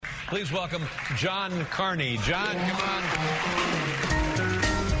Please welcome John Carney. John, come on.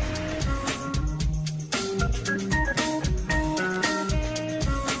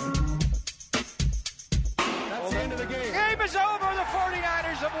 That's the end of the game. Game is over. The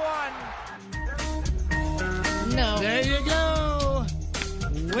 49ers have won. No. There you go.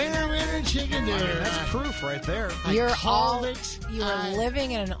 Winner, winner, chicken dinner. That's proof right there. You I are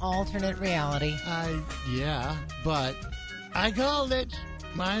living in an alternate reality. Yeah, but I called it.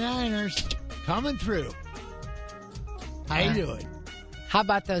 My Niners coming through. How you doing? How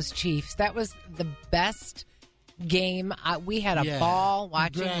about those Chiefs? That was the best game. We had a ball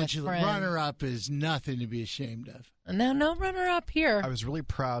watching with friends. Runner-up is nothing to be ashamed of. No runner-up here. I was really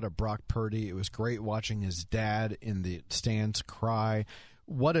proud of Brock Purdy. It was great watching his dad in the stands cry.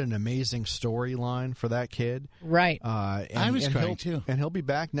 What an amazing storyline for that kid. Right. I was crying, too. And he'll be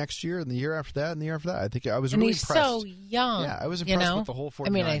back next year and the year after that and the year after that. I think I was and really he's impressed. so young. Yeah, I was impressed with the whole 49ers. I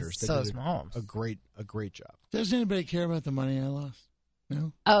mean, they so did is Mahomes. a great job. Does anybody care about the money I lost?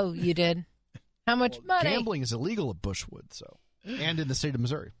 No? Oh, you did? How much money? Gambling is illegal at Bushwood, and in the state of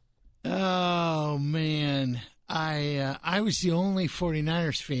Missouri. Oh, man. I was the only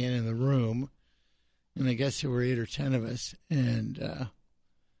 49ers fan in the room, and I guess there were 8 or 10 of us, and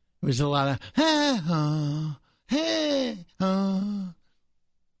it was a lot of, and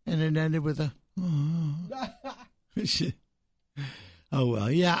it ended with a, oh,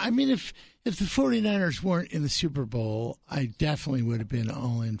 well, yeah. I mean, if the 49ers weren't in the Super Bowl, I definitely would have been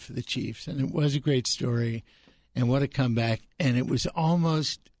all in for the Chiefs, and it was a great story, and what a comeback, and it was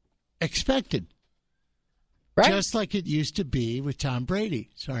almost expected. Right. Just like it used to be with Tom Brady.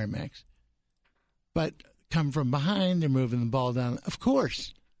 Sorry, Max. But come from behind, they're moving the ball down. Of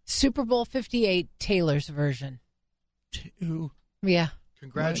course. Super Bowl 58, Taylor's version. Yeah.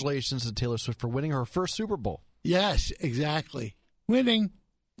 Congratulations to Taylor Swift for winning her first Super Bowl. Yes, exactly. Winning.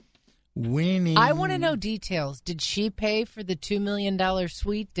 I want to know details. Did she pay for the $2 million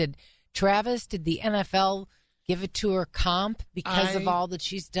suite? Did the NFL give it to her comp because of all that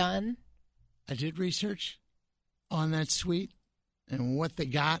she's done? I did research on that suite and what they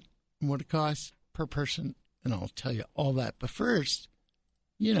got and what it costs per person, and I'll tell you all that. But first,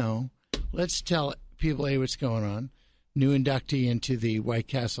 let's tell people, hey, what's going on. New inductee into the White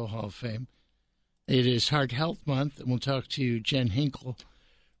Castle Hall of Fame. It is Heart Health Month, and we'll talk to Jen Hinkle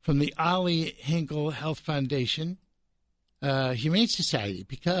from the Ollie Hinkle Health Foundation, Humane Society,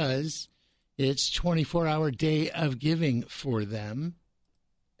 because it's 24-hour day of giving for them.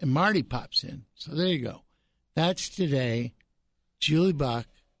 And Marty pops in. So there you go. That's today. Julie Buck,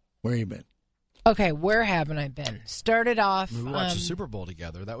 where you been? Okay, where haven't I been? Started off. We watched the Super Bowl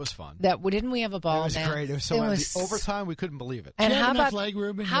together. That was fun. Didn't we have a ball? It was great. It was so the overtime. We couldn't believe it. And how about leg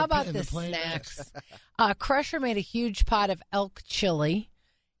room? How about the snacks? Crusher made a huge pot of elk chili,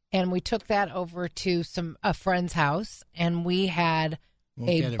 and we took that over to a friend's house, and we had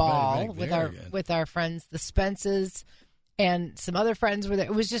a ball with our friends, the Spences, and some other friends were there.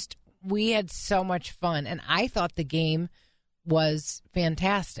 It was just, we had so much fun, and I thought the game was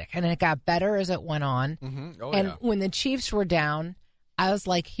fantastic, and it got better as it went on. Mm-hmm. When the Chiefs were down, I was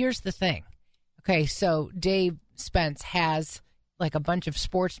like, here's the thing. Okay, so Dave Spence has like a bunch of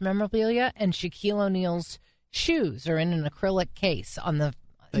sports memorabilia, and Shaquille O'Neal's shoes are in an acrylic case near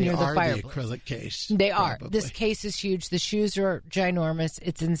the fireplace. The acrylic case. They are. Probably. This case is huge. The shoes are ginormous.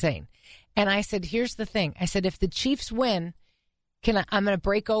 It's insane. And I said, here's the thing. I said, if the Chiefs win, I'm going to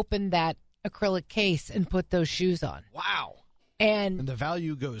break open that acrylic case and put those shoes on. Wow. And the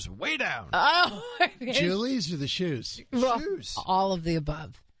value goes way down. Oh, Julie's or the shoes? Well, shoes. All of the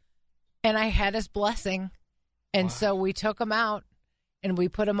above. And I had his blessing. And so we took them out and we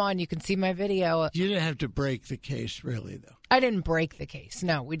put them on. You can see my video. You didn't have to break the case, really, though. I didn't break the case.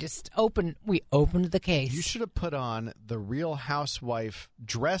 No, we just opened the case. You should have put on the Real Housewife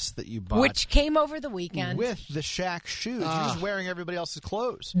dress that you bought, which came over the weekend with the Shaq shoes. You're just wearing everybody else's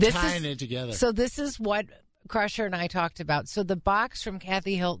clothes, tying it together. So this is what Crusher and I talked about. So the box from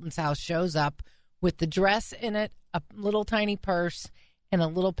Kathy Hilton's house shows up with the dress in it, a little tiny purse, and a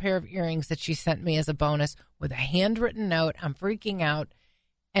little pair of earrings that she sent me as a bonus with a handwritten note. I'm freaking out.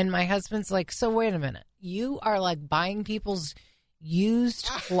 And my husband's like, so wait a minute. You are like buying people's used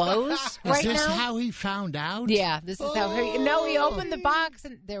clothes right now? Is this how he found out? Yeah, this is how he opened the box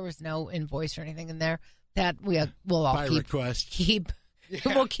and there was no invoice or anything in there. That we'll all by request.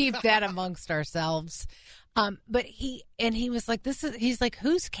 We'll keep that amongst ourselves. But he was like, he's like,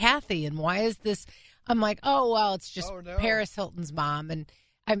 who's Kathy and why is this? I'm like, oh, well, it's just Paris Hilton's mom. And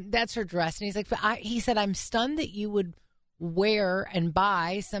that's her dress. And he's like, he said, I'm stunned that you would wear and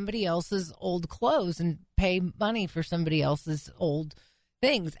buy somebody else's old clothes and pay money for somebody else's old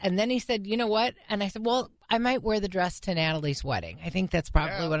things. And then he said, you know what? And I said, well, I might wear the dress to Natalie's wedding. I think that's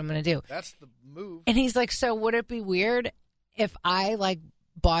probably what I'm going to do. That's the move. And he's like, so would it be weird if I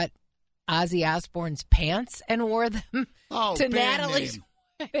bought Ozzy Osbourne's pants and wore them to Natalie's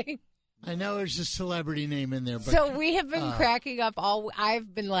wedding? I know there's a celebrity name in there. But, so we have been cracking up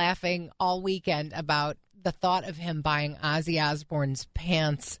I've been laughing all weekend about the thought of him buying Ozzy Osbourne's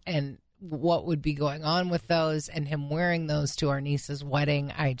pants and what would be going on with those and him wearing those to our niece's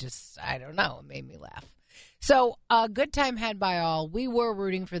wedding. I don't know. It made me laugh. So a good time had by all. We were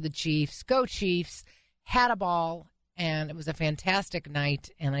rooting for the Chiefs. Go Chiefs. Had a ball, and it was a fantastic night.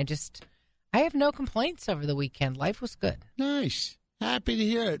 And I have no complaints over the weekend. Life was good. Nice. Happy to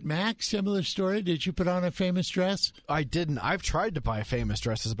hear it. Max, similar story. Did you put on a famous dress? I didn't. I've tried to buy famous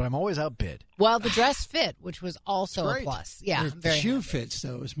dresses, but I'm always outbid. Well, the dress fit, which was also a plus. Yeah, the shoe fits,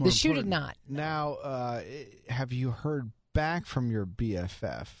 though, was more The shoe important. did not. Now, have you heard back from your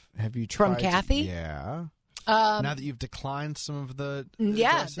BFF? Have you tried From Kathy? Yeah. Now that you've declined some of the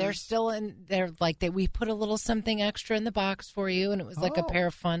dresses? They're still in. We put a little something extra in the box for you, and it was like a pair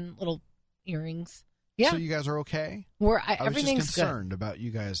of fun little earrings. Yeah. So you guys are okay? I was everything's just concerned about you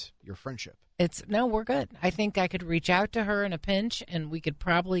guys, your friendship. We're good. I think I could reach out to her in a pinch, and we could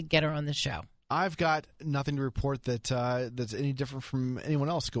probably get her on the show. I've got nothing to report that's any different from anyone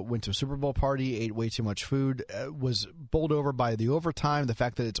else. Went to a Super Bowl party, ate way too much food, was bowled over by the overtime, the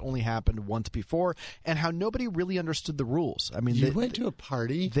fact that it's only happened once before, and how nobody really understood the rules. I mean, you went to a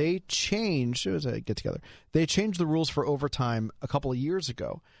party? They changed. It was a get-together. They changed the rules for overtime a couple of years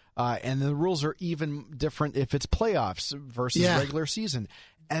ago. And the rules are even different if it's playoffs versus regular season.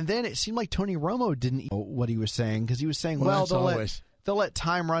 And then it seemed like Tony Romo didn't know what he was saying because he was saying, they'll let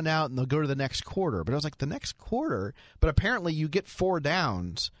time run out and they'll go to the next quarter. But I was like, the next quarter? But apparently you get 4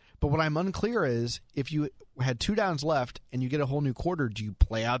 downs. But what I'm unclear is if you had 2 downs left and you get a whole new quarter, do you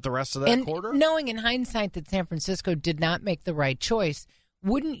play out the rest of that quarter? Knowing in hindsight that San Francisco did not make the right choice,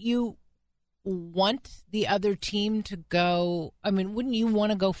 wouldn't you want the other team to go? I mean, wouldn't you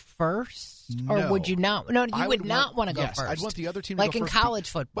want to go first, or would you not? No, you would not want to go first. I'd want the other team to go first. Like in college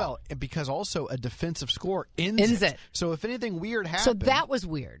football. Well, because also a defensive score ends it. So if anything weird happens, so that was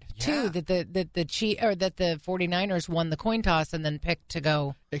weird too. That the 49ers won the coin toss and then picked to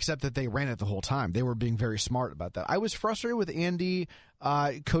go. Except that they ran it the whole time. They were being very smart about that. I was frustrated with Andy.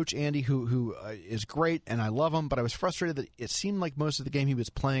 Coach Andy, who is great, and I love him, but I was frustrated that it seemed like most of the game he was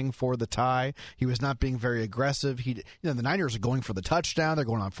playing for the tie. He was not being very aggressive. The Niners are going for the touchdown. They're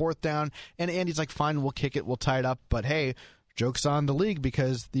going on 4th down, and Andy's like, fine, we'll kick it, we'll tie it up, but hey, joke's on the league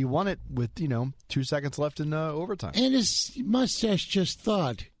because you won it with 2 seconds left in overtime. And his mustache just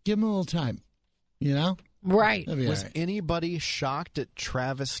thought, give him a little time, Right. Was anybody shocked at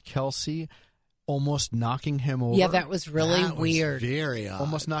Travis Kelce almost knocking him over? Yeah, that was really weird. Was very odd.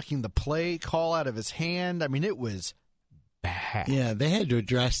 Almost knocking the play call out of his hand. I mean, it was bad. Yeah, they had to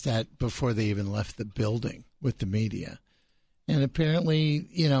address that before they even left the building with the media. And apparently,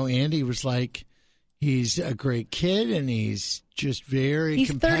 Andy was like, he's a great kid and he's just very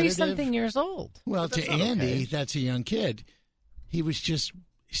competitive. He's 30-something years old. Well, to Andy, that's a young kid. He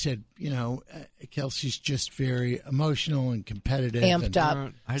said, Kelsey's just very emotional and competitive. Amped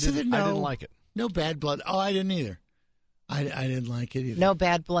up. I didn't like it. No bad blood. Oh, I didn't either. I didn't like it either. No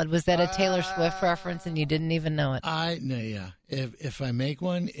bad blood. Was that a Taylor Swift reference and you didn't even know it? No, yeah. If I make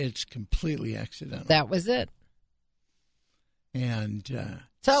one, it's completely accidental. That was it. And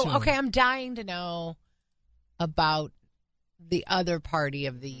okay, I'm dying to know about the other party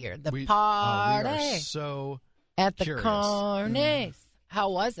of the year. The party. We are so at the curious. Carney. How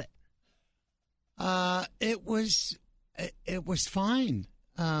was it? It was fine.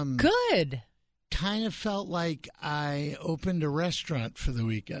 Good. Kind of felt like I opened a restaurant for the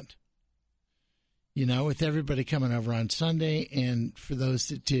weekend. With everybody coming over on Sunday. And for those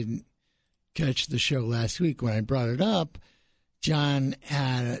that didn't catch the show last week when I brought it up, John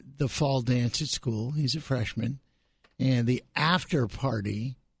had the fall dance at school. He's a freshman. And the after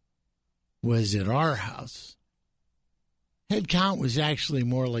party was at our house. Head count was actually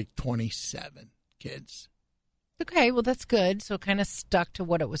more like 27 kids. Okay, well, that's good. So it kind of stuck to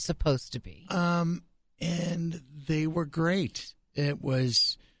what it was supposed to be. And they were great. It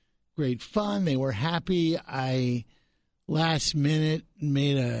was great fun. They were happy. I, last minute,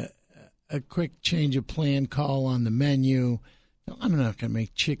 made a quick change of plan call on the menu. I'm not going to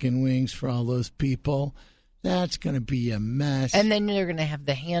make chicken wings for all those people. That's going to be a mess. And then you're going to have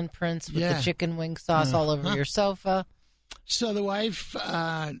the handprints with the chicken wing sauce all over your sofa. So the wife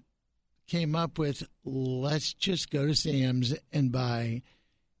came up with, let's just go to Sam's and buy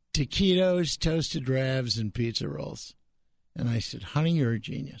taquitos, toasted ravs, and pizza rolls. And I said, honey, you're a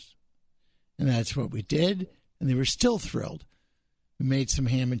genius. And that's what we did. And they were still thrilled. We made some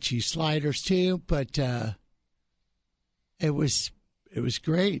ham and cheese sliders too, but it was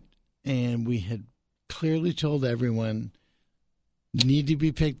great. And we had clearly told everyone, need to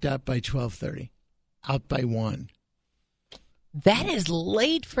be picked up by 12:30, out by 1. That is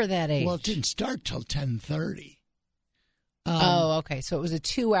late for that age. Well, it didn't start till 10:30. Okay. So it was a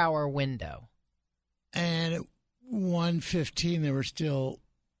 2-hour window. And at 1:15, there were still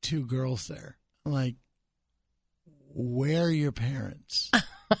 2 girls there. I'm like, where are your parents?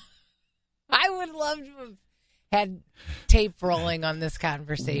 I would love to have had tape rolling on this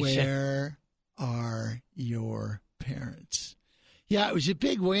conversation. Where are your parents? Yeah, it was a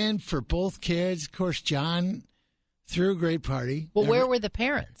big win for both kids. Of course, John threw a great party. Well, where were the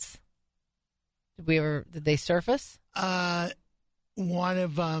parents? Did they surface? One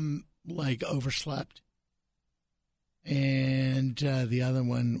of them overslept, and the other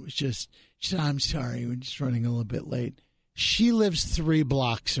one was she said, I'm sorry, we're just running a little bit late. She lives 3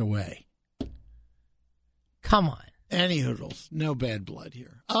 blocks away. Come on. Any hoodles. No bad blood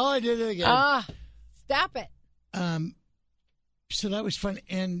here. Oh, I did it again. Stop it. So that was fun.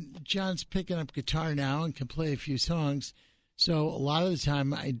 And John's picking up guitar now and can play a few songs. So a lot of the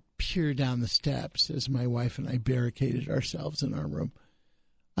time I'd peer down the steps as my wife and I barricaded ourselves in our room.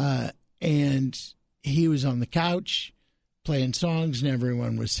 And he was on the couch playing songs and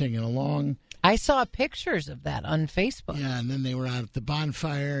everyone was singing along. I saw pictures of that on Facebook. Yeah, and then they were out at the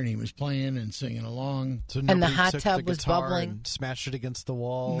bonfire and he was playing and singing along. So and the hot tub was bubbling. And smashed it against the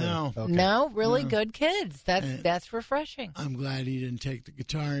wall? No. Okay. No, really good kids. That's refreshing. I'm glad he didn't take the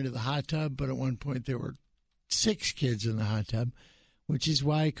guitar into the hot tub, but at one point there were 6 kids in the hot tub, which is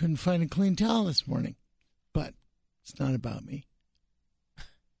why I couldn't find a clean towel this morning. But it's not about me.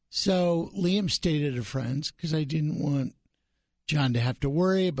 So Liam stayed at a friend's because I didn't want John to have to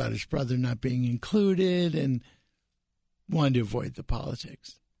worry about his brother not being included and wanted to avoid the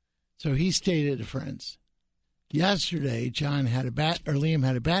politics. So he stayed at a friend's. Yesterday, Liam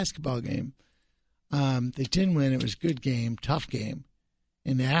had a basketball game. They didn't win. It was a good game, tough game.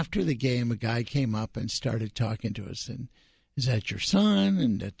 And after the game, a guy came up and started talking to us. And, is that your son?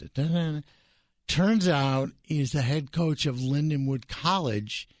 And da-da-da-da. Turns out he's the head coach of Lindenwood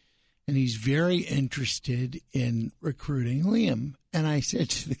College, and he's very interested in recruiting Liam. And I said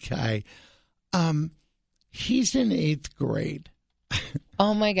to the guy, he's in 8th grade.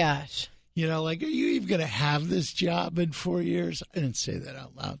 Oh, my gosh. Are you even going to have this job in 4 years? I didn't say that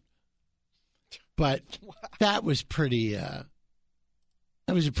out loud. But that was pretty, that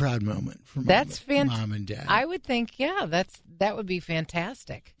was a proud moment for mom and dad. I would think, that would be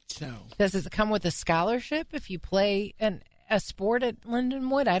fantastic. So, does it come with a scholarship if you play a sport at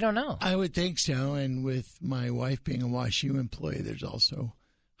Lindenwood? I don't know. I would think so. And with my wife being a WashU employee, there's also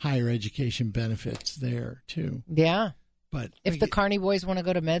higher education benefits there, too. Yeah. But if the Carney boys want to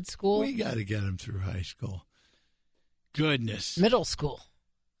go to med school, we got to get them through high school. Goodness. Middle school.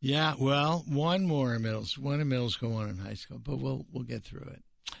 Yeah, well, one in middle school, one in high school, but we'll get through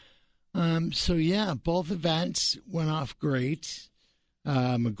it. So, yeah, both events went off great.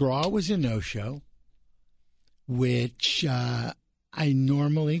 McGraw was a no-show, which I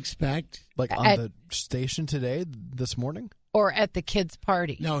normally expect. Like on the station today, this morning? Or at the kids'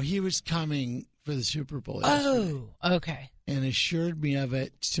 party? No, he was coming for the Super Bowl yesterday. Oh, okay. And assured me of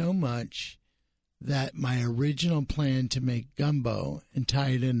it so much that my original plan to make gumbo and tie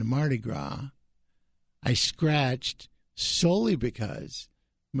it into Mardi Gras, I scratched solely because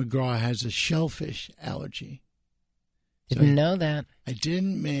McGraw has a shellfish allergy. Didn't know that. I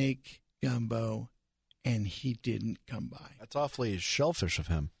didn't make gumbo, and he didn't come by. That's awfully shellfish of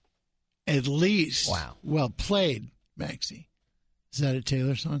him. At least. Wow. Well played, Maxie. Is that a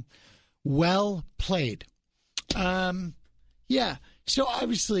Taylor song? Well played. Yeah. So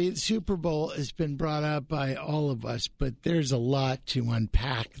obviously the Super Bowl has been brought up by all of us, but there's a lot to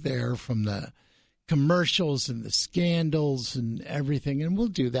unpack there from the commercials and the scandals and everything, and we'll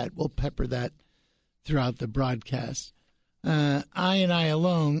do that. We'll pepper that throughout the broadcast. I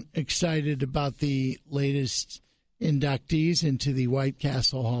alone excited about the latest inductees into the White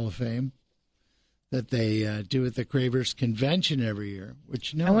Castle Hall of Fame that they do at the Cravers Convention every year.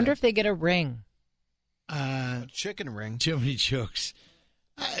 Which I wonder if they get a ring. A chicken ring. Too many jokes.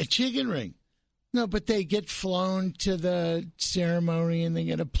 A chicken ring. No, but they get flown to the ceremony and they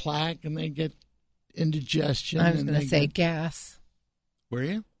get a plaque and they get indigestion. I was going to say gas. Were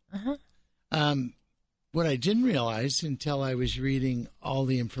you? Uh-huh. What I didn't realize until I was reading all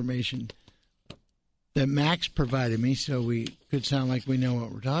the information that Max provided me so we could sound like we know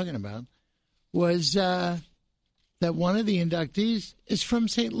what we're talking about was that one of the inductees is from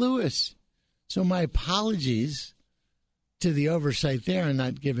St. Louis. So my apologies to the oversight there and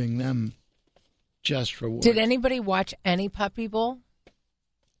not giving them just rewards. Did anybody watch any Puppy Bowl?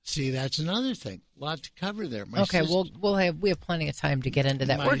 See, that's another thing. A lot to cover there. We have plenty of time to get into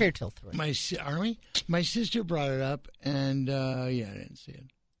that. We're here till 3. My sister brought it up, and I didn't see it.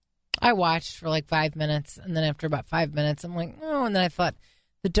 I watched for like 5 minutes, and then after about 5 minutes, I'm like, oh, and then I thought,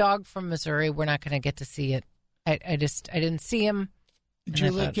 the dog from Missouri, we're not going to get to see it. I didn't see him. Did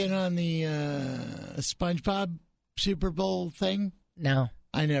you look in on the SpongeBob Super Bowl thing? No.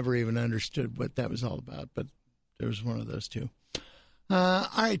 I never even understood what that was all about, but there was one of those two. All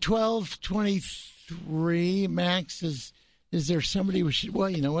right, 12:23. Max, is there somebody we should... Well,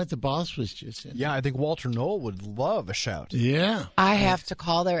 you know what? The boss was just in. Yeah, I think Walter Knoll would love a shout. Yeah. I have to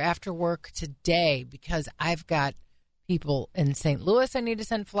call there after work today because I've got people in St. Louis I need to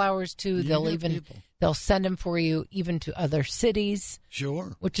send flowers to. They'll send them for you even to other cities.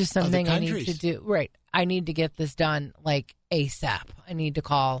 Sure. Which is something I need to do. Right. I need to get this done like ASAP. I need to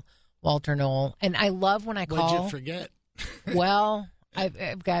call Walter Knoll. And I love when I call. What'd you forget? Well,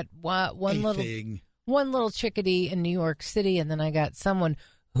 I've got one little chickadee in New York City, and then I got someone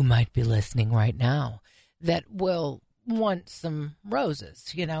who might be listening right now that will want some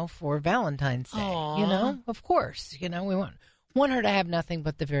roses, for Valentine's Day. Aww. Of course, we want her to have nothing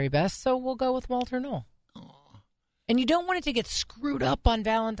but the very best, so we'll go with Walter Knoll. Aww. And you don't want it to get screwed up on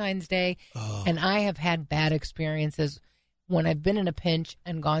Valentine's Day. Oh. And I have had bad experiences when I've been in a pinch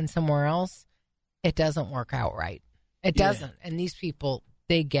and gone somewhere else. It doesn't work out right. It doesn't. And these people,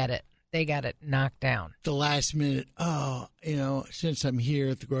 they get it. They got it knocked down. The last minute, since I'm here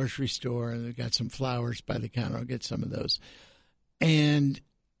at the grocery store and they've got some flowers by the counter, I'll get some of those. And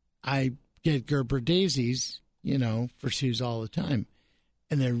I get Gerber daisies, for Sue's all the time.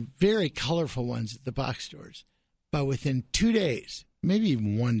 And they're very colorful ones at the box stores. But within 2 days, maybe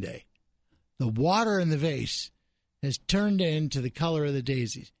even 1 day, the water in the vase has turned into the color of the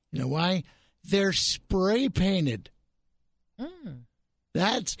daisies. You know why? They're spray painted.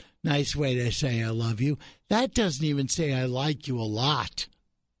 That's a nice way to say I love you. That doesn't even say I like you a lot.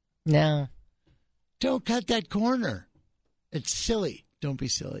 No. Don't cut that corner. It's silly. Don't be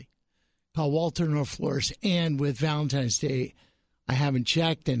silly. Call Walter Knoll Florist. And with Valentine's Day, I haven't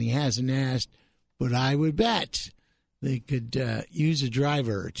checked and he hasn't asked, but I would bet they could use a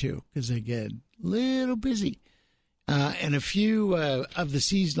driver or two because they get a little busy. And a few of the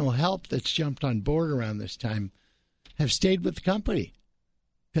seasonal help that's jumped on board around this time have stayed with the company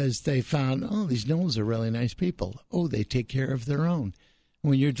because they found, these Knolls are really nice people. They take care of their own.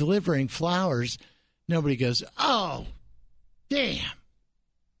 When you're delivering flowers, nobody goes, oh, damn.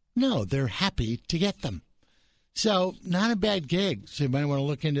 No, they're happy to get them. So not a bad gig. So you might want to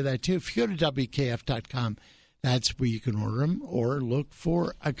look into that too. If you go to WKF.com, that's where you can order them or look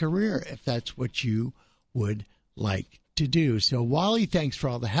for a career if that's what you would like to do. So Wally, thanks for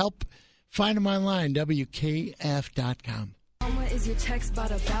all the help. Find them online, WKF.com. Mama is your text about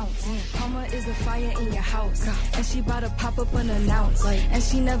to bounce. Mama is a fire in your house. And she about to pop up unannounced. And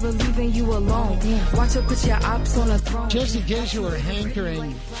she never leaving you alone. Watch her put your ops on a throne. Just in case you were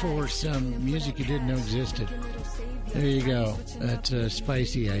hankering for some music you didn't know existed, there you go. That's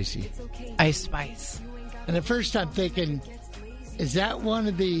Spicy Icy. Ice Spice. And at first I'm thinking, is that one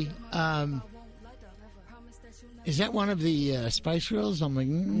of the Spice Girls? I'm like,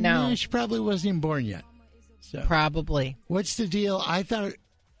 no. She probably wasn't even born yet. So probably. What's the deal? I thought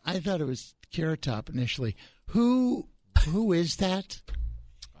it was Carrot Top initially. Who is that?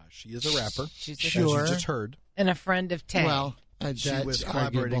 She is a rapper. She's as you just heard. And a friend of Tay. Well, she was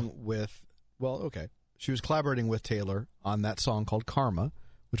collaborating with. Well, okay. She was collaborating with Taylor on that song called Karma,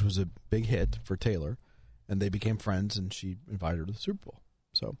 which was a big hit for Taylor, and they became friends. And she invited her to the Super Bowl.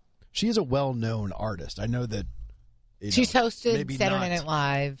 So she is a well-known artist. I know that. She's hosted Saturday Night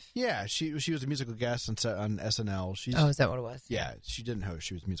Live. Yeah, she was a musical guest on SNL. Is that what it was? Yeah, she didn't host.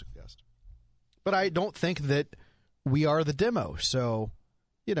 She was a musical guest. But I don't think that we are the demo. So,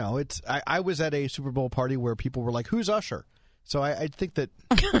 it's. I was at a Super Bowl party where people were like, "Who's Usher?" So I think that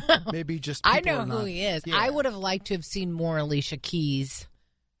maybe just I know who he is. Yeah. I would have liked to have seen more Alicia Keys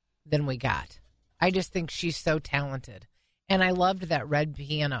than we got. I just think she's so talented. And I loved that red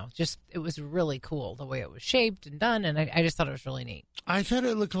piano. It was really cool the way it was shaped and done, and I just thought it was really neat. I thought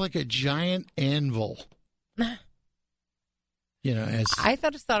it looked like a giant anvil. As I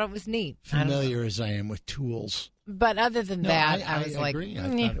thought it was neat. Familiar as I am with tools. But other than that, I was like, agree. I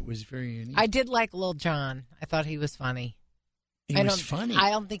thought it was very unique. I did like Lil Jon. I thought he was funny. He was funny. I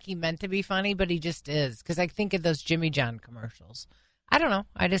don't think he meant to be funny, but he just is. Because I think of those Jimmy John commercials. I don't know.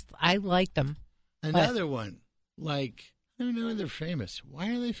 I liked them. Another one. like, I don't know when they're famous. Why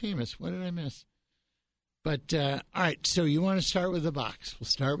are they famous? What did I miss? But, all right, so you want to start with the box. We'll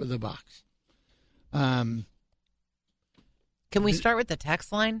start with the box. Can we start with the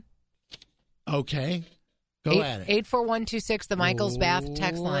text line? Okay. Go at it. 84126, the Michael's Bath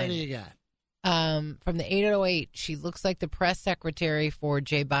text line. What do you got? From the 808, she looks like the press secretary for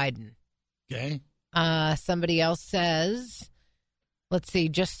Jay Biden. Okay. Somebody else says, let's see,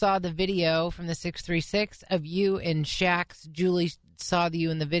 just saw the video from the 636 of you in Shaq's. Julie saw you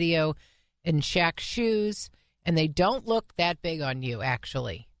in the video in Shaq's shoes, and they don't look that big on you,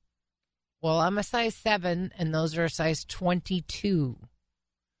 actually. Well, I'm a size 7, and those are a size 22.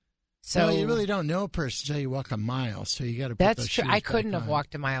 So well, you really don't know a person until you walk a mile, so you got to put that's those true. shoes I couldn't back have on.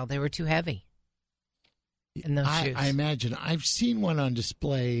 walked a mile. They were too heavy in those shoes. I imagine. I've seen one on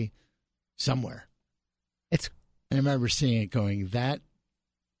display somewhere. I remember seeing it going,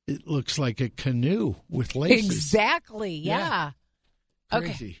 it looks like a canoe with laces. Exactly, yeah.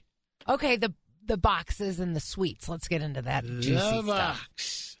 Crazy. Okay, the boxes and the sweets. Let's get into that juicy The stuff.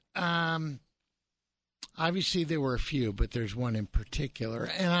 box. Obviously, there were a few, but there's one in particular,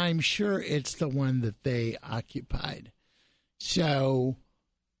 and I'm sure it's the one that they occupied. So,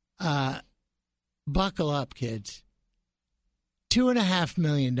 buckle up, kids. $2.5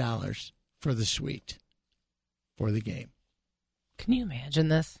 million for the suite for the game. Can you imagine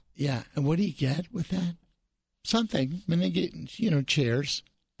this? Yeah, and what do you get with that? Something. I mean, they get, chairs.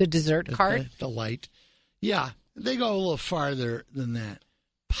 The dessert cart? The light. Yeah, they go a little farther than that.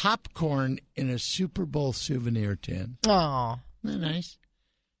 Popcorn in a Super Bowl souvenir tin. Oh. Isn't that nice?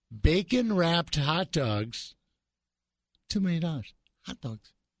 Bacon-wrapped hot dogs. $2 million. Hot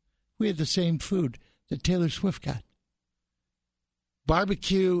dogs. We had the same food that Taylor Swift got.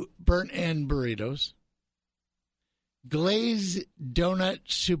 Barbecue burnt-end burritos. Glazed donut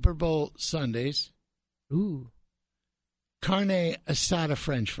Super Bowl sundaes. Ooh. Carne asada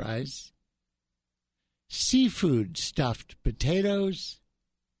French fries. Seafood stuffed potatoes.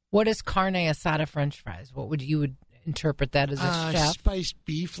 What is carne asada French fries? What would you interpret that as a chef? Spiced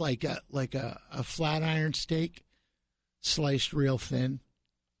beef, like a flat iron steak, sliced real thin.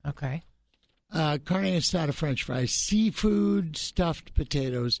 Okay. Carne asada French fries, seafood stuffed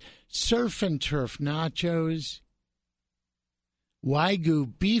potatoes, surf and turf nachos,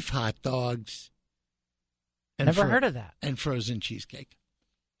 Wagyu beef hot dogs. And Never heard of that. And frozen cheesecake.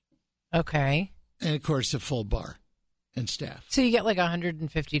 Okay. And, of course, a full bar and staff. So you get like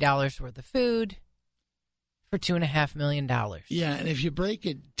 $150 worth of food for $2.5 million. Yeah, and if you break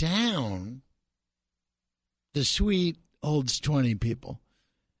it down, the suite holds 20 people,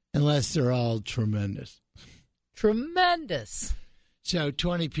 unless they're all tremendous. Tremendous. So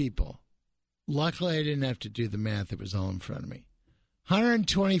 20 people. Luckily, I didn't have to do the math. It was all in front of me.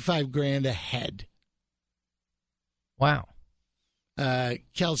 $125,000 a head. Wow.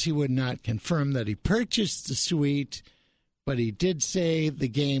 Kelsey would not confirm that he purchased the suite, but he did say the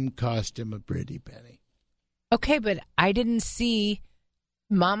game cost him a pretty penny. Okay, but I didn't see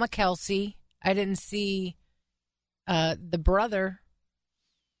Mama Kelsey. I didn't see the brother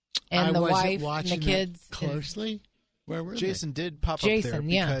and the wife and the kids. Closely? Where were Jason did pop up there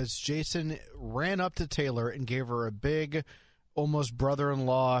because Jason ran up to Taylor and gave her a big, almost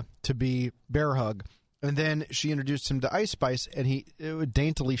brother-in-law to be bear hug. And then she introduced him to Ice Spice, and he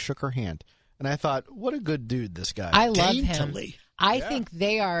daintily shook her hand. And I thought, what a good dude, this guy. I love him. I think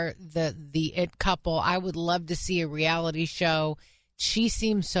they are the it couple. I would love to see a reality show. She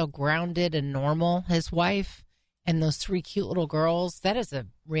seems so grounded and normal, his wife, and those 3 cute little girls. That is a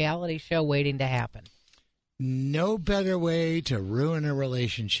reality show waiting to happen. No better way to ruin a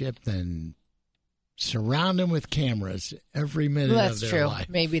relationship than surround them with cameras every minute of their life. That's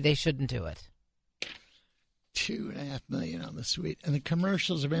true. Maybe they shouldn't do it. $2.5 million on the suite. And the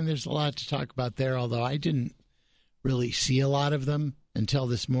commercials, I mean, there's a lot to talk about there, although I didn't really see a lot of them until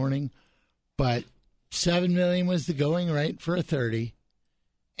this morning. But $7 million was the going rate for a 30,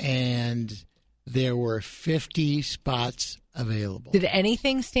 and there were 50 spots available. Did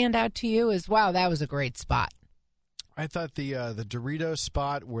anything stand out to you as, wow, that was a great spot? I thought the Doritos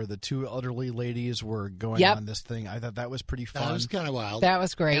spot where the 2 elderly ladies were going on this thing, I thought that was pretty fun. That was kind of wild. That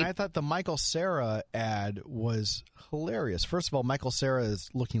was great. And I thought the Michael Cera ad was hilarious. First of all, Michael Cera is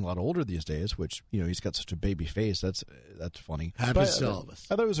looking a lot older these days, which, he's got such a baby face. That's funny. Happens to all of us.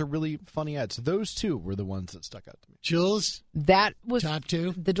 I thought it was a really funny ad. So those 2 were the ones that stuck out to me. Jules? That was top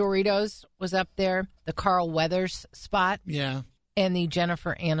 2. The Doritos was up there. The Carl Weathers spot. Yeah. And the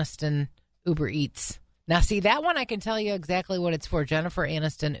Jennifer Aniston Uber Eats. Now, see, that one I can tell you exactly what it's for. Jennifer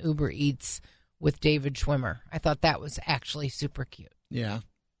Aniston Uber Eats with David Schwimmer. I thought that was actually super cute. Yeah.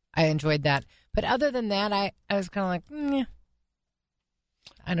 I enjoyed that. But other than that, I was kind of like,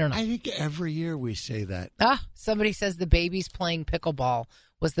 I don't know. I think every year we say that. Somebody says the babies playing pickleball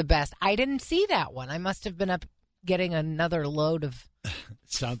was the best. I didn't see that one. I must have been up getting another load of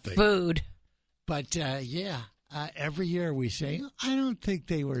something food. But, every year we say, I don't think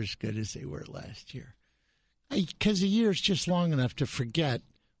they were as good as they were last year. Because a year is just long enough to forget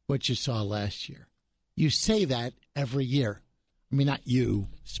what you saw last year. You say that every year. I mean, not you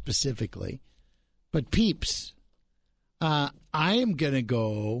specifically, but peeps. I am going to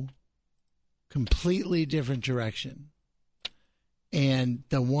go completely different direction. And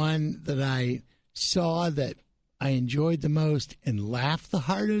the one that I saw that I enjoyed the most and laughed the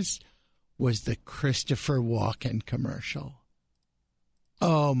hardest was the Christopher Walken commercial.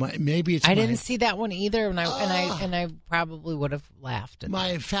 Oh, maybe it's. I didn't see that one either, and I probably would have laughed. My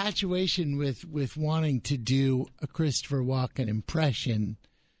infatuation with wanting to do a Christopher Walken impression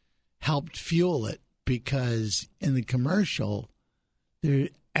helped fuel it, because in the commercial,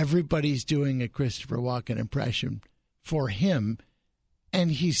 everybody's doing a Christopher Walken impression for him,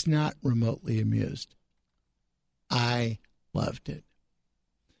 and he's not remotely amused. I loved it.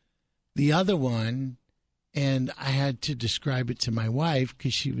 The other one, and I had to describe it to my wife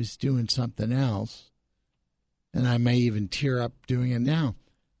because she was doing something else, and I may even tear up doing it now.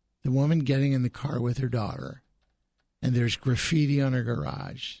 The woman getting in the car with her daughter, and there's graffiti on her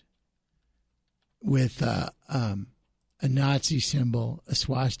garage with a Nazi symbol, a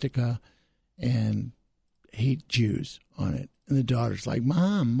swastika, and hate Jews on it. And the daughter's like,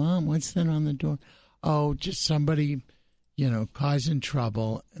 Mom, what's that on the door? Oh, just somebody, causing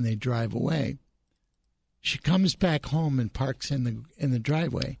trouble, and they drive away. She comes back home and parks in the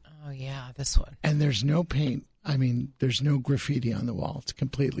driveway. Oh, yeah, this one. And there's no paint. I mean, there's no graffiti on the wall. It's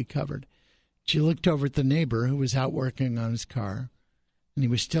completely covered. She looked over at the neighbor who was out working on his car, and he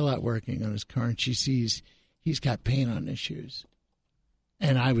was still out working on his car, and she sees he's got paint on his shoes.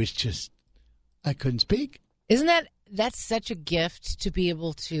 And I couldn't speak. Isn't that's such a gift to be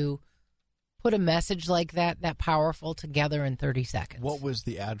able to put a message like that powerful together in 30 seconds? What was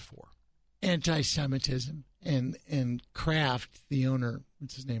the ad for? Anti-Semitism. And Kraft, the owner,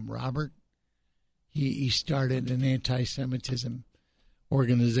 what's his name, Robert? He started an anti-Semitism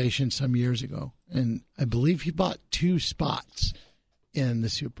organization some years ago. And I believe he bought 2 spots in the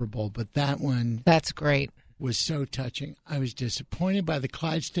Super Bowl. But that one... That's great. Was so touching. I was disappointed by the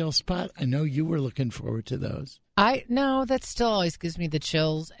Clydesdale spot. I know you were looking forward to those. No, that still always gives me the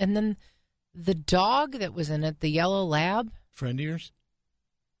chills. And then the dog that was in it, the yellow lab. Friend of yours?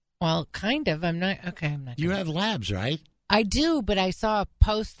 Well, kind of. I'm not. You have labs, right? I do, but I saw a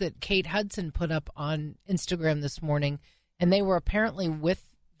post that Kate Hudson put up on Instagram this morning, and they were apparently with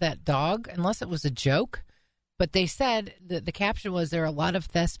that dog, unless it was a joke. But they said that the caption was, there are a lot of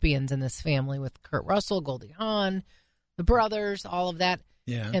thespians in this family with Kurt Russell, Goldie Hawn, the brothers, all of that.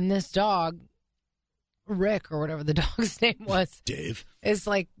 Yeah. And this dog, Rick, or whatever the dog's name was, Dave, is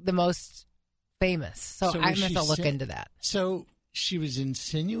like the most famous. So I have to look into that. So she was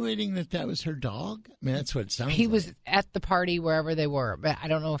insinuating that was her dog? I mean, that's what it sounds like. He was at the party wherever they were, but I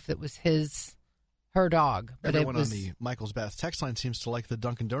don't know if it was her dog. But everyone on the Michael's Bath text line seems to like the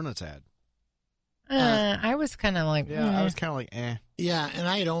Dunkin' Donuts ad. I was kind of like, I was kind of like, eh. Yeah, and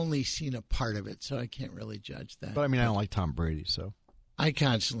I had only seen a part of it, so I can't really judge that. But I mean, I don't like Tom Brady, so. I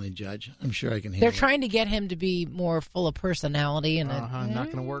constantly judge. I'm sure I can handle it. They're trying to get him to be more full of personality. And not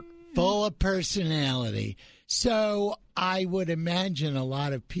going to work. Full of personality. So I would imagine a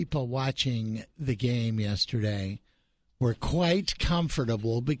lot of people watching the game yesterday were quite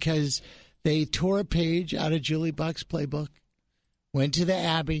comfortable because they tore a page out of Julie Buck's playbook, went to the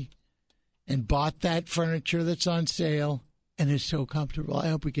Abbey, and bought that furniture that's on sale, and is so comfortable. I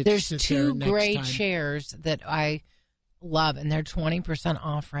hope we get to sit there next time. There's 2 gray chairs that I love, and they're 20%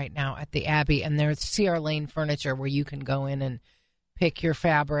 off right now at the Abbey, and there's CR Lane furniture where you can go in and pick your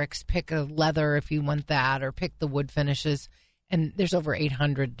fabrics, pick a leather if you want that, or pick the wood finishes, and there's over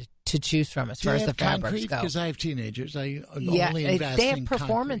 800 to choose from as far as the fabrics go. Because I have teenagers. I only invest they have in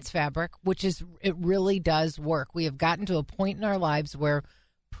performance fabric, which is, it really does work. We have gotten to a point in our lives where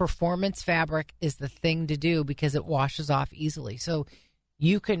performance fabric is the thing to do because it washes off easily. So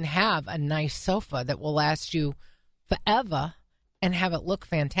you can have a nice sofa that will last you forever and have it look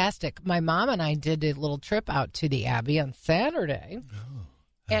fantastic. My mom and I did a little trip out to the Abbey on Saturday.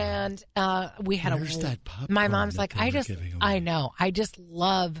 And we had my mom's like, I just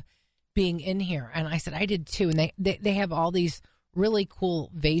love being in here. And I said, I did too. And they have all these really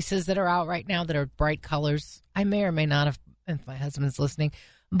cool vases that are out right now that are bright colors. I may or may not have, if my husband's listening,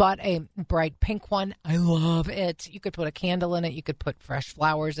 bought a bright pink one. I love it. You could put a candle in it. You could put fresh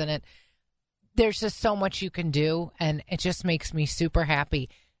flowers in it. there's just so much you can do, and it just makes me super happy.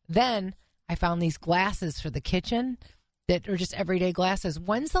 Then I found these glasses for the kitchen that are just everyday glasses.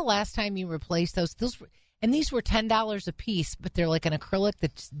 When's the last time you replaced those? And these were $10 a piece, but they're like an acrylic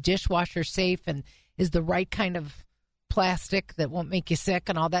that's dishwasher safe and is the right kind of plastic that won't make you sick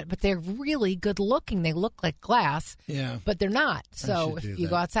and all that. But they're really good looking. They look like glass, but they're not. So if you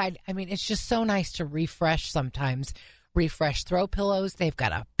go outside, I mean, it's just so nice to refresh sometimes. Refresh throw pillows. They've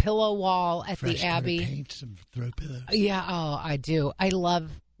got a pillow wall at the Abbey. Paint some throw pillows. Yeah, I do. I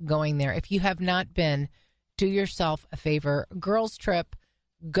love going there. If you have not been, do yourself a favor. Girls trip.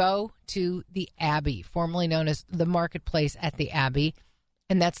 Go to the Abbey, formerly known as the Marketplace at the Abbey,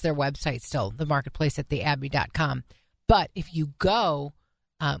 and that's their website still, themarketplaceattheabbey.com. But if you go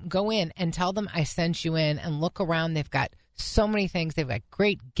in and tell them I sent you in and look around. They've got so many things. They've got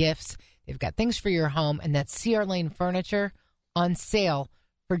great gifts. They've got things for your home, and that's C.R. Lane Furniture on sale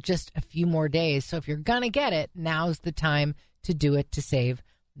for just a few more days. So if you're going to get it, now's the time to do it to save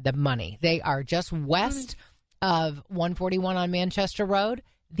the money. They are just west of 141 on Manchester Road.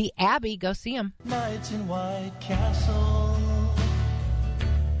 The Abbey, go see them. Nights in White Castle,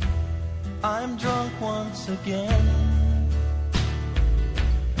 I'm drunk once again.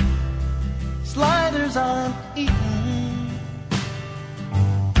 Sliders I'm eating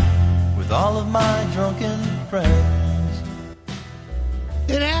with all of my drunken friends.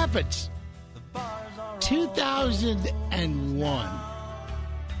 It happens. 2001.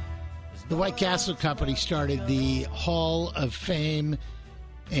 The White Castle Company started the Hall of Fame,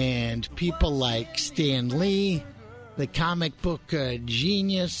 and people like Stan Lee, the comic book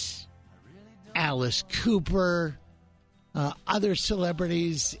genius, Alice Cooper, other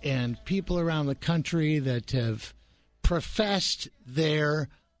celebrities and people around the country that have professed their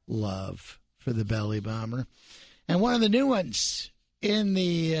love for the belly bomber. And one of the new ones in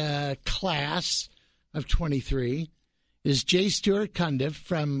the class of 23 is J. Stuart Cundiff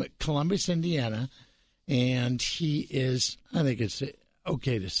from Columbus, Indiana. And he is, I think it's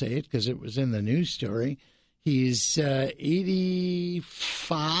okay to say it because it was in the news story, he's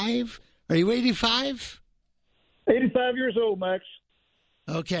 85. Are you 85? 85 years old, Max.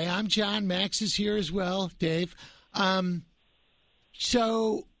 Okay, I'm John. Max is here as well, Dave.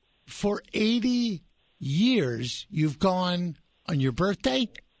 So for 80 years, you've gone on your birthday?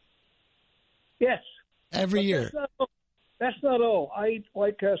 Yes. Every year? That's not all. I eat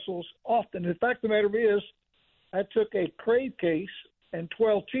White Castles often. In fact, the matter is, I took a crave case and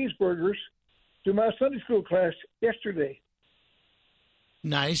 12 cheeseburgers to my Sunday school class yesterday.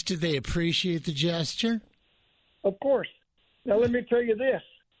 Nice. Did they appreciate the gesture? Of course. Now, let me tell you this.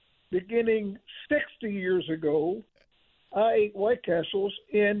 Beginning 60 years ago, I ate White Castles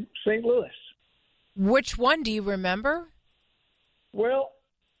in St. Louis. Which one do you remember? Well,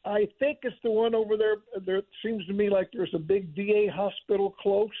 I think it's the one over there. There seems to me like there's a big VA hospital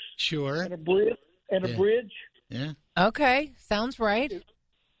close. Sure. And a bridge. A bridge. Yeah. Okay, sounds right.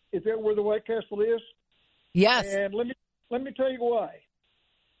 Is that where the White Castle is? Yes. And let me tell you why.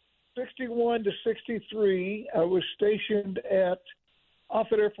 61 to 63, I was stationed at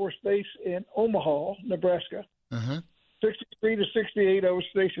Offutt Air Force Base in Omaha, Nebraska. 63 to 68, I was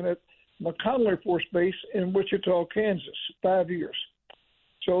stationed at McConnell Air Force Base in Wichita, Kansas, 5 years.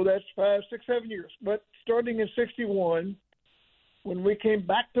 So that's 5, 6, 7 years. But starting in 61, when we came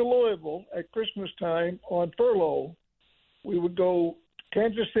back to Louisville at Christmas time on furlough, we would go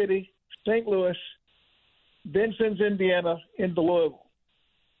Kansas City, St. Louis, Vincennes, Indiana, into Louisville.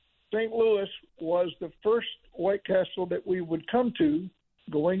 St. Louis was the first White Castle that we would come to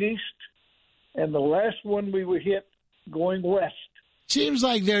going east, and the last one we would hit going west. Seems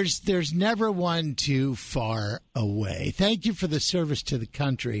like there's never one too far away. Thank you for the service to the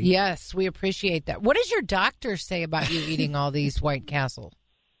country. Yes, we appreciate that. What does your doctor say about you eating all these White Castles?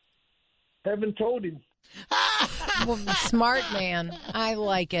 Haven't told him. Well, smart man. I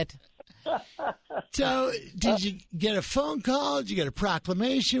like it. So, did you get a phone call? Did you get a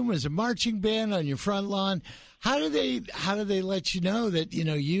proclamation? Was a marching band on your front lawn? How do they let you know that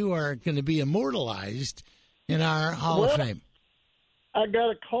you are going to be immortalized in our Hall of Fame? I got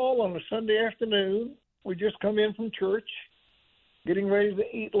a call on a Sunday afternoon. We just come in from church, getting ready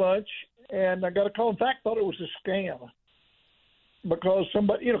to eat lunch, and I got a call. In fact, I thought it was a scam because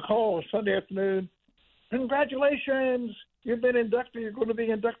somebody called on Sunday afternoon. Congratulations, you've been inducted. You're going to be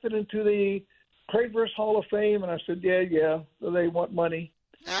inducted into the Craver's Hall of Fame. And I said, yeah. So they want money.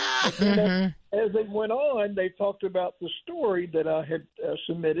 As they went on, they talked about the story that I had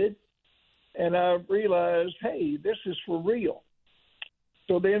submitted, and I realized, hey, this is for real.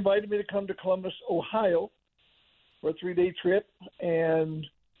 So they invited me to come to Columbus, Ohio for a 3-day trip, and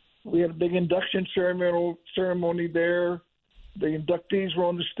We had a big induction ceremony there. The inductees were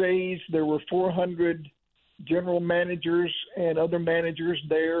on the stage. There were 400 general managers and other managers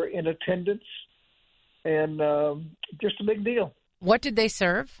there in attendance, and just a big deal. What did they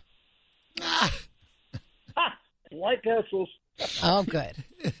serve? White Castles. Oh, good.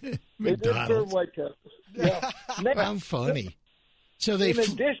 They did serve White Castles. Yeah. How funny. So they. In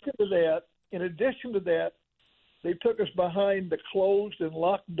addition to that, they took us behind the closed and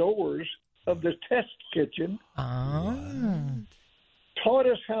locked doors of the test kitchen. Taught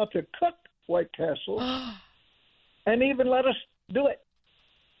us how to cook White Castles, and even let us do it.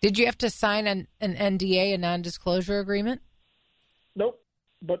 Did you have to sign an NDA, a non-disclosure agreement? Nope.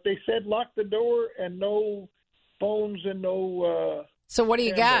 But they said lock the door and no phones and no... So what do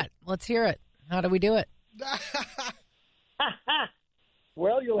you got? Let's hear it. How do we do it?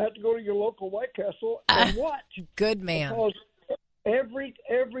 Well, you'll have to go to your local White Castle and watch. Good man. Because every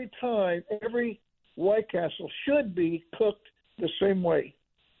time, every White Castle should be cooked the same way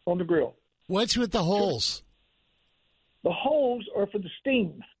on the grill. What's with the holes? The holes are for the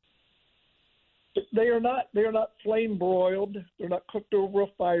steam. They are not flame broiled. They're not cooked over a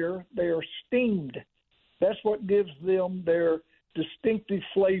fire. They are steamed. That's what gives them their distinctive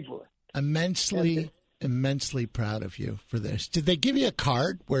flavor. Immensely proud of you for this. Did they give you a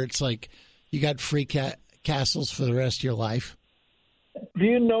card where it's like you got free castles for the rest of your life? Do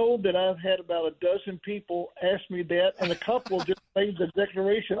you know that I've had about a dozen people ask me that, and a couple just made the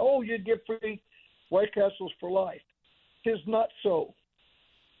declaration, "Oh, you'd get free White Castles for life." It's not so.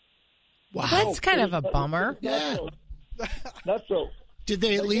 Wow, that's kind of a bummer. Yeah, not so. Did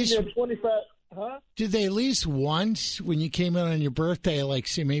they at least 25? Huh? Did they at least once, when you came in on your birthday, like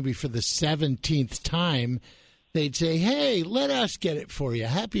say maybe for the 17th time, they'd say, "Hey, let us get it for you.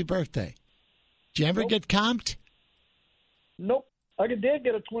 Happy birthday." Did you ever get comped? Nope. I did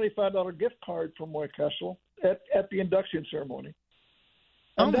get a $25 gift card from White Castle at the induction ceremony,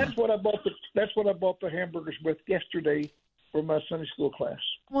 and that's what I bought. That's what I bought the hamburgers with yesterday for my Sunday school class.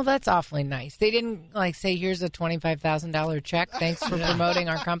 Well, that's awfully nice. They didn't say, "Here's a $25,000 check. Thanks for promoting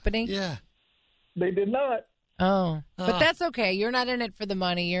our company." Yeah, they did not. Oh, but that's okay. You're not in it for the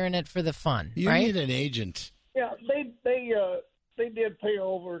money. You're in it for the fun, you right? need an agent. Yeah, they did pay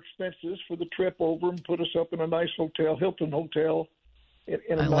all our expenses for the trip over and put us up in a nice hotel, Hilton Hotel.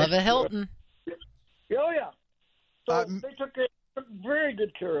 I love a Hilton. Oh, yeah. So they took very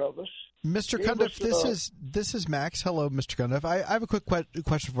good care of us. Mr. Cundiff, this is Max. Hello, Mr. Cundiff. I have a quick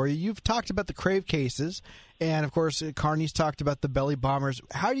question for you. You've talked about the crave cases, and, of course, Carney's talked about the belly bombers.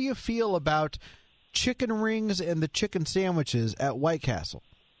 How do you feel about chicken rings and the chicken sandwiches at White Castle?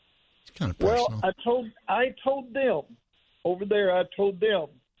 It's kind of personal. Well, I told them over there, at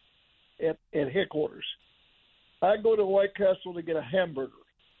headquarters, I go to White Castle to get a hamburger.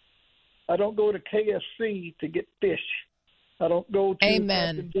 I don't go to KFC to get fish. I don't go to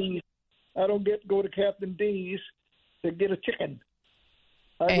Captain D's. I don't go to Captain D's to get a chicken.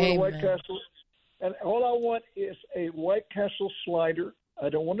 I go to White Castle, and all I want is a White Castle slider. I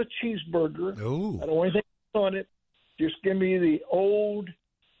don't want a cheeseburger. Ooh. I don't want anything on it. Just give me the old,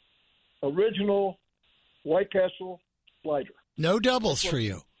 original White Castle slider. No doubles for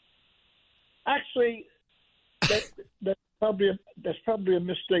you. Actually, that's probably a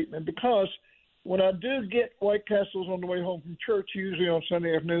misstatement, because when I do get White Castles on the way home from church, usually on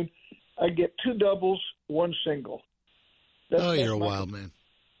Sunday afternoon, I get 2 doubles, 1 single. You're a wild man.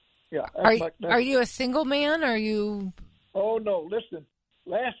 Yeah. Are you a single man? Are you? Oh no! Listen,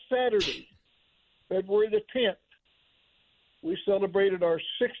 last Saturday, February the 10th, we celebrated our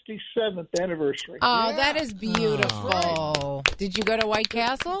 67th anniversary. Oh, that is beautiful. Oh. Did you go to White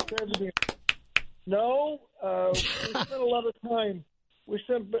Castle? No, we spent a lot of time. We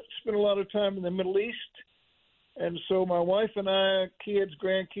spent a lot of time in the Middle East, and so my wife and I, kids,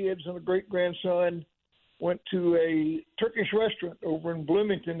 grandkids, and a great-grandson went to a Turkish restaurant over in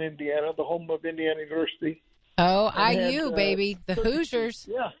Bloomington, Indiana, the home of Indiana University. Oh, IU, baby, the Hoosiers.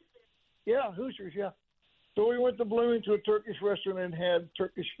 Yeah, Hoosiers, yeah. So we went to Bloomington to a Turkish restaurant and had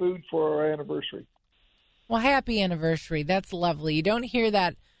Turkish food for our anniversary. Well, happy anniversary. That's lovely. You don't hear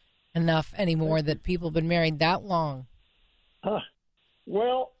that enough anymore, that people have been married that long.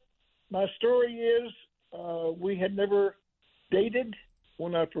 Well, my story is we had never dated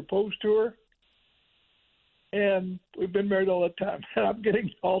when I proposed to her, and we've been married all the time. I'm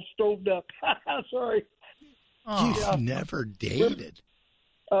getting all stoved up. Sorry. You've never dated?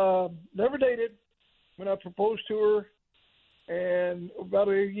 Never dated when I proposed to her, and about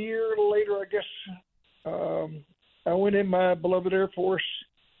a year later, I guess, I went in my beloved Air Force,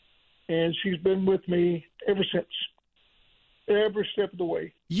 and she's been with me ever since, every step of the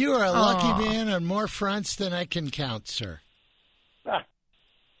way. You are a lucky man on more fronts than I can count, sir.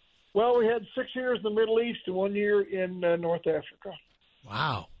 Well, we had 6 years in the Middle East and 1 year in North Africa.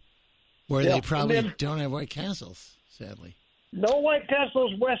 Wow. Where they probably don't have White Castles, sadly. No White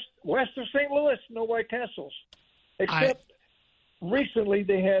Castles west of St. Louis. No White Castles, except recently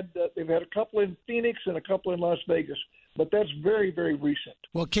they've had a couple in Phoenix and a couple in Las Vegas, but that's very, very recent.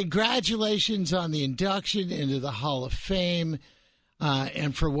 Well, congratulations on the induction into the Hall of Fame,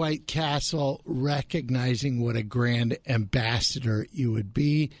 and for White Castle recognizing what a grand ambassador you would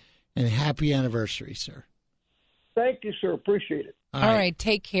be, and happy anniversary, sir. Thank you, sir. Appreciate it. All right.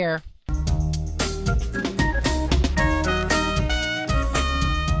 Take care.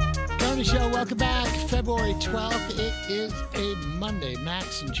 Show. Welcome back. February 12th. It is a Monday.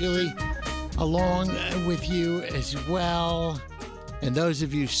 Max and Julie along with you as well. And those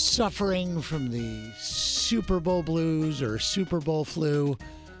of you suffering from the Super Bowl blues or Super Bowl flu,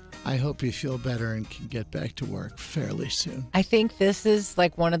 I hope you feel better and can get back to work fairly soon. I think this is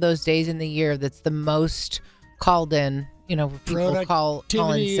like one of those days in the year that's the most called in. People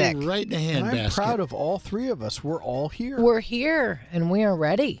calling sick. Right in the handbasket. And I'm proud of all three of us. We're all here. We're here, and we are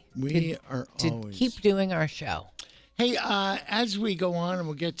ready. We are to always keep doing our show. Hey, as we go on, and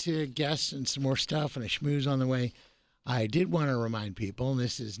we'll get to guests and some more stuff and a schmooze on the way, I did want to remind people, and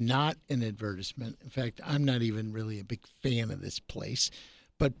this is not an advertisement. In fact, I'm not even really a big fan of this place.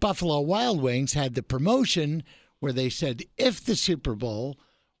 But Buffalo Wild Wings had the promotion where they said if the Super Bowl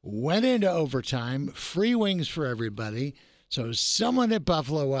went into overtime, free wings for everybody. So someone at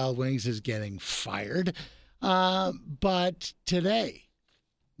Buffalo Wild Wings is getting fired. But today,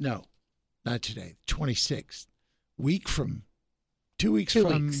 no, not today, 26th, 2 weeks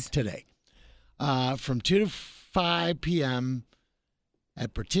from today, from 2 to 5 p.m.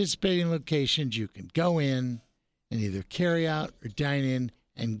 at participating locations, you can go in and either carry out or dine in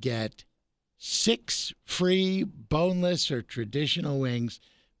and get 6 free boneless or traditional wings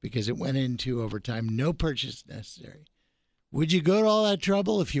because it went into overtime. No purchase necessary. Would you go to all that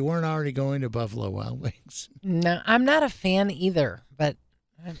trouble if you weren't already going to Buffalo Wild Wings? No, I'm not a fan either, but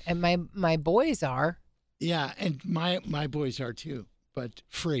and my boys are. Yeah, and my boys are too, but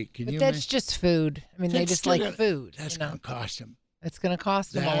free. Can you that's just food. I mean, they just like food. That's going to cost them. It's going to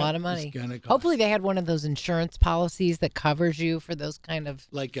cost them a lot of money. Hopefully they had one of those insurance policies that covers you for those kind of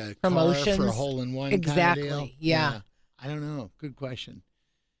like a promotions. Car for a hole-in-one exactly. kind of deal? Yeah. I don't know. Good question.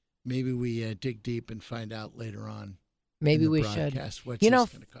 Maybe we dig deep and find out later on. Maybe we should. What's this going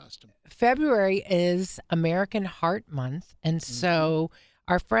to cost them? February is American Heart Month, and so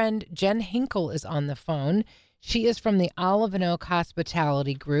our friend Jen Hinkle is on the phone. She is from the Olive and Oak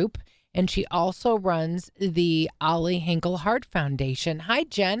Hospitality Group, and she also runs the Ollie Hinkle Heart Foundation. Hi,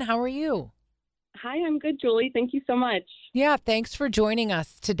 Jen. How are you? Hi, I'm good, Julie. Thank you so much. Yeah, thanks for joining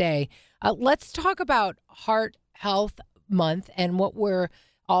us today. Let's talk about Heart Health Month and what we're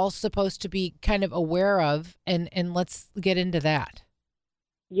all supposed to be kind of aware of, and let's get into that.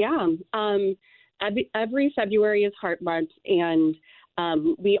 Yeah. Every February is Heart Month, and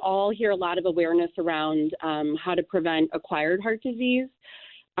we all hear a lot of awareness around how to prevent acquired heart disease.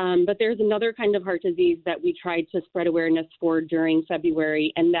 But there's another kind of heart disease that we tried to spread awareness for during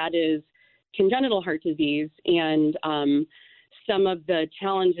February, and that is congenital heart disease and some of the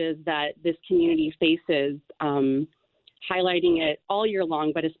challenges that this community faces, highlighting it all year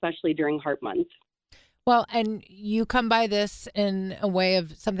long, but especially during Heart Month. Well, and you come by this in a way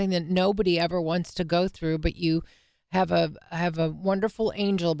of something that nobody ever wants to go through, but you have a wonderful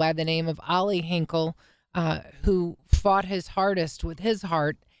angel by the name of Ollie Hinkle, who fought his hardest with his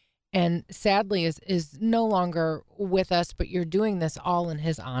heart, and sadly is no longer with us. But you're doing this all in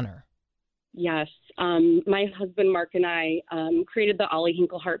his honor. Yes, my husband Mark and I created the Ollie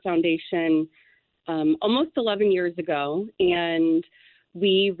Hinkle Heart Foundation almost 11 years ago, and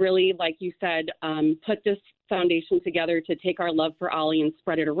we really, like you said, put this foundation together to take our love for Ollie and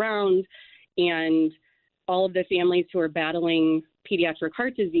spread it around. And all of the families who are battling pediatric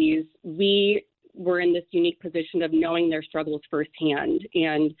heart disease, we were in this unique position of knowing their struggles firsthand.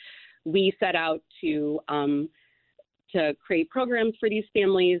 And we set out to create programs for these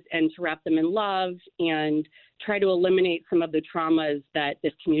families and to wrap them in love and try to eliminate some of the traumas that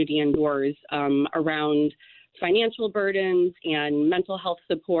this community endures around financial burdens and mental health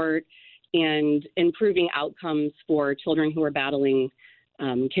support and improving outcomes for children who are battling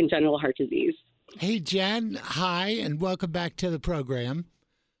congenital heart disease. Hey, Jen. Hi, and welcome back to the program.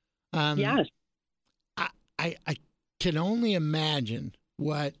 Yes. I can only imagine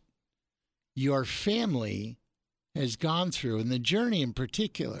what your family has gone through, and the journey in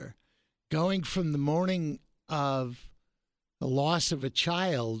particular, going from the morning of the loss of a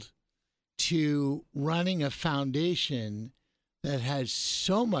child to running a foundation that has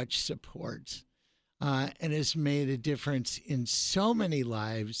so much support and has made a difference in so many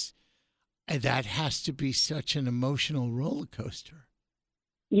lives. That has to be such an emotional roller coaster.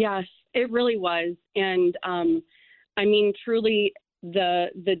 Yes, it really was. And truly,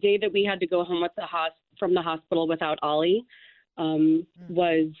 the day that we had to go home with from the hospital without Ollie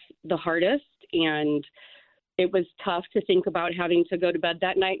was the hardest. And it was tough to think about having to go to bed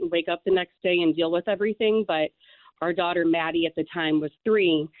that night and wake up the next day and deal with everything. But our daughter, Maddie, at the time was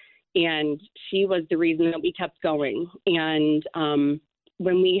 3, and she was the reason that we kept going. And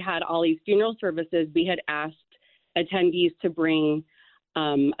when we had Ollie's funeral services, we had asked attendees to bring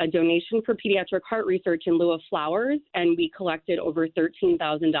a donation for pediatric heart research in lieu of flowers, and we collected over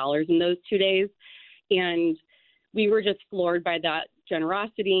 $13,000 in those 2 days. And we were just floored by that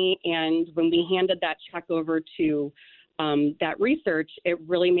generosity. And when we handed that check over to that research, it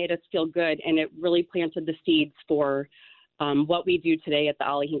really made us feel good, and it really planted the seeds for what we do today at the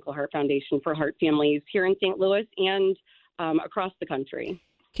Ollie Hinkle Heart Foundation for heart families here in St. Louis and across the country.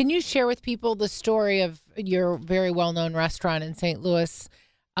 Can you share with people the story of your very well-known restaurant in St. Louis,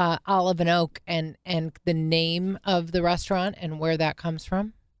 Olive and Oak, and the name of the restaurant and where that comes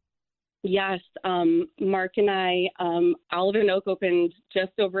from? Yes. Mark and I, Olive and Oak opened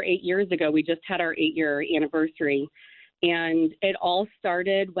just over 8 years ago. We just had our 8-year anniversary. And it all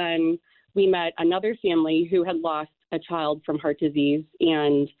started when we met another family who had lost a child from heart disease.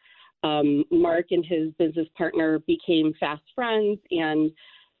 And Mark and his business partner became fast friends and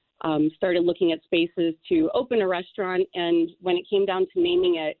started looking at spaces to open a restaurant. And when it came down to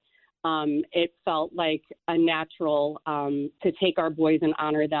naming it, it felt like a natural to take our boys and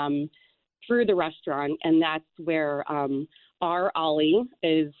honor them through the restaurant. And that's where our Ollie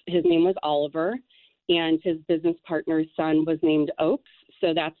his name was Oliver, and his business partner's son was named Oaks.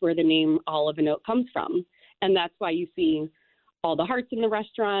 So that's where the name Olive and Oak comes from. And that's why you see all the hearts in the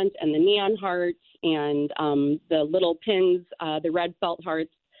restaurant and the neon hearts and the little pins, the red felt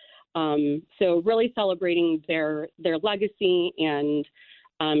hearts. So really celebrating their legacy and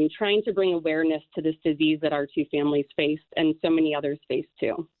trying to bring awareness to this disease that our 2 families faced and so many others face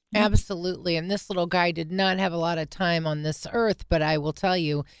too. Absolutely. And this little guy did not have a lot of time on this earth, but I will tell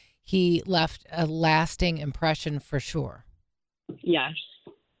you, he left a lasting impression for sure. Yes.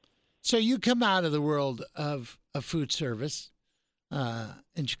 So you come out of the world of food service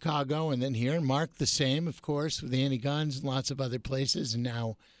in Chicago and then here, and Mark the same, of course, with Annie Guns and lots of other places, and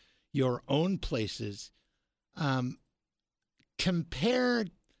now your own places. Compare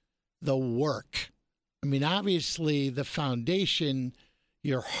the work. I mean, obviously the foundation,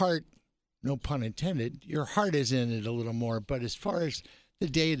 your heart, no pun intended, your heart is in it a little more, but as far as the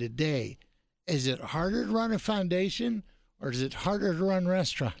day-to-day, is it harder to run a foundation or is it harder to run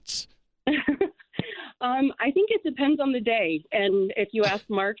restaurants? I think it depends on the day. And if you ask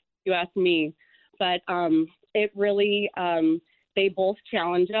Mark, you ask me. But it really, they both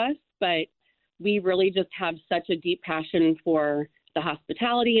challenge us, but we really just have such a deep passion for the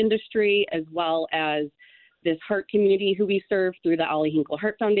hospitality industry as well as this heart community who we serve through the Ollie Hinkle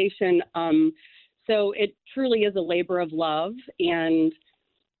Heart Foundation. So it truly is a labor of love, and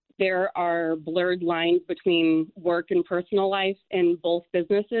there are blurred lines between work and personal life in both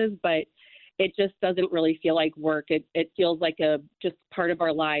businesses, but it just doesn't really feel like work. It feels like just part of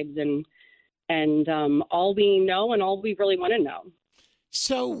our lives and all we know and all we really want to know.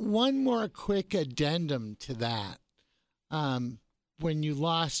 So one more quick addendum to that. When you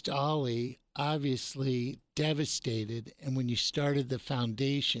lost Ollie, obviously devastated, and when you started the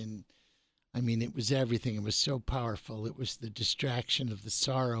foundation, I mean, it was everything. It was so powerful. It was the distraction of the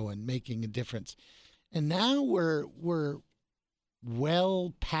sorrow and making a difference. And now we're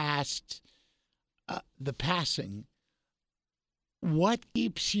well past the passing. What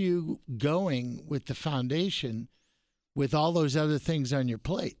keeps you going with the foundation with all those other things on your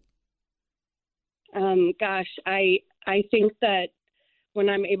plate? I think that when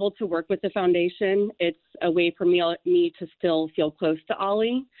I'm able to work with the foundation, it's a way for me to still feel close to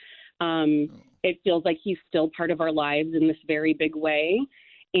Ollie. It feels like he's still part of our lives in this very big way.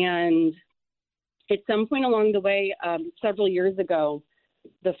 And at some point along the way, several years ago,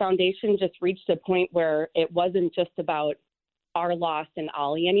 the foundation just reached a point where it wasn't just about our loss and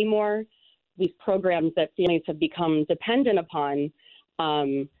Ollie anymore. These programs that families have become dependent upon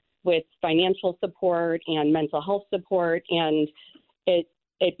with financial support and mental health support, and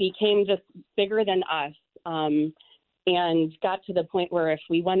it became just bigger than us, and got to the point where if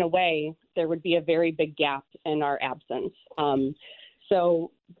we went away, there would be a very big gap in our absence.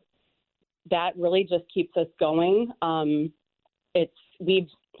 So that really just keeps us going. we've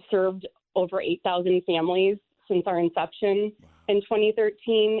served over 8,000 families since our inception in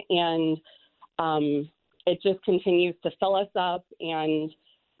 2013, and it just continues to fill us up and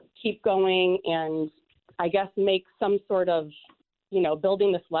keep going, and I guess make some sort of,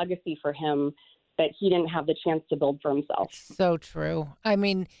 building this legacy for him that he didn't have the chance to build for himself. So true. I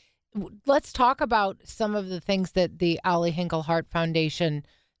mean, let's talk about some of the things that the Ollie Hinkle Heart Foundation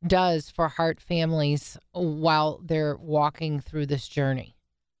does for heart families while they're walking through this journey.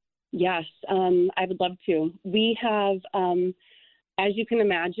 Yes, I would love to. We have, as you can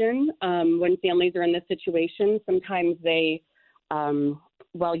imagine, when families are in this situation, sometimes they,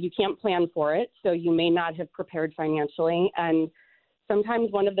 you can't plan for it, so you may not have prepared financially. And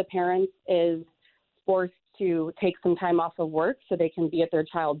sometimes one of the parents is forced to take some time off of work so they can be at their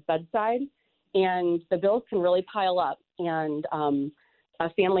child's bedside. And the bills can really pile up. And a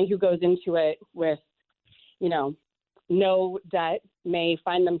family who goes into it with, no debt may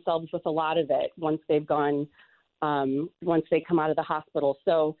find themselves with a lot of it once they've gone, once they come out of the hospital.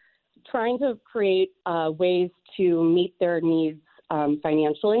 So trying to create ways to meet their needs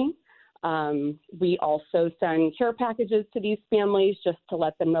financially. We also send care packages to these families just to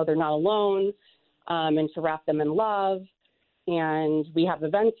let them know they're not alone, and to wrap them in love. And we have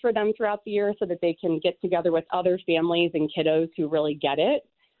events for them throughout the year so that they can get together with other families and kiddos who really get it.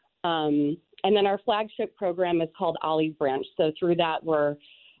 And then our flagship program is called Ollie's Branch. So through that, we're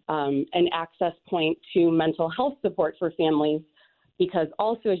an access point to mental health support for families, because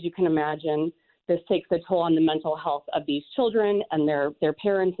also, as you can imagine, this takes a toll on the mental health of these children and their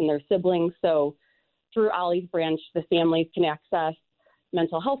parents and their siblings. So through Ollie's Branch, the families can access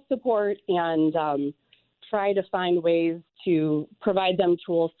mental health support and try to find ways to provide them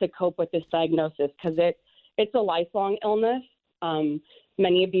tools to cope with this diagnosis, because it's a lifelong illness.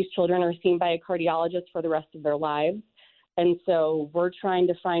 Many of these children are seen by a cardiologist for the rest of their lives. And so we're trying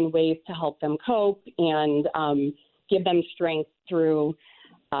to find ways to help them cope and give them strength through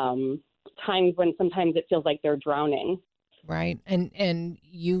times when sometimes it feels like they're drowning. Right. And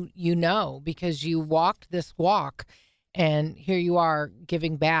because you walked this walk, and here you are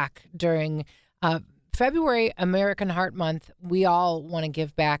giving back during February, American Heart Month. We all want to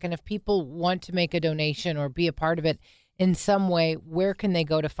give back. And if people want to make a donation or be a part of it in some way, where can they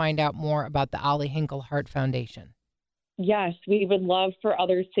go to find out more about the Ollie Hinkle Heart Foundation? Yes, we would love for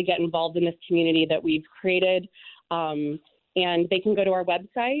others to get involved in this community that we've created. And they can go to our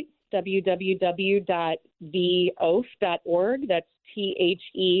website, www.theohf.org. That's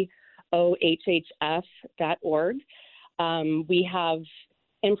THEOHHF.org. We have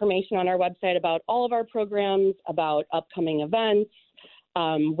information on our website about all of our programs, about upcoming events,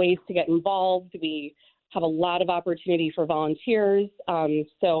 ways to get involved. We have a lot of opportunity for volunteers.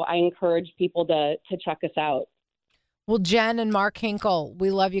 So I encourage people to check us out. Well, Jen and Mark Hinkle, we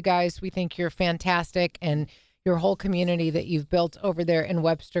love you guys. We think you're fantastic, and your whole community that you've built over there in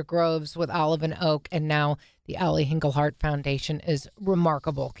Webster Groves with Olive and Oak, and now the Ollie Hinkle Heart Foundation is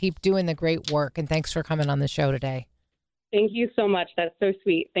remarkable. Keep doing the great work, and thanks for coming on the show today. Thank you so much. That's so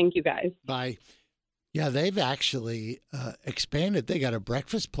sweet. Thank you, guys. Bye. Yeah, they've actually expanded. They got a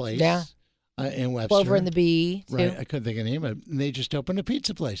breakfast place. Yeah. In Webster. Over in the B, too. Right. I couldn't think of the name of it. And they just opened a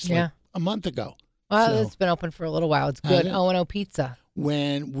pizza place like a month ago. Well, it's been open for a little while. It's good. O&O Pizza.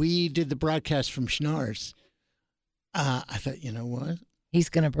 When we did the broadcast from Schnarr's, I thought, you know what? He's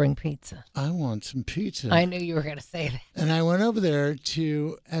going to bring pizza. I want some pizza. I knew you were going to say that. And I went over there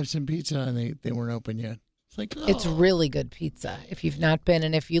to have some pizza, and they weren't open yet. It's like, It's really good pizza if you've not been.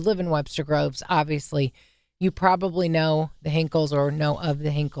 And if you live in Webster Groves, obviously, you probably know the Hinkles or know of the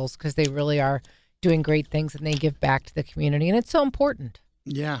Hinkles, because they really are doing great things and they give back to the community. And it's so important.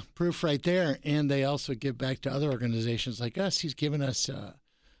 Yeah, proof right there. And they also give back to other organizations like us. He's given us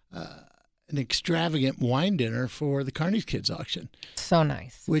an extravagant wine dinner for the Carney's Kids auction. So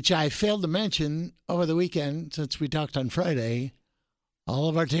nice. Which I failed to mention over the weekend, since we talked on Friday. All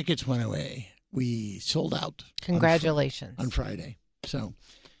of our tickets went away. We sold out. Congratulations. On Friday. So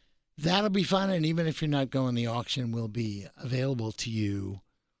that'll be fun. And even if you're not going, the auction will be available to you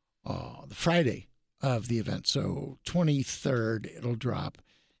the Friday of the event. So 23rd, it'll drop.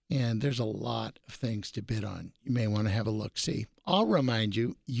 And there's a lot of things to bid on. You may want to have a look-see. I'll remind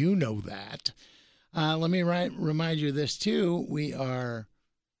you, you know that. Let me remind you of this, too. We are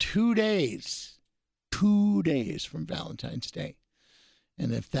 2 days from Valentine's Day.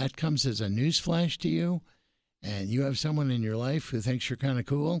 And if that comes as a newsflash to you, and you have someone in your life who thinks you're kind of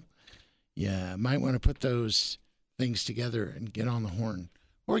cool, you might want to put those things together and get on the horn.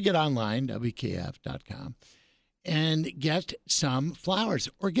 Or get online, WKF.com, and get some flowers.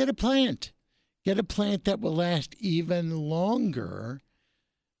 Or get a plant. Get a plant that will last even longer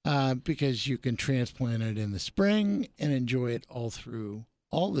because you can transplant it in the spring and enjoy it all through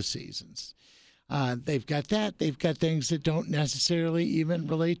all the seasons. They've got that. They've got things that don't necessarily even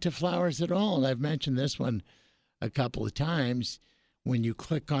relate to flowers at all. And I've mentioned this one a couple of times. When you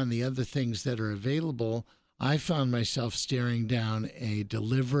click on the other things that are available, I found myself staring down a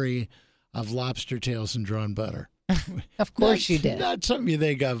delivery of lobster tails and drawn butter. Of course you did. Not something you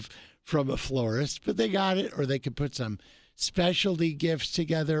think of from a florist, but they got it. Or they could put some specialty gifts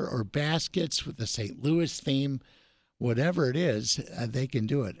together or baskets with the St. Louis theme. Whatever it is, they can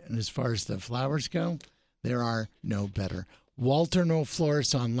do it. And as far as the flowers go, there are no better. Walter No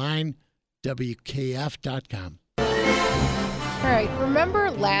Florist online, WKF.com. All right. Remember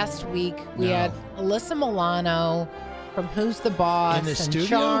last week we had Alyssa Milano from Who's the Boss in the and studio?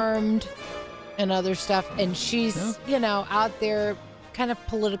 Charmed and other stuff. And she's, out there kind of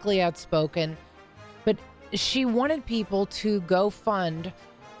politically outspoken. But she wanted people to go fund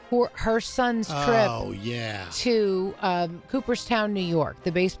her son's trip to Cooperstown, New York,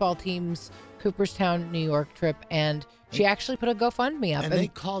 the baseball team's Cooperstown, New York trip. And she actually put a GoFundMe up. And they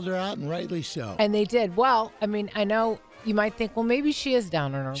called her out, and rightly so. And they did. Well, I mean, I know you might think, well, maybe she is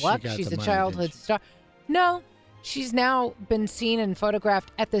down on her luck. She's a childhood star. No, she's now been seen and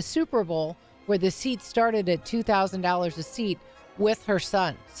photographed at the Super Bowl where the seat started at $2,000 a seat with her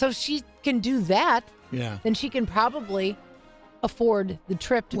son. So she can do that. Yeah. Then she can probably afford the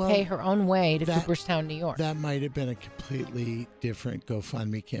trip to pay her own way to Cooperstown, New York. That might have been a completely different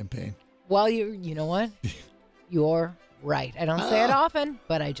GoFundMe campaign. Well, you know what? You're right. I don't say it often,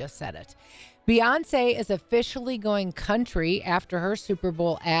 but I just said it. Beyonce is officially going country after her Super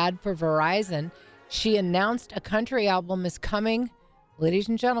Bowl ad for Verizon. She announced a country album is coming. Ladies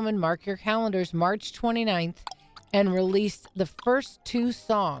and gentlemen, mark your calendars, March 29th, and released the first two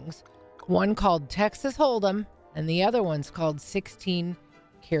songs, one called Texas Hold'em, and the other one's called 16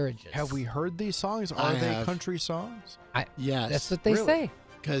 Carriages. Have we heard these songs? Are they country songs? Yes. That's what they say.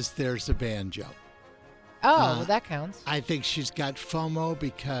 Because there's a banjo. Oh, well, that counts. I think she's got FOMO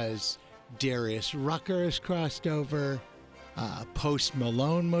because Darius Rucker has crossed over. Post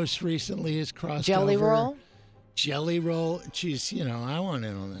Malone most recently has crossed Jelly over. Roll? Jelly Roll. She's, I want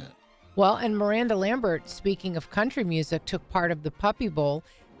in on that. Well, and Miranda Lambert, speaking of country music, took part of the Puppy Bowl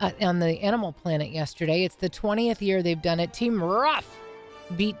on the Animal Planet yesterday. It's the 20th year they've done it. Team Ruff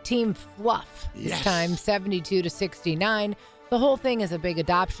beat Team Fluff this time, 72-69. The whole thing is a big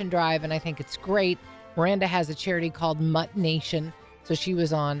adoption drive, and I think it's great. Miranda has a charity called Mutt Nation, so she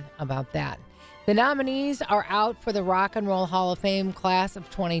was on about that. The nominees are out for the Rock and Roll Hall of Fame class of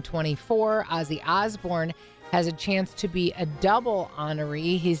 2024. Ozzy Osbourne has a chance to be a double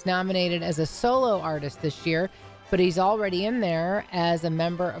honoree. He's nominated as a solo artist this year, but he's already in there as a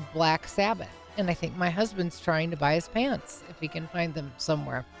member of Black Sabbath. And I think my husband's trying to buy his pants if he can find them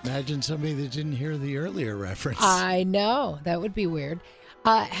somewhere. Imagine somebody that didn't hear the earlier reference. I know. That would be weird.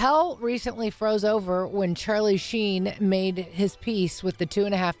 Hell recently froze over when Charlie Sheen made his peace with the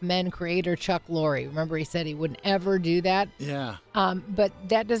 2.5 Men creator Chuck Lorre. Remember, he said he wouldn't ever do that? Yeah. But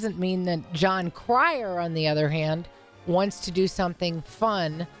that doesn't mean that John Cryer, on the other hand, wants to do something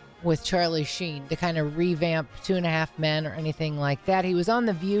fun with Charlie Sheen to kind of revamp 2.5 Men or anything like that. He was on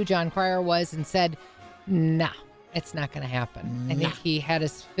The View, John Cryer was, and said, no, it's not going to happen. I think he had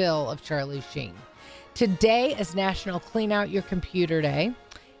his fill of Charlie Sheen. Today is National Clean Out Your Computer Day,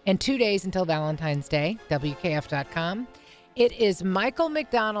 and 2 days until Valentine's Day, WKF.com. It is Michael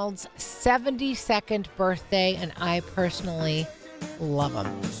McDonald's 72nd birthday, and I personally love him.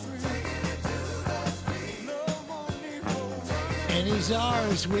 And he's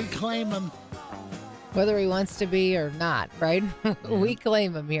ours. We claim him. Whether he wants to be or not, right? We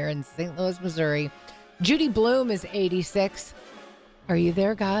claim him here in St. Louis, Missouri. Judy Blume is 86. Are you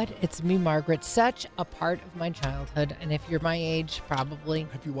there, God? It's me, Margaret. Such a part of my childhood. And if you're my age, probably.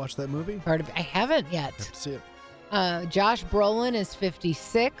 Have you watched that movie? I haven't yet. Have to see it. Josh Brolin is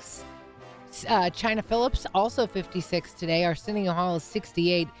 56. China Phillips, also 56 today. Arsenio Hall is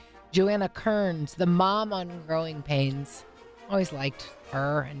 68. Joanna Kearns, the mom on Growing Pains. Always liked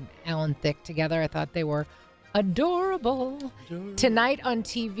her and Alan Thicke together. I thought they were adorable. Tonight on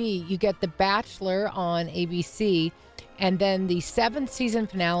TV, you get The Bachelor on ABC, and then the 7th season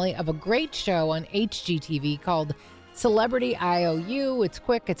finale of a great show on HGTV called Celebrity IOU. It's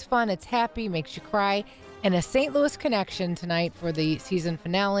quick, it's fun, it's happy, makes you cry. And a St. Louis connection tonight for the season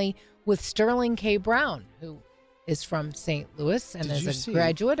finale with Sterling K. Brown, who is from St. Louis and is a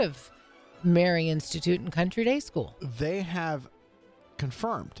graduate of Mary Institute and Country Day School. They have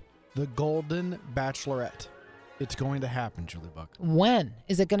confirmed the Golden Bachelorette It's going to happen, Julie Buck. When?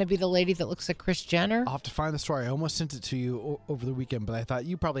 Is it going to be the lady that looks like Kris Jenner? I'll have to find the story. I almost sent it to you over the weekend, but I thought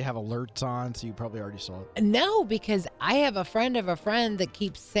you probably have alerts on, so you probably already saw it. No, because I have a friend of a friend that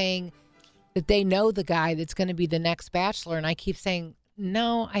keeps saying that they know the guy that's going to be the next Bachelor, and I keep saying,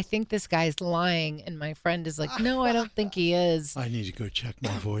 no, I think this guy's lying. And my friend is like, no, I don't think he is. I need to go check my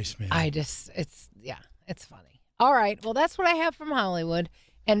voicemail. It's funny. All right. Well, that's what I have from Hollywood.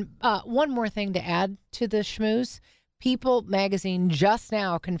 And one more thing to add to the schmooze. People magazine just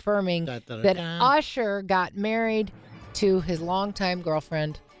now confirming that Usher got married to his longtime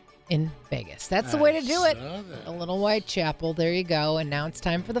girlfriend in Vegas. That's the way to do it. A little Whitechapel. There you go. And now it's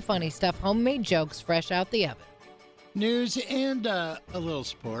time for the funny stuff. Homemade jokes fresh out the oven. News and a little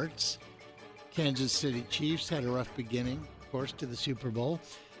sports. Kansas City Chiefs had a rough beginning, of course, to the Super Bowl.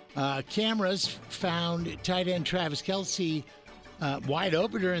 Cameras found tight end Travis Kelce wide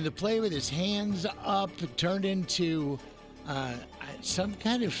open during the play with his hands up. It turned into some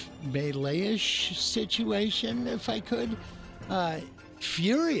kind of melee-ish situation, if I could.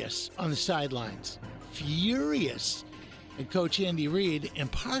 Furious on the sidelines. Furious. And Coach Andy Reid, in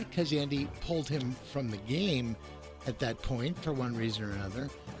part because Andy pulled him from the game at that point for one reason or another.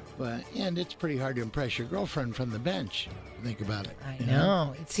 And it's pretty hard to impress your girlfriend from the bench. Think about it. I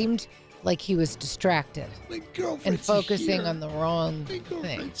know. It seemed like he was distracted and focusing on the wrong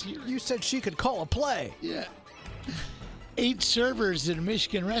thing. You said she could call a play. Yeah. 8 servers at a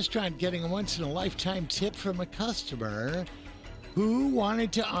Michigan restaurant getting a once-in-a-lifetime tip from a customer who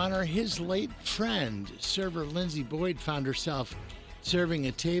wanted to honor his late friend. Server Lindsay Boyd found herself serving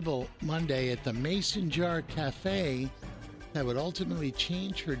a table Monday at the Mason Jar Cafe that would ultimately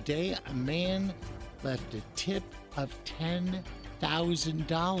change her day. A man left a tip of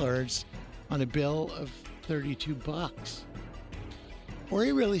 $10,000 on a bill of $32. Or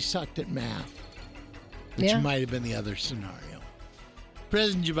he really sucked at math, which might have been the other scenario.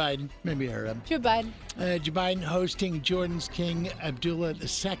 President Joe Biden, maybe you heard of him. Joe Biden. Joe Biden hosting Jordan's King Abdullah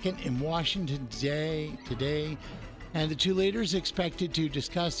II in Washington today. And the two leaders expected to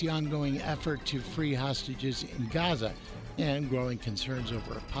discuss the ongoing effort to free hostages in Gaza and growing concerns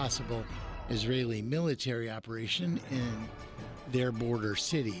over a possible Israeli military operation in their border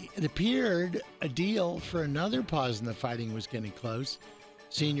city. It appeared a deal for another pause in the fighting was getting close.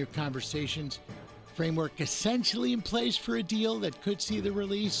 Senior conversations framework essentially in place for a deal that could see the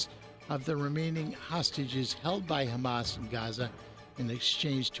release of the remaining hostages held by Hamas in Gaza in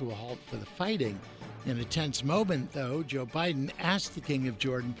exchange to a halt for the fighting. In a tense moment, though, Joe Biden asked the King of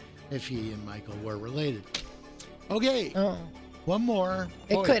Jordan if he and Michael were related. Okay, one more.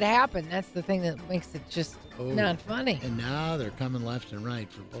 It could happen. That's the thing that makes it just not funny. And now they're coming left and right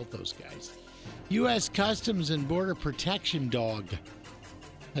for both those guys. U.S. Customs and Border Protection dog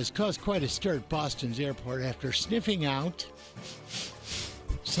has caused quite a stir at Boston's airport after sniffing out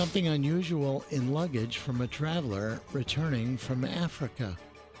something unusual in luggage from a traveler returning from Africa.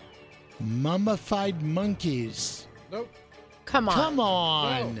 Mummified monkeys. Nope. Come on. Come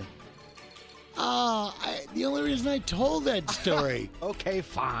on. No. The only reason I told that story okay,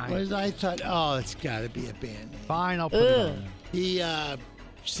 fine. was I thought, it's got to be a band name. Fine, I'll put it on. He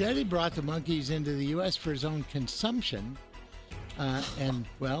said he brought the monkeys into the U.S. for his own consumption. And,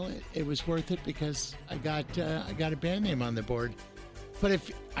 well, it was worth it because I got a band name on the board. But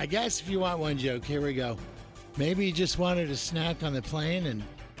if you want one joke, here we go. Maybe he just wanted a snack on the plane and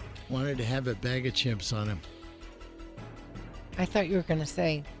wanted to have a bag of chimps on him. I thought you were going to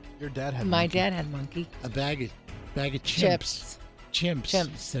say your dad had my monkey. dad had monkey. A bag of chimps. Chimps.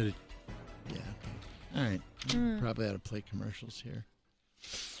 Instead of, yeah. Okay. All right. Probably ought to play commercials here.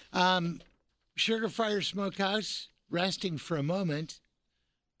 Sugar Fire Smokehouse, resting for a moment,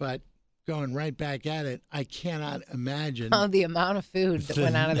 but going right back at it. I cannot imagine the amount of food that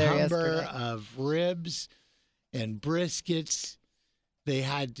went out of there yesterday. The number of ribs and briskets they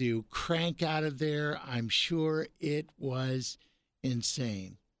had to crank out of there. I'm sure it was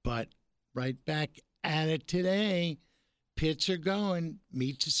insane. But right back at it today. Pits are going.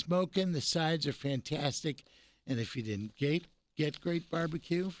 Meats are smoking. The sides are fantastic. And if you didn't get great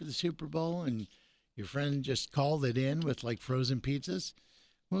barbecue for the Super Bowl and your friend just called it in with like frozen pizzas,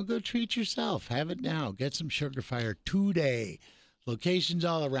 well, go treat yourself. Have it now. Get some Sugar Fire today. Locations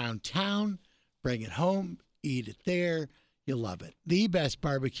all around town. Bring it home. Eat it there. You'll love it. The best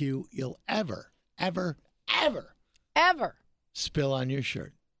barbecue you'll ever spill on your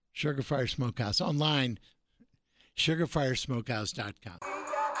shirt. Sugar Fire Smokehouse. Online, sugarfiresmokehouse.com.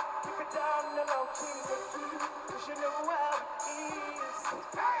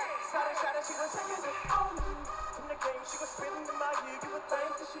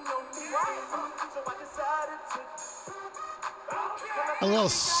 So I decided to A little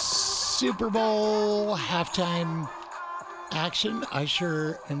Super Bowl halftime action,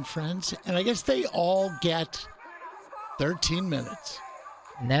 Usher and friends. And I guess they all get 13 minutes.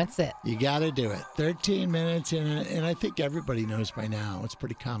 And that's it. You got to do it. 13 minutes. And I think everybody knows by now, it's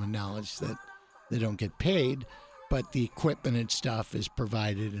pretty common knowledge that they don't get paid, but the equipment and stuff is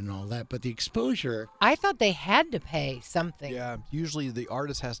provided and all that. But the exposure. I thought they had to pay something. Yeah, usually the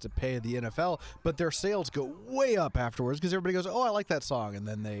artist has to pay the NFL, but their sales go way up afterwards because everybody goes, "Oh, I like that song," and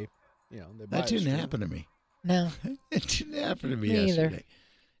then they buy That didn't happen to me. No, it didn't happen to me Me yesterday. either.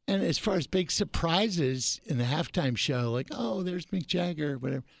 And as far as big surprises in the halftime show, like, oh, there's Mick Jagger,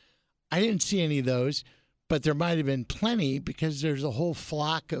 whatever, I didn't see any of those, but there might have been plenty because there's a whole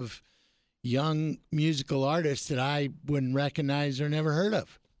flock of young musical artists that I wouldn't recognize or never heard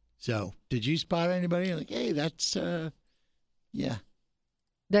of. So, did you spot anybody? Like, hey, that's, yeah.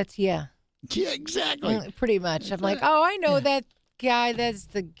 that's Yeah, exactly. pretty much. I'm like, oh, I know that guy. That's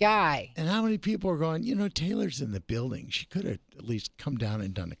the guy. And how many people are going, Taylor's in the building. She could have at least come down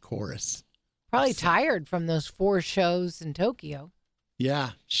and done a chorus. Probably tired from those 4 shows in Tokyo.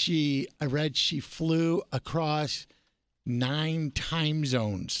 Yeah, I read she flew across 9 time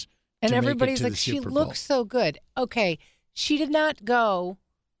zones. And to make it everybody's to like, the she Super Bowl. looks so good. Okay, she did not go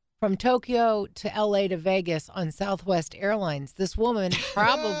from Tokyo to L.A. to Vegas on Southwest Airlines. This woman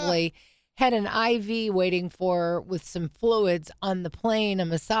probably had an IV waiting for her with some fluids on the plane, a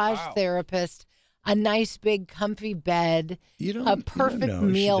massage therapist, a nice big comfy bed, a perfect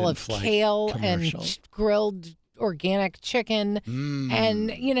meal of kale and grilled organic chicken.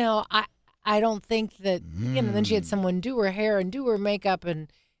 And, I don't think that, then she had someone do her hair and do her makeup.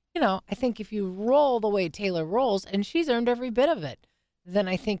 And, I think if you roll the way Taylor rolls, and she's earned every bit of it, then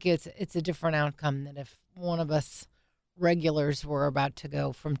I think it's a different outcome than if one of us regulars were about to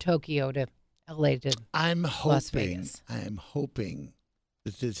go from Tokyo to LA to Las Vegas. I'm hoping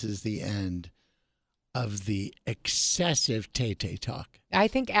that this is the end of the excessive Tay-Tay talk. I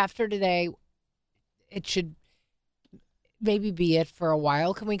think after today, it should maybe be it for a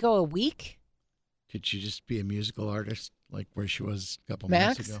while. Can we go a week? Could she just be a musical artist like where she was a couple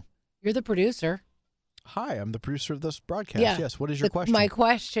Max, minutes ago? You're the producer. Hi, I'm the producer of this broadcast. Yeah. Yes, what is your question? My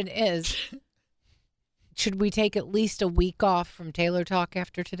question is, should we take at least a week off from Taylor Talk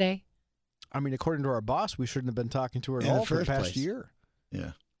after today? I mean, according to our boss, we shouldn't have been talking to her at all for the past year.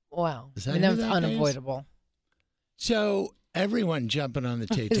 Yeah. Wow. Is that that who was that guy is? unavoidable. So everyone jumping on the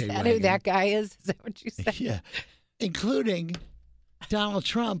Tay-Tay Is that wagon. who that guy is? Is that what you said? Yeah. Including Donald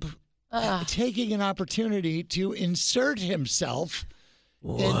Trump taking an opportunity to insert himself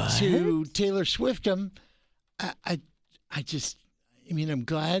into Taylor Swiftum. I'm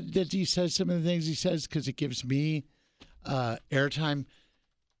glad that he says some of the things he says because it gives me airtime.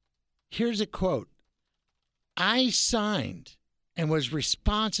 Here's a quote. I signed and was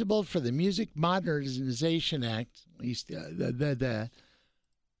responsible for the Music Modernization Act, at least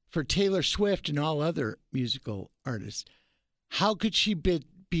for Taylor Swift and all other musical artists. How could she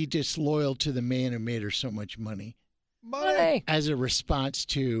be disloyal to the man who made her so much money? Money. As a response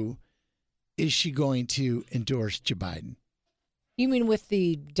to, is she going to endorse Joe Biden? You mean with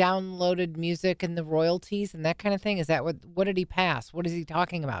the downloaded music and the royalties and that kind of thing? Is that what did he pass? What is he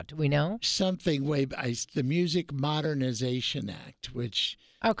talking about? Do we know? Something the Music Modernization Act, which...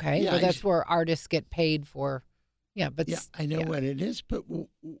 Okay, yeah, well, that's where artists get paid for... Yeah, but... Yeah, I know what it is, but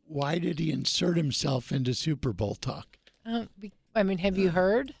why did he insert himself into Super Bowl talk? Have you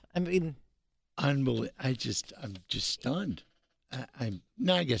heard? Unbelievable. I'm just stunned.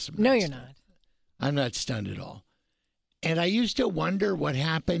 I guess I'm not. No, you're stunned. not. I'm not stunned at all. And I used to wonder what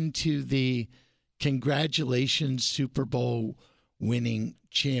happened to the congratulations Super Bowl winning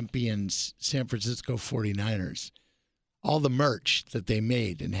champions San Francisco 49ers. All the merch that they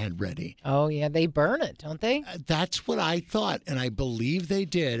made and had ready. Oh, yeah. They burn it, don't they? That's what I thought, and I believe they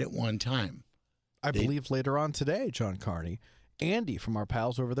did at one time. I believe later on today, John Carney, Andy from our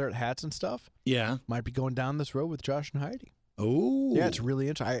pals over there at Hats and Stuff, might be going down this road with Josh and Heidi. Oh. Yeah, it's really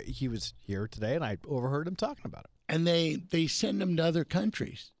interesting. He was here today, and I overheard him talking about it. And they send them to other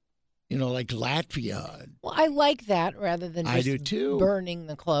countries, like Latvia. Well, I like that rather than just I do too. Burning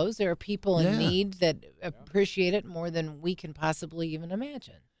the clothes. There are people in need that appreciate it more than we can possibly even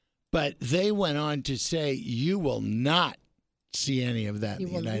imagine. But they went on to say, you will not see any of that in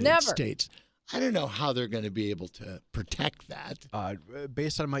the United States. I don't know how they're going to be able to protect that.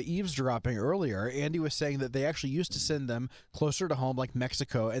 Based on my eavesdropping earlier, Andy was saying that they actually used to send them closer to home, like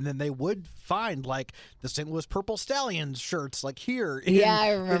Mexico, and then they would find like the St. Louis Purple Stallions shirts, like here.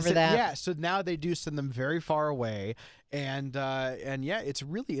 I remember that. Yeah, so now they do send them very far away, and yeah, it's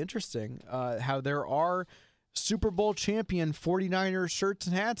really interesting how there are Super Bowl champion 49ers shirts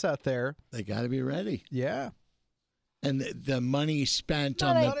and hats out there. They got to be ready. Yeah. And the money spent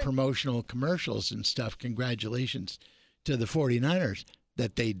on the promotional commercials and stuff, congratulations to the 49ers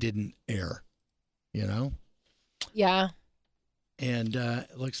that they didn't air, you know? Yeah. And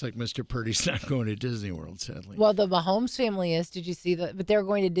it looks like Mr. Purdy's not going to Disney World, sadly. Well, the Mahomes family is. Did you see that? But they're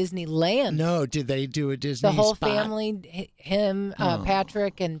going to Disneyland. No, did they do a Disney The whole spot? family, him,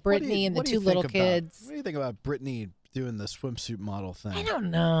 Patrick, and Brittany, and the two little kids. What do you think about Brittany doing the swimsuit model thing? I don't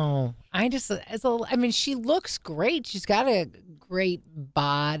know. I mean, she looks great. She's got a great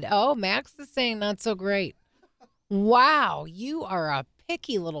bod. Oh, Max is saying not so great. Wow, you are a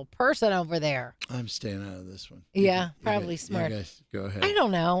picky little person over there. I'm staying out of this one. Yeah, probably smart. You guys go ahead. I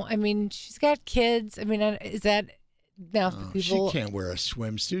don't know. I mean, she's got kids. I mean, is that now people? She can't wear a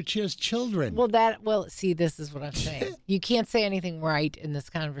swimsuit. She has children. Well, see, this is what I'm saying. You can't say anything right in this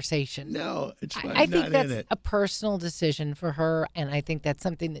conversation. No, it's fine. I think that's a personal decision for her, and I think that's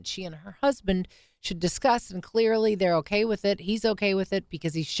something that she and her husband should discuss. And clearly, they're okay with it. He's okay with it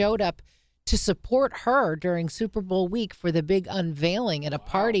because he showed up to support her during Super Bowl week for the big unveiling at a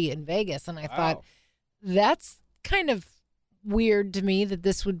party in Vegas. And I thought, that's kind of weird to me that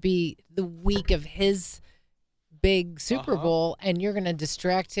this would be the week of his big Super Bowl and you're going to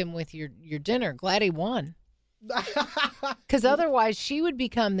distract him with your dinner. Glad he won. Because otherwise she would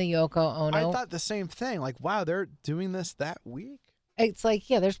become the Yoko Ono. I thought the same thing. Like, wow, they're doing this that week? It's like,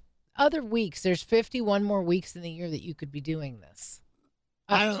 yeah, there's other weeks. There's 51 more weeks in the year that you could be doing this.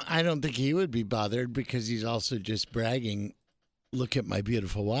 I don't think he would be bothered because he's also just bragging, look at my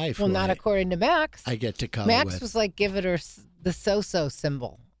beautiful wife. Well, not according to Max. I get to cuddle Max with. was like giving her the so-so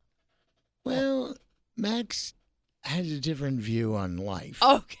symbol. Well, Max has a different view on life.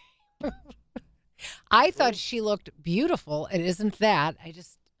 Okay. I thought she looked beautiful. It isn't that. I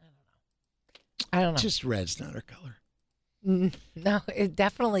don't know. Just red's not her color. No, it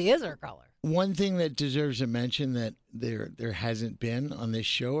definitely is her color. One thing that deserves a mention that there hasn't been on this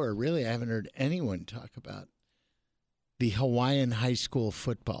show, or really I haven't heard anyone talk about, the Hawaiian high school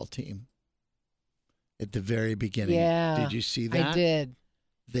football team at the very beginning. Yeah. Did you see that? I did.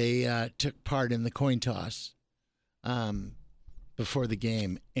 They took part in the coin toss before the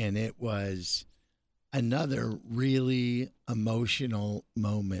game, and it was another really emotional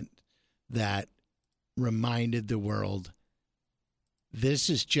moment that reminded the world this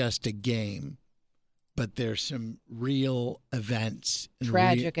is just a game, but there's some real events and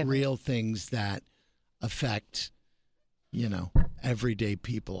tragic real things that affect, everyday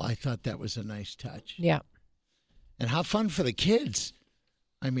people. I thought that was a nice touch. Yeah. And how fun for the kids.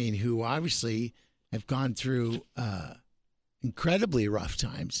 I mean, who obviously have gone through incredibly rough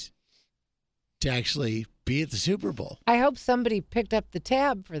times to actually be at the Super Bowl. I hope somebody picked up the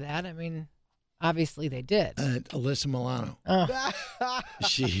tab for that. I mean, obviously they did. Alyssa Milano. Oh.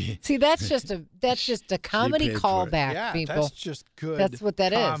 See, that's just a comedy callback, yeah, people. That's just good. That's what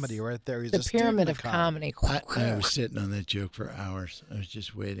that comedy is. right there. He's the a pyramid of comedy. I was sitting on that joke for hours. I was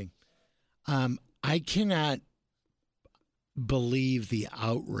just waiting. I cannot believe the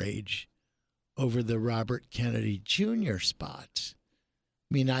outrage over the Robert Kennedy Jr. spots.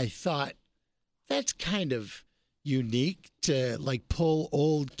 I mean, I thought that's kind of unique to like pull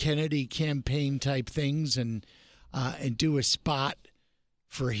old Kennedy campaign type things and do a spot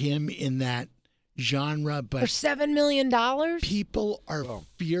for him in that genre. But for $7 million, people are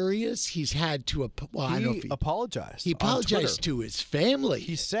furious. He's had to apologize. He apologized to his family.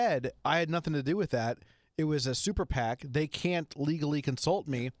 He said, "I had nothing to do with that. It was a super PAC. They can't legally consult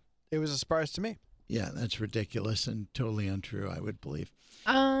me. It was a surprise to me." Yeah, that's ridiculous and totally untrue, I would believe.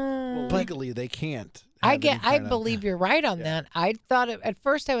 Well, legally, they can't. I believe you're right on that. I thought at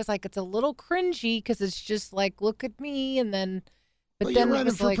first I was like, it's a little cringy because it's just like, look at me, and then. But then you're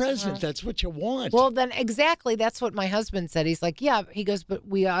running for like, president. That's what you want. Well, then exactly. That's what my husband said. He's like, yeah. He goes, but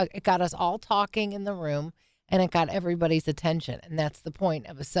it got us all talking in the room, and it got everybody's attention, and that's the point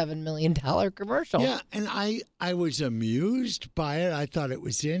of a $7 million commercial. Yeah, and I was amused by it. I thought it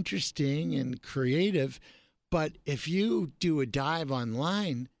was interesting and creative. But if you do a dive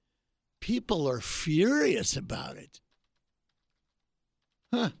online, people are furious about it.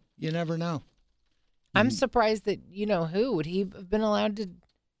 Huh? You never know. I'm surprised that who would he have been allowed to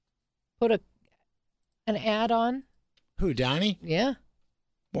put an ad on? Who, Donnie? Yeah.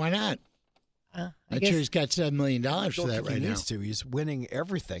 Why not? I'm sure he's got $7 million for that right now. He needs to. He's winning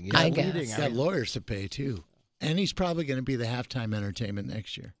everything. He's leading. He's got lawyers to pay too, and he's probably going to be the halftime entertainment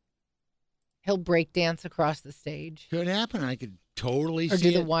next year. He'll break dance across the stage. Could happen. I could totally see it.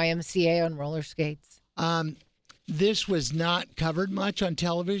 Or do the YMCA on roller skates. This was not covered much on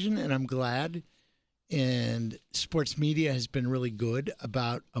television, and I'm glad. and sports media has been really good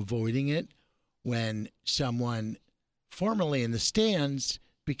about avoiding it when someone formerly in the stands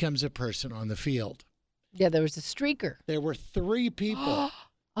becomes a person on the field. Yeah, there was a streaker. There were 3 people.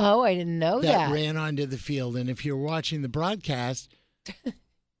 Oh, I didn't know that. Ran onto the field. And if you're watching the broadcast,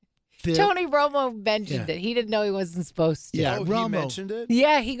 Tony Romo mentioned it. He didn't know he wasn't supposed to. Yeah, Romo. He mentioned it?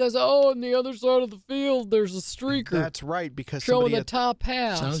 Yeah, he goes, on the other side of the field, there's a streaker. That's right, because showing the top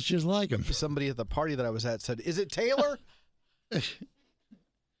half. Sounds just like him. Somebody at the party that I was at said, "Is it Taylor?"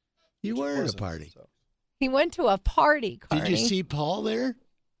 You were at a party. So. He went to a party, Carney. Did you see Paul there?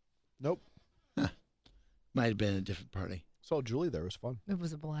 Nope. Might have been a different party. Saw Julie there. It was fun. It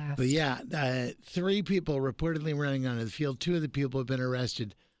was a blast. But yeah, 3 people reportedly running onto the field. 2 of the people have been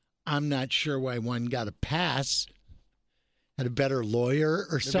arrested. I'm not sure why one got a pass. Had a better lawyer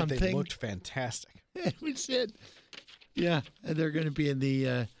or something. They looked fantastic. We said, yeah, they're going to be in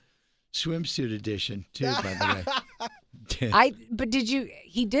the swimsuit edition too, by the way. But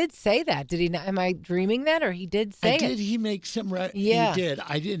he did say that. Did he not? Am I dreaming that, or he did say it? Did he make some Yeah. He did.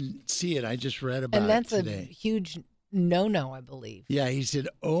 I didn't see it. I just read about it today. And that's a huge no-no, I believe. Yeah, he said,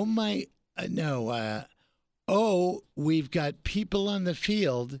 we've got people on the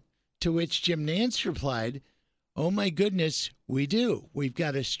field, to which Jim Nantz replied, oh my goodness, we do. We've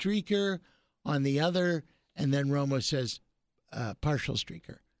got a streaker on the other, and then Romo says, partial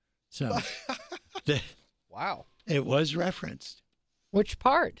streaker. So, wow. It was referenced. Which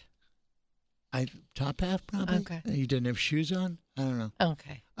part? Top half, probably. Okay. You didn't have shoes on? I don't know.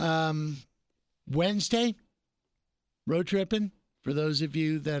 Okay. Wednesday, road tripping. For those of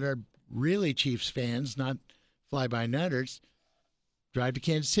you that are really Chiefs fans, not fly-by-nutters, drive to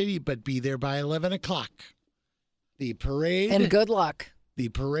Kansas City, but be there by 11 o'clock. The parade. And good luck. The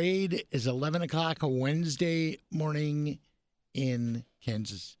parade is 11 o'clock a Wednesday morning in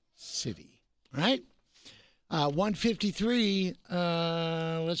Kansas City. All right? 1:53,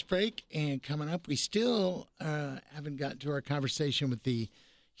 let's break. And coming up, we still haven't gotten to our conversation with the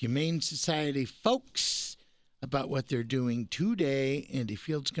Humane Society folks about what they're doing today. Andy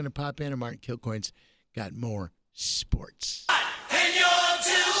Field's going to pop in, and Martin Kilcoyne's got more sports. And you're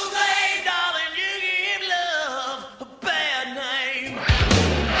too late, darling, you give love a bad name.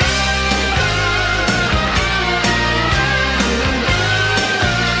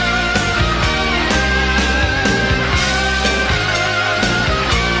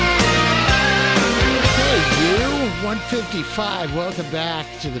 Hey, you, 1:55. Welcome back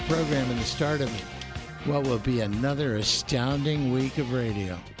to the program and the start of what will be another astounding week of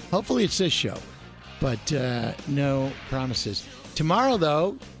radio. Hopefully it's this show, but no promises. Tomorrow,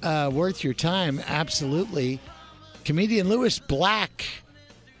 though, worth your time, absolutely. Comedian Lewis Black,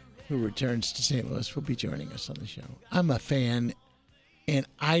 who returns to St. Louis, will be joining us on the show. I'm a fan, and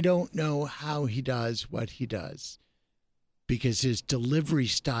I don't know how he does what he does, because his delivery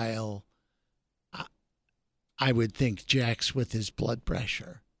style, I would think, jacks with his blood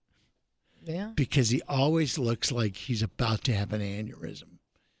pressure. Yeah. Because he always looks like he's about to have an aneurysm.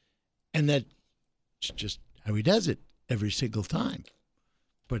 And that's just how he does it every single time.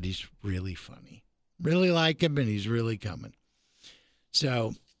 But he's really funny. Really like him, and he's really coming.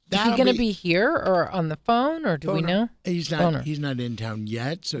 So is he going to be here or on the phone, or do we know? He's not. He's not in town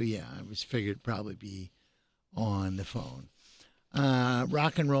yet. So yeah, I was figured probably be on the phone.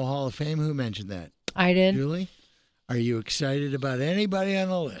 Rock and Roll Hall of Fame. Who mentioned that? I did. Julie, are you excited about anybody on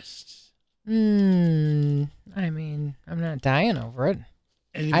the list? I mean, I'm not dying over it.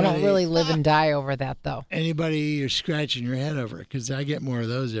 Anybody, I don't really live and die over that, though. Anybody you're scratching your head over? Because I get more of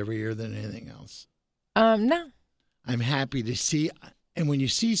those every year than anything else. No. I'm happy to see. And when you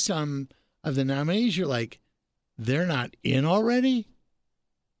see some of the nominees, you're like, they're not in already?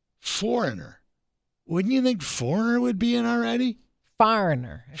 Foreigner. Wouldn't you think Foreigner would be in already?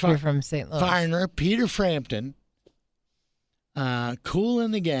 Foreigner, if you're from St. Louis. Foreigner, Peter Frampton, Kool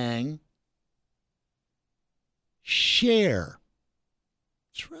and the Gang, Cher.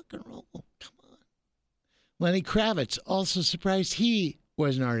 It's rock and roll. Come on. Lenny Kravitz, also surprised he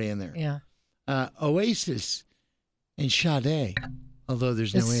wasn't already in there. Yeah. Oasis and Sade, although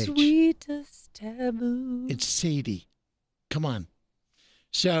there's no H. The sweetest taboo. It's Sadie. Come on.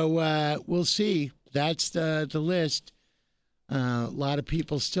 So we'll see. That's the list. A lot of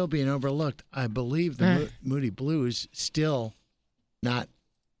people still being overlooked. I believe the Moody Blues still not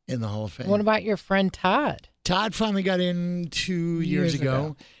in the Hall of Fame. What about your friend Todd? Todd finally got in 2 years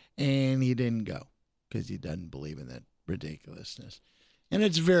ago, and he didn't go because he doesn't believe in that ridiculousness. And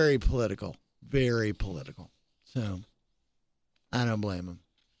it's very political, very political. So I don't blame him.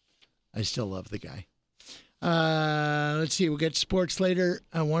 I still love the guy. Let's see. We'll get sports later.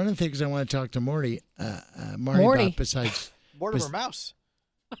 One of the things I want to talk to Marty about besides Mortimer Mouse.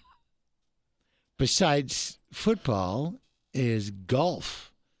 Besides football is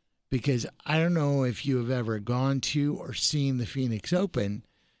golf, because I don't know if you have ever gone to or seen the Phoenix Open,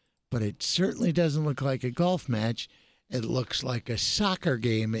 but it certainly doesn't look like a golf match. It looks like a soccer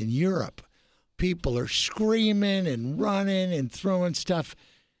game in Europe. People are screaming and running and throwing stuff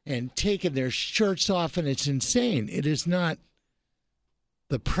and taking their shirts off, and it's insane. It is not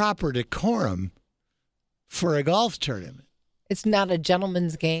the proper decorum for a golf tournament. It's not a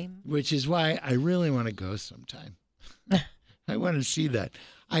gentleman's game. Which is why I really want to go sometime. I want to see that.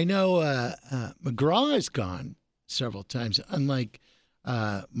 I know McGraw has gone several times, unlike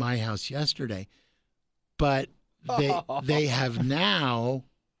my house yesterday. But they have now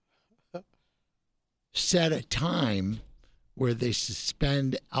set a time where they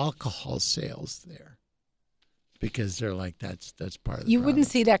suspend alcohol sales there, because they're like, that's part of the problem. Wouldn't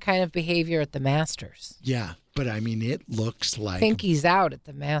see that kind of behavior at the Masters. Yeah, but I mean, it looks like... I think he's out at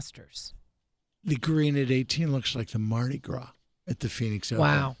the Masters. The green at 18 looks like the Mardi Gras at the Phoenix Open.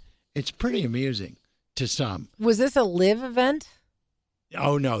 Wow. It's pretty amusing to some. Was this a live event?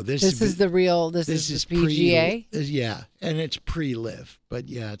 Oh, no. This is the real... This is the PGA? Yeah, and it's pre-live. But,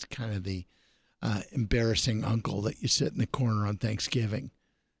 yeah, it's kind of the embarrassing uncle that you sit in the corner on Thanksgiving.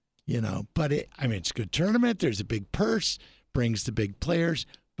 But it's a good tournament. There's a big purse, brings the big players,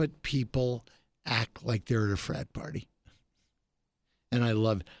 but people act like they're at a frat party. And I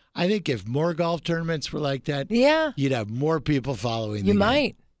love it. I think if more golf tournaments were like that, you'd have more people following You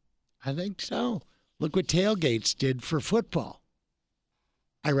might. I think so. Look what tailgates did for football.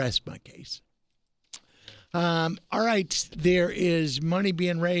 I rest my case. All right, there is money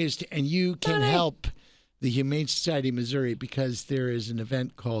being raised, and you can help the Humane Society of Missouri, because there is an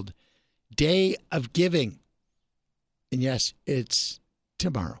event called Day of Giving. And yes, it's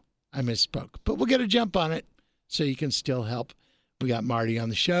tomorrow. I misspoke. But we'll get a jump on it so you can still help. We got Marty on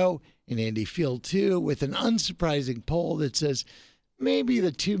the show and Andy Field, too, with an unsurprising poll that says maybe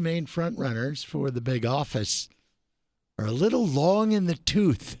the two main front runners for the big office are a little long in the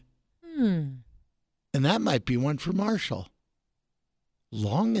tooth. And that might be one for Marshall.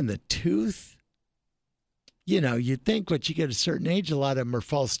 Long in the tooth? You'd think once you get a certain age, a lot of them are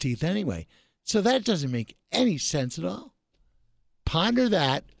false teeth anyway. So that doesn't make any sense at all. Ponder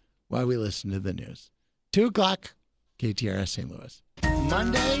that while we listen to the news. 2 o'clock, KTRS St. Louis.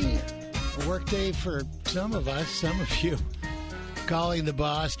 Monday, a work day for some of us, some of you. Calling the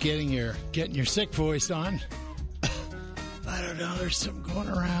boss, getting your sick voice on. I don't know, there's something going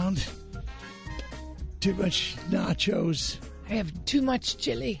around. Too much nachos. I have too much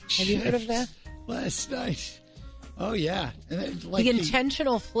chili. Have you heard of that? Last night. Oh, yeah. And then, the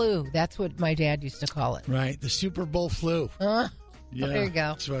intentional flu. That's what my dad used to call it. Right. The Super Bowl flu. Yeah, there you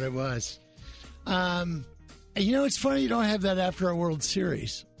go. That's what it was. It's funny you don't have that after a World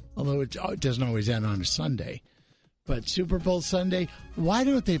Series, although it doesn't always end on a Sunday. But Super Bowl Sunday, why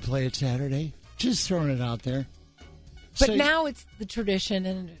don't they play it Saturday? Just throwing it out there. But now it's the tradition,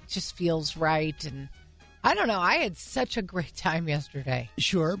 and it just feels right. And I don't know. I had such a great time yesterday.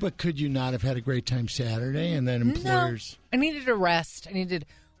 Sure, but could you not have had a great time Saturday? And then employers... No, I needed a rest. I needed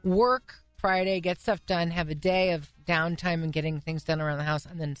work Friday, get stuff done, have a day of downtime and getting things done around the house.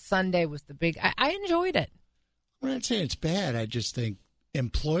 And then Sunday was the big... I enjoyed it. I'm not saying it's bad. I just think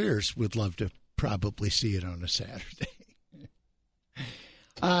employers would love to probably see it on a Saturday.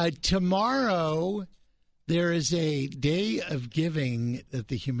 Tomorrow, there is a Day of Giving that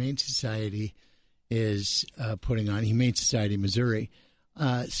the Humane Society is putting on, Humane Society of Missouri,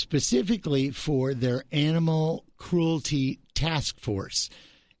 specifically for their Animal Cruelty Task Force.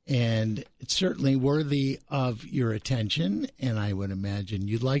 And it's certainly worthy of your attention, and I would imagine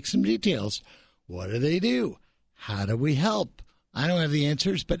you'd like some details. What do they do? How do we help? I don't have the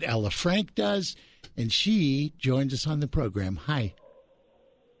answers, but Ella Frank does, and she joins us on the program. Hi.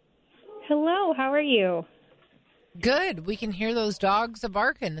 Hello, how are you? Good. We can hear those dogs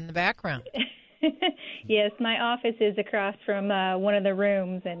barking in the background. Yes, my office is across from one of the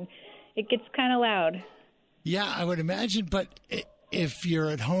rooms, and it gets kind of loud. Yeah, I would imagine, but if you're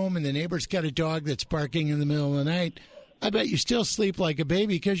at home and the neighbor's got a dog that's barking in the middle of the night, I bet you still sleep like a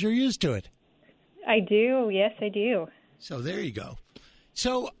baby because you're used to it. I do. Yes, I do. So there you go.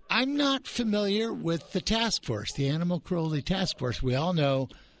 So I'm not familiar with the task force, the Animal Cruelty Task Force. We all know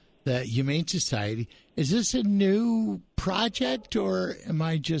the Humane Society. Is this a new project, or am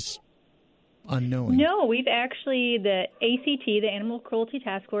I just unknowing? No, we've actually, the ACT, the Animal Cruelty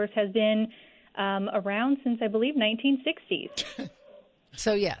Task Force, has been around since, I believe, 1960s.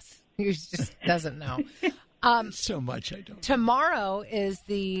 So, yes, he just doesn't know. So much I don't. Tomorrow is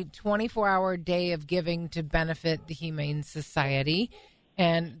the 24-hour day of giving to benefit the Humane Society,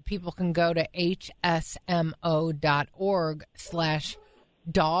 and people can go to hsmo.org/dog.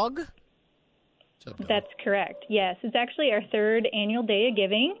 That's correct. Yes, it's actually our third annual day of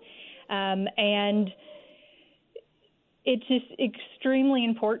giving, and it's just extremely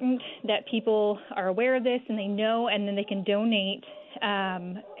important that people are aware of this and they know, and then they can donate.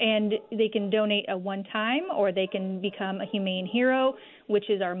 And they can donate a one-time, or they can become a Humane Hero, which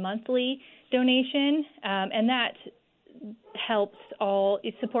is our monthly donation, and that helps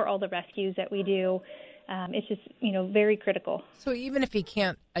support all the rescues that we do. It's just, very critical. So even if you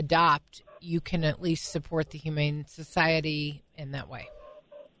can't adopt, you can at least support the Humane Society in that way.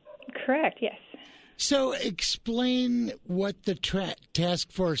 Correct, yes. So explain what the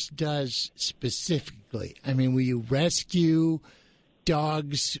task force does specifically. I mean, will you rescue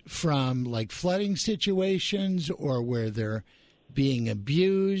dogs from like flooding situations or where they're being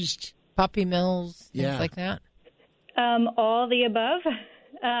abused? Puppy mills, things like that? All the above.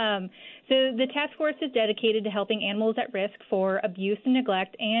 So the task force is dedicated to helping animals at risk for abuse and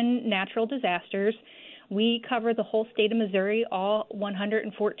neglect and natural disasters. We cover the whole state of Missouri, all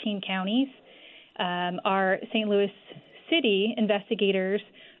 114 counties. Our St. Louis City investigators,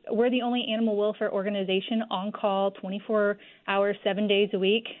 we're the only animal welfare organization on call 24 hours, 7 days a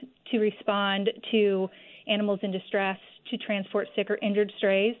week to respond to animals in distress, to transport sick or injured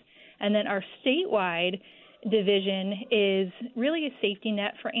strays. And then our statewide division is really a safety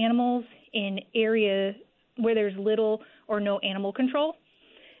net for animals in areas where there's little or no animal control.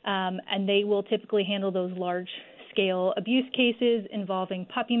 And they will typically handle those large-scale abuse cases involving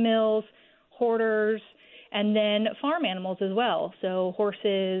puppy mills, hoarders, and then farm animals as well. So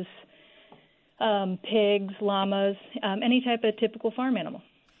horses, pigs, llamas, any type of typical farm animal.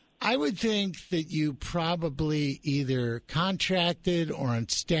 I would think that you probably either contracted or on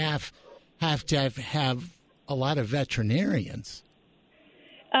staff have to have a lot of veterinarians.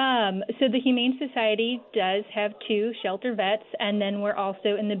 So the Humane Society does have 2 shelter vets, and then we're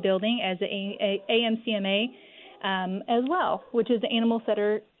also in the building as a AMCMA as well, which is the Animal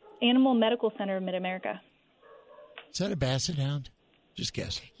Medical Center of Mid-America. Is that a basset hound? Just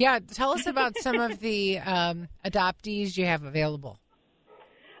guess. Yeah, tell us about some of the adoptees you have available.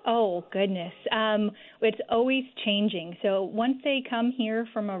 Oh, goodness. It's always changing. So once they come here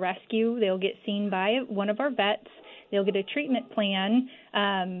from a rescue, they'll get seen by one of our vets. They'll get a treatment plan,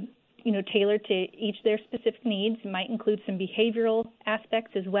 tailored to each their specific needs. It might include some behavioral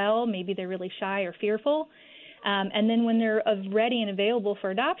aspects as well. Maybe they're really shy or fearful. And then when they're ready and available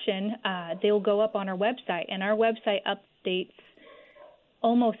for adoption, they'll go up on our website. And our website updates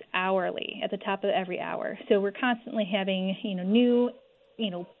almost hourly at the top of every hour. So we're constantly having, new,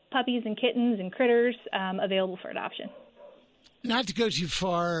 puppies and kittens and critters available for adoption. Not to go too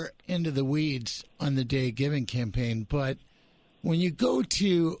far into the weeds on the Day of Giving campaign, but when you go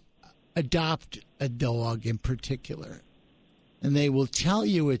to adopt a dog in particular, and they will tell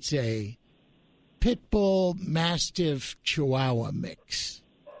you it's a Pit Bull, Mastiff, Chihuahua mix,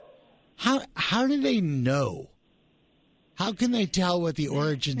 how do they know? How can they tell what the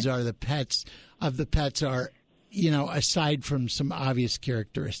origins are the pets are, aside from some obvious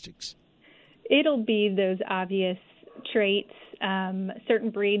characteristics? It'll be those obvious traits. Certain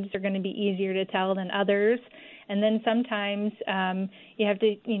breeds are going to be easier to tell than others. And then sometimes they have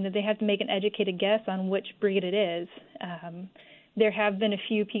to make an educated guess on which breed it is. There have been a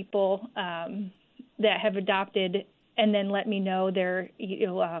few people that have adopted and then let me know their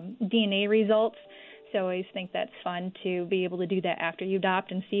DNA results. So I always think that's fun to be able to do that after you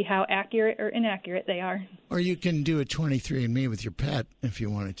adopt and see how accurate or inaccurate they are. Or you can do a 23andMe with your pet if you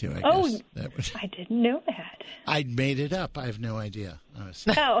wanted to, I guess. I didn't know that. I made it up. I have no idea.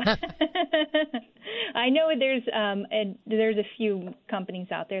 Oh. I know there's a few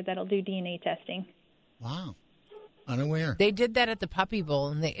companies out there that'll do DNA testing. Wow. Unaware. They did that at the Puppy Bowl,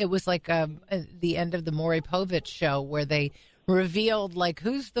 and it was like the end of the Maury Povich show where they revealed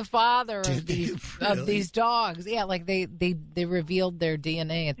who's the father of these dogs. Yeah, they revealed their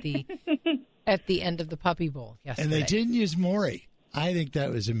DNA at the end of the Puppy Bowl yesterday. And they didn't use Maury. I think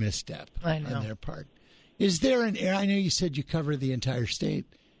that was a misstep on their part. Is there an area? I know you said you cover the entire state.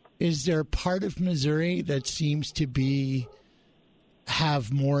 Is there a part of Missouri that seems to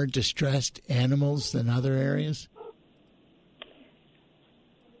have more distressed animals than other areas?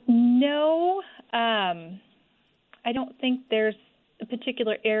 No. I don't think there's a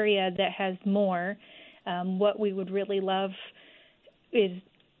particular area that has more. What we would really love is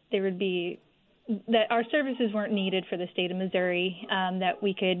there would be that our services weren't needed for the state of Missouri, that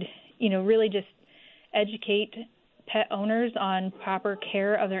we could, really just educate pet owners on proper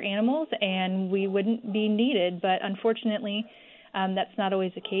care of their animals, and we wouldn't be needed. But unfortunately, that's not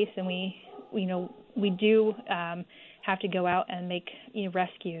always the case, and we do have to go out and make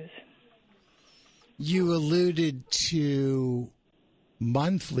rescues. You alluded to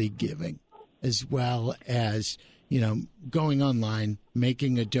monthly giving as well as, going online,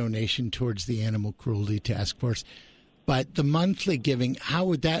 making a donation towards the Animal Cruelty Task Force. But the monthly giving, how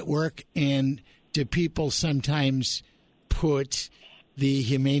would that work? And do people sometimes put the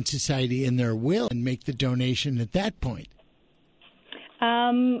Humane Society in their will and make the donation at that point?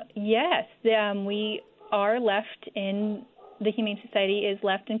 Yes. We are left in, the Humane Society is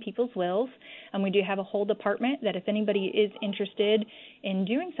left in people's wills. We do have a whole department that if anybody is interested in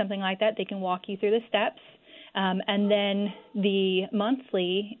doing something like that, they can walk you through the steps. And then the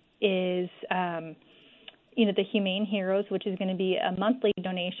monthly is, the Humane Heroes, which is going to be a monthly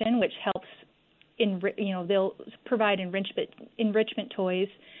donation, which helps, they'll provide enrichment toys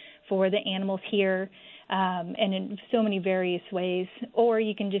for the animals here, and in so many various ways. Or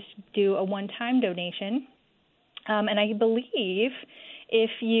you can just do a one-time donation. And I believe if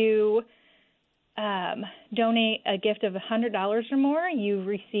you donate a gift of $100 or more, you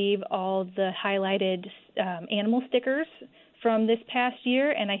receive all the highlighted animal stickers from this past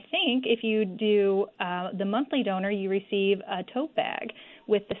year. And I think if you do the monthly donor, you receive a tote bag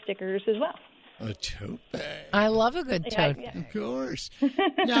with the stickers as well. A tote bag. I love a good tote bag. Of course.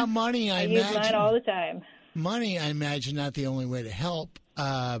 Now, money, I use mine all the time. Money, I imagine, not the only way to help.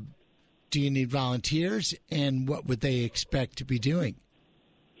 Do you need volunteers, and what would they expect to be doing?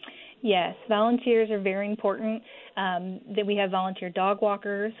 Yes, volunteers are very important. That we have volunteer dog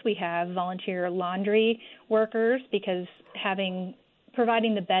walkers, we have volunteer laundry workers, because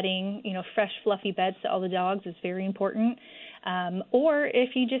providing the bedding, fresh fluffy beds to all the dogs is very important. Or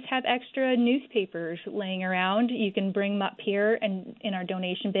if you just have extra newspapers laying around, you can bring them up here and in our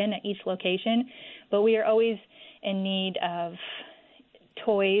donation bin at each location. But we are always in need of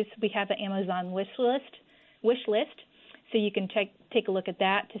toys. We have an Amazon wish list, so you can take a look at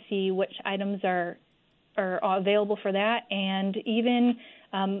that to see which items are available for that, and even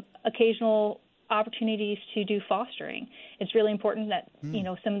occasional opportunities to do fostering. It's really important that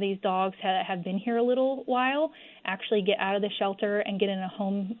some of these dogs have been here a little while, actually get out of the shelter and get in a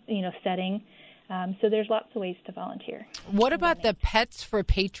home setting. So there's lots of ways to volunteer. What about the Pets for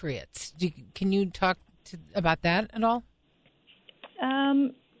Patriots? Can you talk about that at all?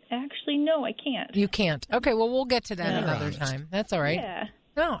 Actually, no, I can't. You can't. Okay, well, we'll get to that another time. That's all right. Yeah.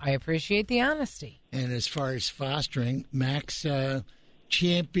 No, I appreciate the honesty. And as far as fostering, Max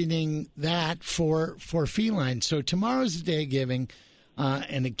championing that for feline. So tomorrow's the day of giving.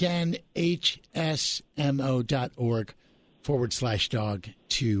 And again, hsmo.org/dog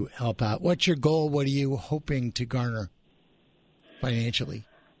to help out. What's your goal? What are you hoping to garner financially?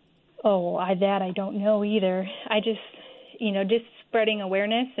 Oh, that I don't know either. I just spreading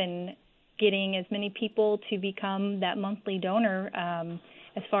awareness and getting as many people to become that monthly donor.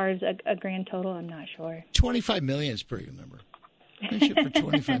 As far as a grand total, I'm not sure. 25 million is a pretty good number. Finish it for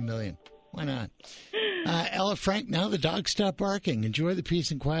 25 million. Why not? Ella Frank, now the dogs stop barking. Enjoy the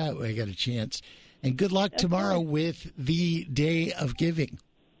peace and quiet when you get a chance. And good luck tomorrow with the day of giving.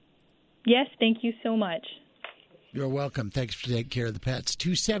 Yes, thank you so much. You're welcome. Thanks for taking care of the pets.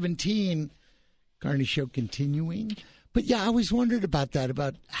 2:17, Carney Show continuing. But, yeah, I always wondered about that,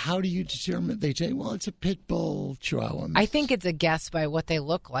 about how do you determine, they say, well, it's a pit bull chihuahua. I think it's a guess by what they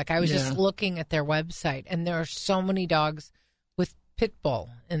look like. I was just looking at their website, and there are so many dogs with pit bull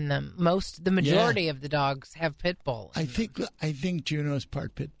in them. The majority of the dogs have pit bull. I think Juno's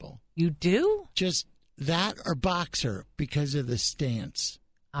part pit bull. You do? Just that or boxer because of the stance.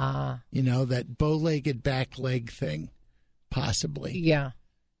 That bow-legged back leg thing, possibly. Yeah.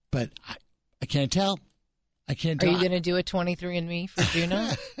 But I can't tell. I can't. Are you going to do a 23andMe for Juno?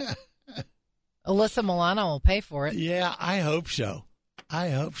 Alyssa Milano will pay for it. Yeah, I hope so.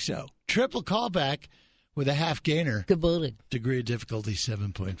 Triple callback with a half gainer. Good morning. Degree of difficulty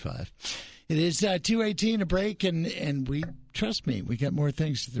 7.5. It is 2:18, a break, and trust me, we got more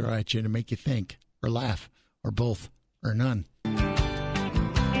things to throw at you to make you think or laugh or both or none.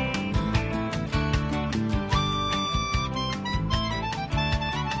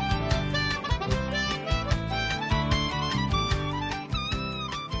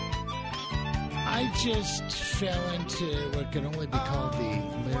 I just fell into what can only be called the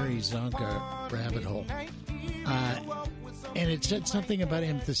Larry Zonka rabbit hole. And it said something about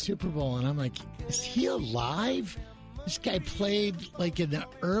him at the Super Bowl, and I'm like, is he alive? This guy played like in the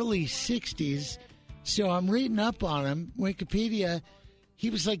early 60s. So I'm reading up on him. Wikipedia, He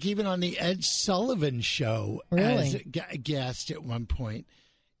was like even on the Ed Sullivan Show as a guest at one point.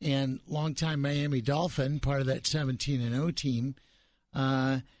 And longtime Miami Dolphin, part of that 17-0 team.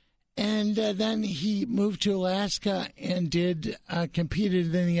 And then he moved to Alaska and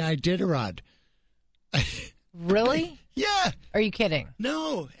competed in the Iditarod. Really? Yeah. Are you kidding?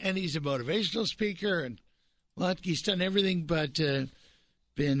 No. And he's a motivational speaker. And he's done everything but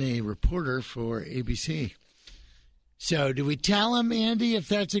been a reporter for ABC. So do we tell him, Andy, if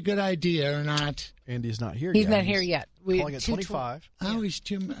that's a good idea or not? Andy's not here He's yet. not here yet. We're calling at 25. Oh, he's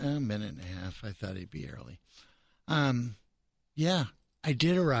a minute and a half. I thought he'd be early. Yeah,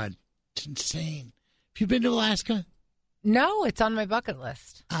 Iditarod. It's insane. Have you been to Alaska? No, it's on my bucket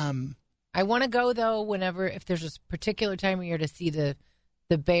list. I want to go, though, if there's a particular time of year to see the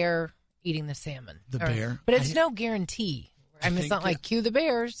bear eating the salmon. Bear? But it's no guarantee. It's not like cue the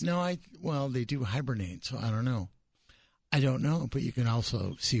bears. No, they do hibernate, so I don't know. I don't know, but you can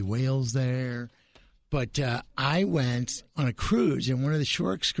also see whales there. But I went on a cruise, and one of the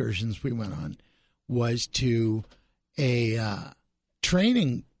shore excursions we went on was to a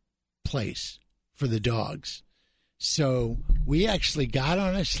training place for the dogs. So we actually got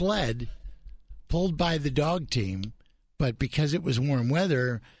on a sled pulled by the dog team, but because it was warm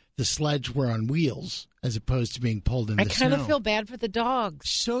weather, the sleds were on wheels as opposed to being pulled in the snow. I kind of feel bad for the dogs.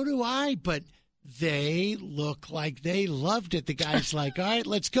 So do I, but they look like they loved it. The guy's like, all right,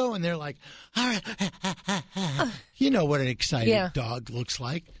 let's go. And they're like, all right. You know what an excited dog looks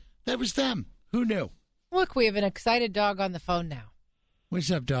like. That was them. Who knew? Look, we have an excited dog on the phone now.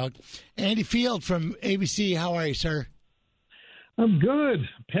 What's up, dog? Andy Field from ABC. How are you, sir? I'm good.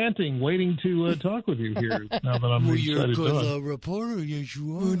 Panting, waiting to talk with you here now that I'm you're a good reporter. Yes,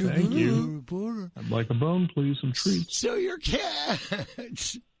 you are. Thank you. Reporter. I'd like a bone, please, some treats.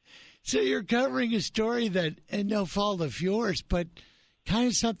 So you're covering a story that, and no fault of yours, but kind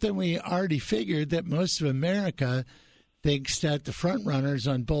of something we already figured, that most of America thinks that the front runners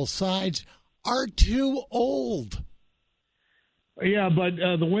on both sides are too old. Yeah, but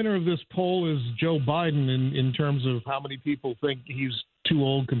the winner of this poll is Joe Biden in terms of how many people think he's too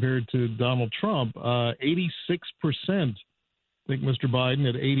old compared to Donald Trump. 86% think Mr. Biden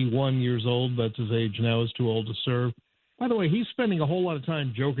at 81 years old, that's his age now, is too old to serve. By the way, he's spending a whole lot of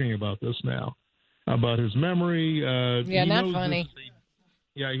time joking about this now, about his memory. Not funny.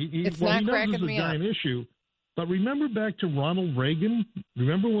 He not knows this cracking is a me giant issue. But remember back to Ronald Reagan?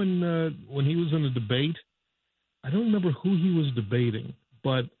 Remember when he was in a debate? I don't remember who he was debating,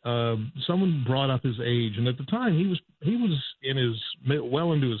 but someone brought up his age, and at the time he was in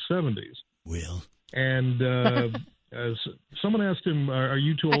well into his 70s. Will. And as someone asked him, "Are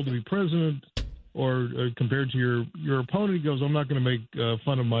you too old to be president?" Or compared to your opponent, he goes, "I'm not going to make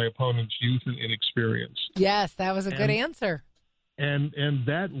fun of my opponent's youth and inexperience." Yes, that was a good answer. And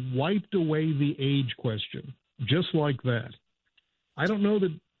that wiped away the age question, just like that. I don't know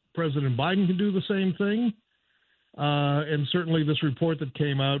that President Biden can do the same thing. And certainly this report that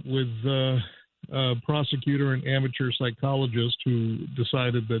came out with a prosecutor and amateur psychologist who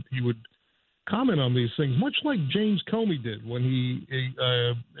decided that he would comment on these things, much like James Comey did when he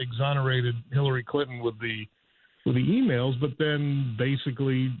exonerated Hillary Clinton with the emails, but then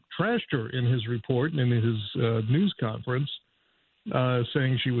basically trashed her in his report and in his news conference,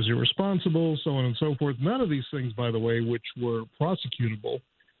 saying she was irresponsible, so on and so forth. None of these things, by the way, which were prosecutable.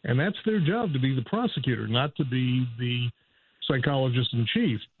 And that's their job, to be the prosecutor, not to be the psychologist in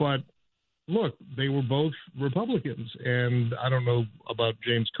chief. But look, they were both Republicans, and I don't know about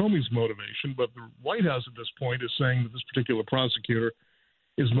James Comey's motivation, but the White House at this point is saying that this particular prosecutor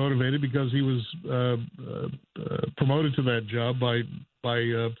is motivated because he was promoted to that job by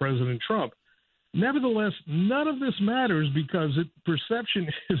President Trump. Nevertheless, none of this matters because perception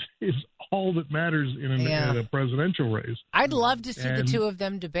is all that matters in a presidential race. I'd love to see the two of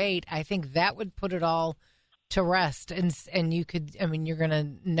them debate. I think that would put it all to rest. And you could, you're going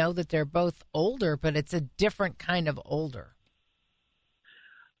to know that they're both older, but it's a different kind of older.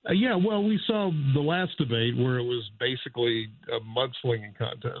 We saw the last debate where it was basically a mudslinging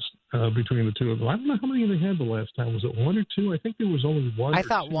contest between the two of them. I don't know how many they had the last time. Was it one or two? I think there was only one. I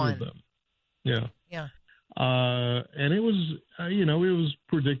thought one. Of them. Yeah. And it was, it was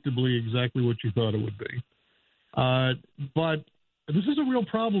predictably exactly what you thought it would be. But this is a real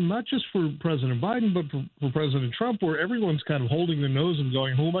problem, not just for President Biden, but for President Trump, where everyone's kind of holding their nose and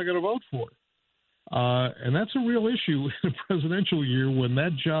going, who am I going to vote for? And that's a real issue in a presidential year when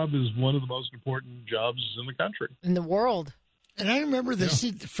that job is one of the most important jobs in the country. In the world. And I remember this,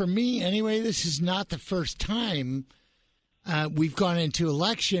 for me anyway, this is not the first time we've gone into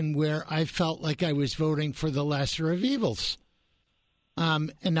election where I felt like I was voting for the lesser of evils.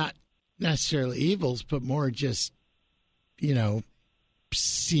 and not necessarily evils, but more just,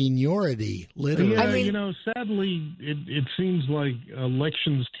 seniority, literally. Yeah, sadly, it seems like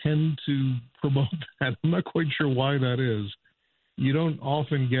elections tend to promote that. I'm not quite sure why that is. You don't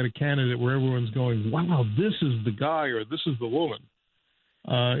often get a candidate where everyone's going, wow, this is the guy or this is the woman.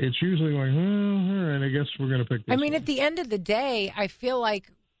 It's usually like, all right, I guess we're going to pick this one. At the end of the day, I feel like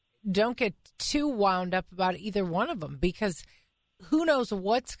don't get too wound up about either one of them, because who knows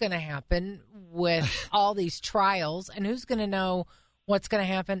what's going to happen with all these trials, and who's going to know what's going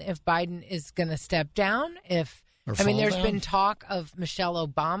to happen if Biden is going to step down. There's been talk of Michelle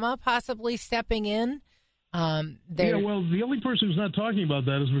Obama possibly stepping in. The only person who's not talking about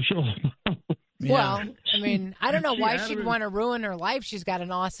that is Michelle Obama. Yeah. Well, I don't know why she'd want to ruin her life. She's got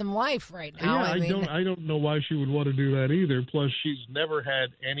an awesome life right now. Yeah, I don't know why she would want to do that either. Plus, she's never had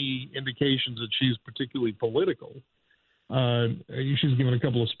any indications that she's particularly political. She's given a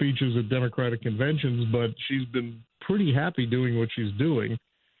couple of speeches at Democratic conventions, but she's been pretty happy doing what she's doing.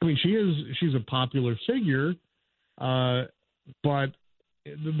 She's a popular figure, but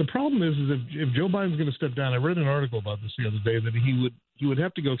the problem is if Joe Biden's going to step down, I read an article about this the other day that he would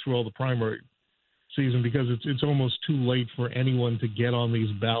have to go through all the primary season because it's almost too late for anyone to get on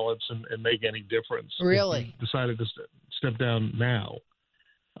these ballots and make any difference. Really? If he decided to step down now.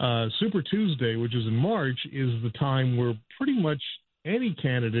 Super Tuesday, which is in March, is the time where pretty much any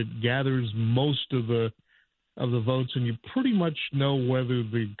candidate gathers most of the votes, and you pretty much know whether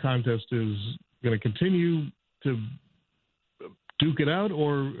the contest is going to continue to duke it out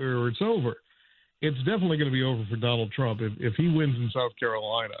or it's over. It's definitely going to be over for Donald Trump. If he wins in South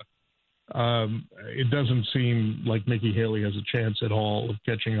Carolina, it doesn't seem like Nikki Haley has a chance at all of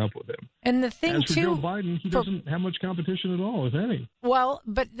catching up with him. And the thing, as for Joe Biden, he doesn't have much competition at all, if any. Well,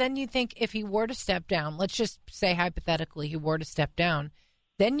 but then you think if he were to step down, let's just say hypothetically he were to step down,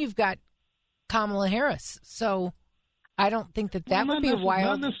 then you've got Kamala Harris. So I don't think that would be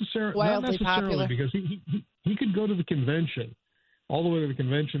wildly popular. Because he could go to the convention, all the way to the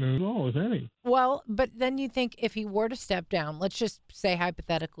convention and all, if any. Well, but then you think if he were to step down, let's just say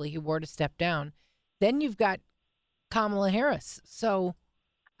hypothetically he were to step down, then you've got Kamala Harris. So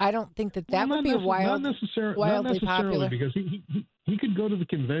I don't think that would be wildly popular. Because he could go to the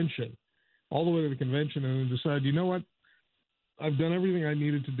convention, all the way to the convention and decide, you know what, I've done everything I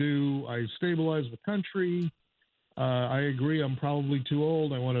needed to do. I stabilized the country. I agree I'm probably too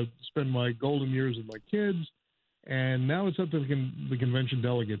old. I want to spend my golden years with my kids. And now it's up to the convention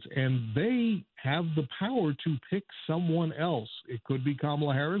delegates, and they have the power to pick someone else. It could be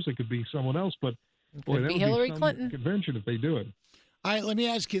Kamala Harris. It could be someone else. But boy, that would be Hillary Clinton convention if they do it. All right, let me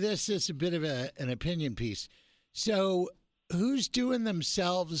ask you this. It's a bit of an opinion piece. So who's doing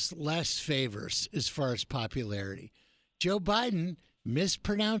themselves less favors as far as popularity? Joe Biden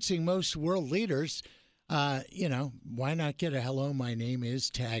mispronouncing most world leaders. Why not get a hello, my name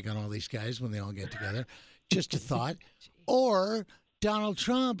is tag on all these guys when they all get together? Just a thought. Or Donald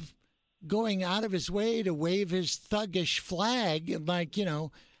Trump going out of his way to wave his thuggish flag and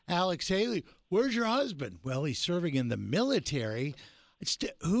Alex Haley, where's your husband? Well, he's serving in the military.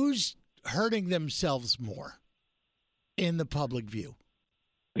 Who's hurting themselves more in the public view?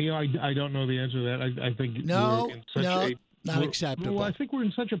 I don't know the answer to that. I think not acceptable. Well, I think we're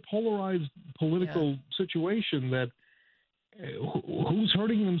in such a polarized political situation that who's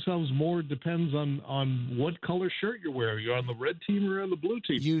hurting themselves more depends on what color shirt you're wearing. You're on the red team or on the blue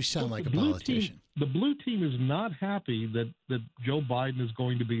team. You sound like a politician. The blue team is not happy that Joe Biden is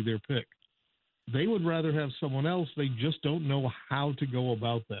going to be their pick. They would rather have someone else. They just don't know how to go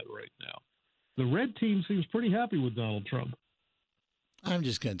about that right now. The red team seems pretty happy with Donald Trump. I'm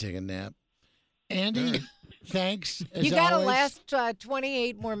just going to take a nap. Andy, thanks. As you got to always. last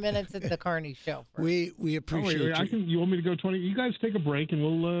 28 more minutes at the Carney Show. We appreciate you. You want me to go 20? You guys take a break and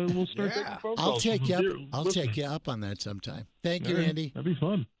we'll start taking phone calls. I'll take you up on that sometime. Thank you, Andy. That'd be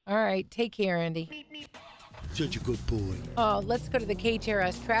fun. All right, take care, Andy. Such a good boy. Let's go to the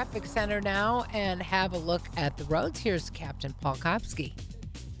KTRS Traffic Center now and have a look at the roads. Here's Captain Paul Kopsky.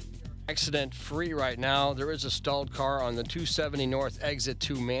 Accident-free right now. There is a stalled car on the 270 North exit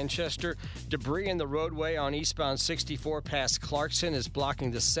to Manchester. Debris in the roadway on eastbound 64 past Clarkson is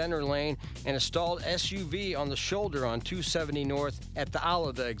blocking the center lane, and a stalled SUV on the shoulder on 270 North at the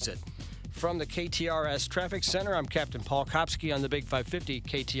Olive exit. From the KTRS Traffic Center, I'm Captain Paul Kopsky on the Big 550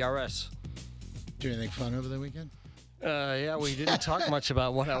 KTRS. Do anything fun over the weekend? Yeah, we didn't talk much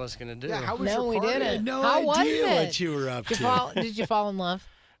about what I was going to do. Yeah, how was no, your party? we didn't. I had no how idea was it? What you were up to. Did you fall in love?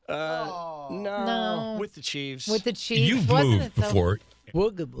 No. With the Chiefs. With the Chiefs. You've Wasn't moved it so? before.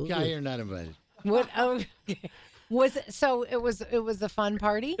 Guy, you're not invited. What? Oh, okay. Was it so? It was a fun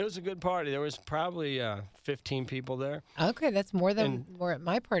party. It was a good party. There was probably 15 people there. Okay, that's more than more at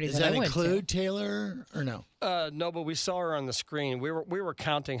my party. Does that that I include went to. Taylor or no? No, but we saw her on the screen. We were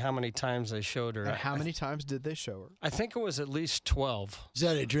counting how many times they showed her. And how many times did they show her? I think it was at least 12. Is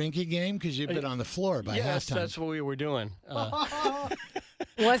that a drinking game? Because you've been on the floor by yes, halftime. that's what we were doing.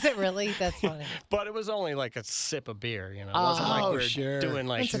 Was it really? That's funny. But it was only like a sip of beer, you know. It wasn't like we were doing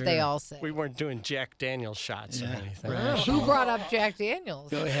like. That's what they all say. We weren't doing Jack Daniel's shots or anything. Who brought up Jack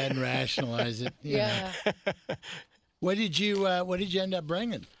Daniels? Go ahead and rationalize it. Yeah. What did you end up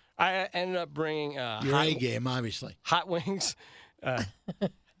bringing? I ended up bringing your A game, obviously. Hot wings,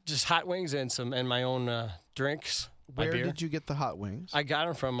 just hot wings and my own drinks. Where did you get the hot wings? I got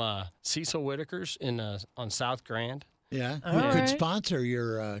them from Cecil Whitaker's on South Grand. Yeah, who could sponsor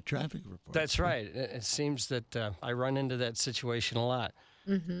your traffic report? That's right. It seems that I run into that situation a lot.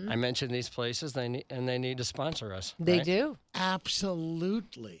 Mm-hmm. I mention these places, and they need to sponsor us. They right? do.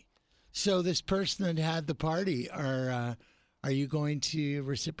 Absolutely. So this person that had the party, are you going to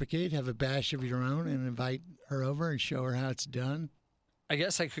reciprocate, have a bash of your own, and invite her over and show her how it's done? I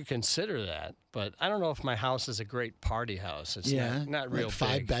guess I could consider that, but I don't know if my house is a great party house. It's not real like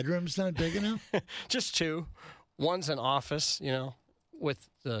 5 big. bedrooms, not big enough? Just 2. One's an office, you know, with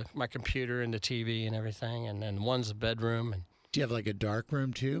my computer and the TV and everything, and then one's a bedroom. And do you have like a dark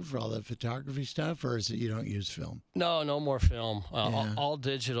room too for all the photography stuff, or is it you don't use film? No more film. All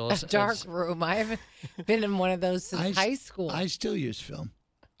digital. A dark room. I haven't been in one of those since high school. I still use film.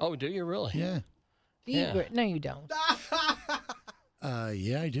 Oh, do you really? Yeah. No, you don't.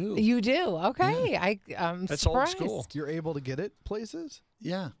 Yeah, I do. You do? Okay. Yeah. I'm That's surprised. old school. You're able to get it places?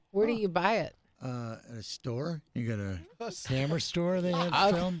 Yeah. Where do you buy it? At a store. You got a camera store they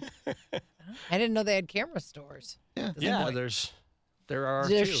have film? I didn't know they had camera stores. Yeah. There are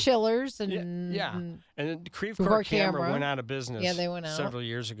There's a few. Schiller's and and then Creve Core Coeur Camera Camera went out of business. Yeah, they went out several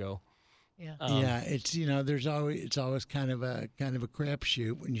years ago. Yeah. It's it's always kind of a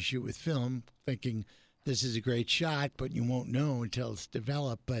crapshoot when you shoot with film, thinking this is a great shot, but you won't know until it's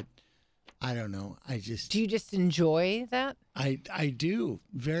developed. But I don't know. Do you just enjoy that? I do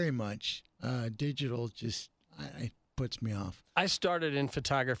very much. Digital just it puts me off. I started in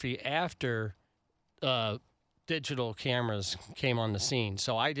photography after digital cameras came on the scene,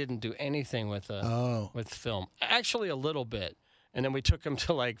 so I didn't do anything with film. Actually, a little bit, and then we took them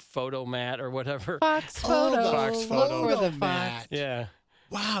to like Photomat or whatever. Fox Photo. Fox Photo. Look for the Fox. Yeah.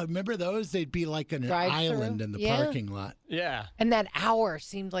 Wow, remember those? They'd be like an island in the parking lot. Yeah. And that hour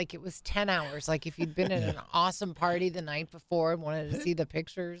seemed like it was 10 hours. Like if you'd been at an awesome party the night before and wanted to see the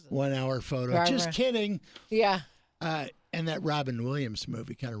pictures. 1 hour photo. Just kidding. Yeah. And that Robin Williams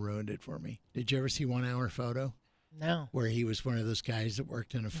movie kind of ruined it for me. Did you ever see 1 hour photo? No. Where he was one of those guys that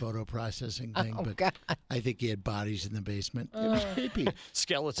worked in a photo processing thing. Oh, but God. I think he had bodies in the basement. It was creepy.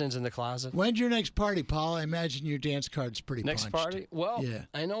 Skeletons in the closet. When's your next party, Paul? I imagine your dance card's pretty Next punched. party? Well,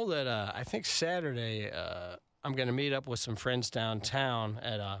 I know that I think Saturday I'm going to meet up with some friends downtown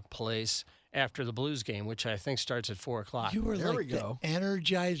at a place after the Blues game, which I think starts at 4 o'clock. You were like the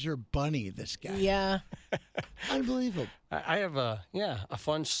Energizer Bunny, this guy. Yeah. Unbelievable. I have a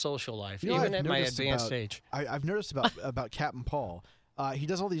fun social life, You know, even I've at my noticed advanced age. I've noticed about Captain Paul. He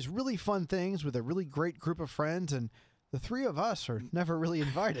does all these really fun things with a really great group of friends, and the 3 of us are never really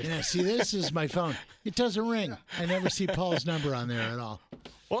invited. Yeah, see, this is my phone. It doesn't ring. I never see Paul's number on there at all.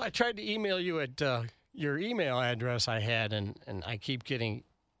 Well, I tried to email you at your email address I had, and I keep getting...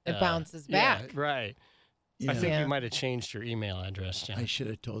 It bounces back. Yeah, right. Yeah. I think you might have changed your email address, John. I should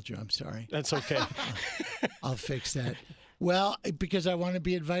have told you. I'm sorry. That's okay. I'll fix that. Well, because I want to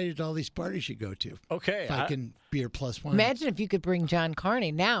be invited to all these parties you go to. Okay. If I can be your +1. Imagine if you could bring John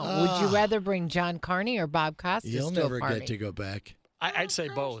Carney. Now, would you rather bring John Carney or Bob Costas You'll to never a party? get to go back. I'd say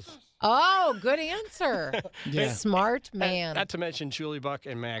both. Oh, good answer. Yeah. Smart man. Not to mention Julie Buck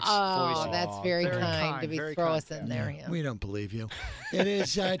and Max Oh, Foyce. that's very kind to throw us in there. Yeah. We don't believe you. It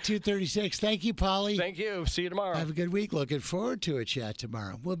is 2:36. Thank you, Polly. Thank you. See you tomorrow. Have a good week. Looking forward to a chat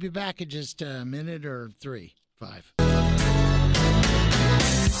tomorrow. We'll be back in just a minute or 5.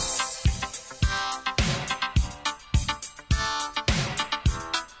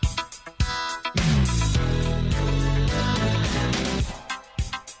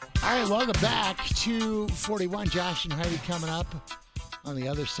 All right, welcome back to 41. Josh and Heidi coming up on the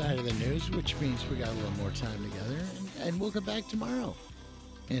other side of the news, which means we got a little more time together. And we'll come back tomorrow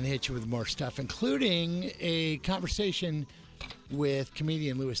and hit you with more stuff, including a conversation with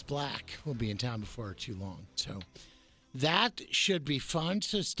comedian Lewis Black. We'll be in town before too long. So that should be fun.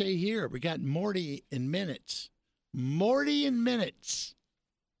 So stay here. We got Morty in minutes. Morty in minutes.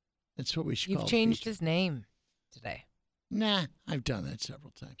 That's what we should call You've changed his name. today. Nah, I've done that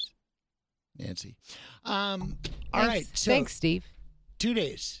several times. Nancy. All right. So thanks, Steve. 2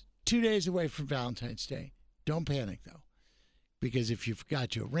 days. 2 days away from Valentine's Day. Don't panic, though, because if you forgot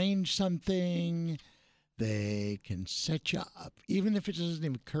to arrange something, they can set you up, even if it doesn't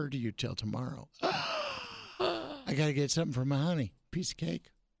even occur to you till tomorrow. I got to get something for my honey. Piece of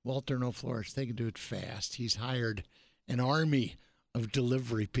cake. Walter No Florist. They can do it fast. He's hired an army of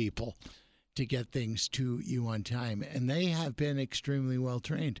delivery people to get things to you on time, and they have been extremely well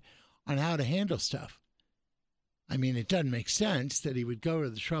trained on how to handle stuff. I mean, it doesn't make sense that he would go to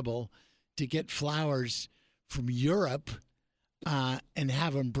the trouble to get flowers from Europe and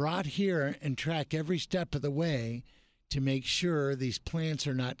have them brought here and track every step of the way to make sure these plants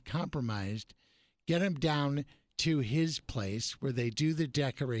are not compromised, get them down to his place where they do the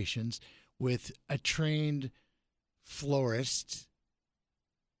decorations with a trained florist,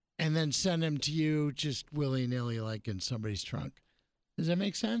 and then send them to you just willy-nilly like in somebody's trunk. Does that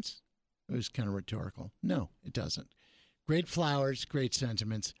make sense? It was kind of rhetorical. No, it doesn't. Great flowers, great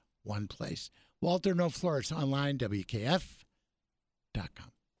sentiments, one place. Walter No Florist, online, WKF.com.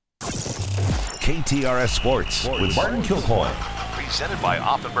 KTRS Sports with Martin Kilcoyne. Presented by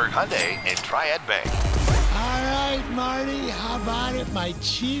Offenburg Hyundai and Triad Bank. All right, Marty, how about it? My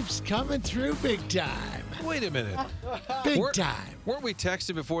Chiefs coming through big time. Wait a minute. Big time. Weren't we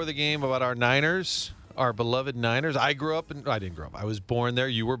texting before the game about our Niners, our beloved Niners? I didn't grow up. I was born there.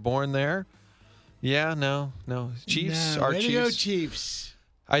 You were born there. Yeah, no. Chiefs, No, our way Chiefs. to go, Chiefs.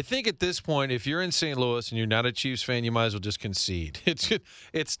 I think at this point, if you're in St. Louis and you're not a Chiefs fan, you might as well just concede.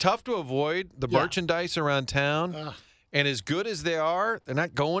 It's tough to avoid the merchandise around town, and as good as they are, they're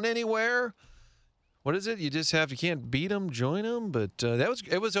not going anywhere. What is it? You can't beat them, join them. But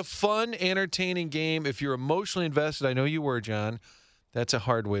it was a fun, entertaining game. If you're emotionally invested, I know you were, John. That's a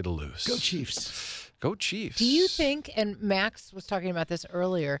hard way to lose. Go Chiefs. Go Chiefs. Do you think, and Max was talking about this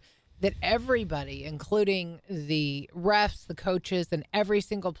earlier, that everybody, including the refs, the coaches, and every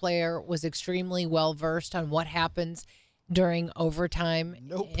single player was extremely well-versed on what happens during overtime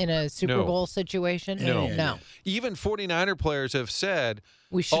in a Super Bowl situation? No. Even 49er players have said,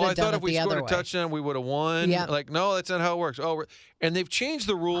 we should have done I thought it if we the scored other a way. touchdown, we would have won. Yeah. Like, no, that's not how it works. And they've changed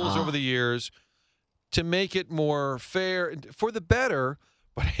the rules over the years to make it more fair for the better,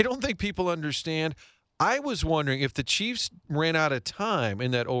 but I don't think people understand. I was wondering if the Chiefs ran out of time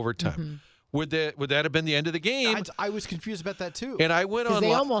in that overtime. Would that have been the end of the game? I was confused about that too. And I went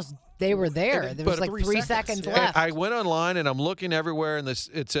online. They were there. There was like 3 seconds left. I went online and I'm looking everywhere, and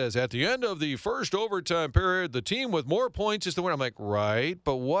it says at the end of the first overtime period, the team with more points is the winner. I'm like, right,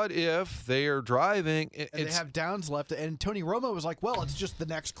 but what if they are driving? And they have downs left, and Tony Romo was like, well, it's just the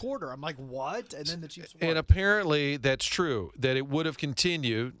next quarter. I'm like, what? And then the Chiefs won. And apparently that's true, that it would have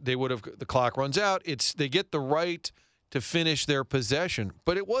continued. The clock runs out. They get the right to finish their possession,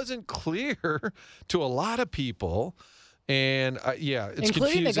 but it wasn't clear to a lot of people. And it's including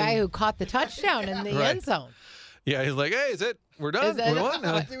confusing. the guy who caught the touchdown in the end zone. Yeah, he's like, hey, is it? We're done. We won.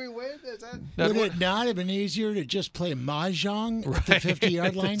 Did we win? Would it not have been easier to just play mahjong at the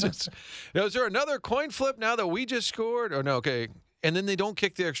 50-yard line? Now, is there another coin flip now that we just scored? Or no, okay. And then they don't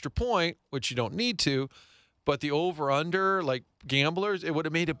kick the extra point, which you don't need to. But the over-under, like gamblers, it would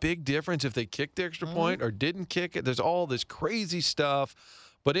have made a big difference if they kicked the extra point or didn't kick it. There's all this crazy stuff.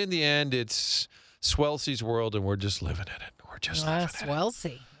 But in the end, it's Swelsey's world, and we're just living in it. We're just living in it.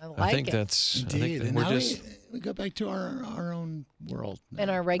 Swelsey. I like I think it. that's Indeed. And we're now just we go back to our own world.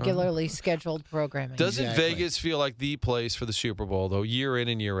 And our regularly scheduled programming. Doesn't Vegas feel like the place for the Super Bowl, though, year in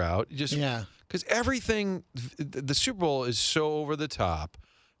and year out? Because everything, the Super Bowl is so over the top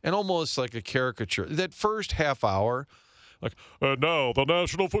and almost like a caricature. That first half hour, like, and now the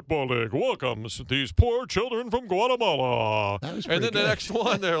National Football League welcomes these poor children from Guatemala. And then the next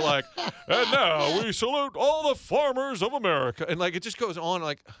one, they're like, and now we salute all the farmers of America. And, like, it just goes on,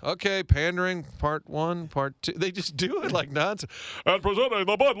 like, okay, pandering, part 1, part 2. They just do it like nonsense. And presenting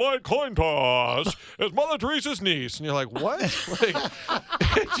the Bud Light coin toss is Mother Teresa's niece. And you're like, what? Like,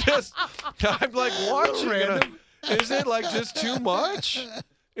 it just, I'm like watching it. Is it, like, just too much?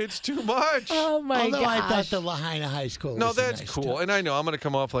 It's too much. Oh, my God. Although I thought the Lahaina High School was that's nice cool. stuff. And I know I'm going to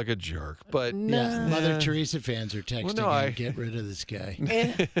come off like a jerk, but Yeah, Mother Teresa fans are texting get rid of this guy.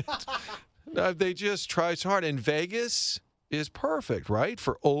 No, they just try so hard. And Vegas is perfect, right,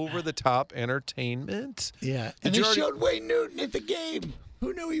 for over-the-top entertainment. Yeah, and they showed Wayne Newton at the game.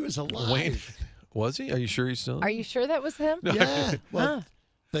 Who knew he was alive? Wayne, was he? Are you sure he's still? Are you sure that was him? Yeah. Well,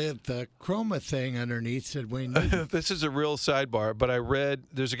 the chroma thing underneath said Wayne Newton. This is a real sidebar, but I read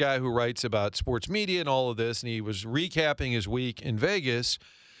there's a guy who writes about sports media and all of this, and he was recapping his week in Vegas,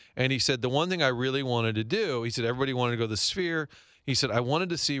 And he said, the one thing I really wanted to do, he said, everybody wanted to go to the Sphere. He said, I wanted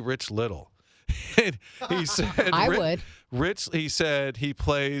to see Rich Little. And he said, I would. Rich, he said he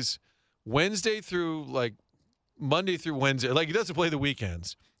plays Wednesday through, like, Monday through Wednesday. Like, he doesn't play the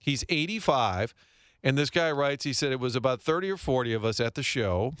weekends. He's 85. And this guy writes, he said it was about 30 or 40 of us at the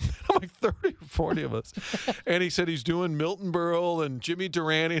show. I'm like, 30 or 40 of us. And he said he's doing Milton Berle and Jimmy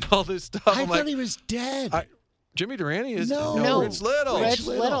Durante and all this stuff. I I'm thought like, he was dead. Jimmy Durante is No. Rich Little. Rich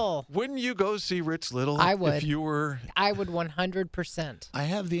Little. Wouldn't you go see Rich Little? I would. If you were. I would 100%. I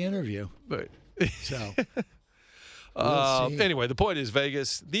have the interview. But, So, anyway, the point is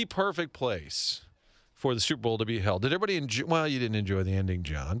Vegas, the perfect place for the Super Bowl to be held. Did everybody enjoy? Well, you didn't enjoy the ending,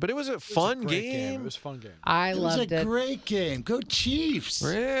 John, but it was a fun game. It was a fun game. I loved it was a great game. Go Chiefs.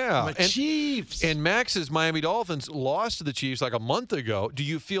 Yeah. Chiefs. And Max's Miami Dolphins lost to the Chiefs like a month ago. Do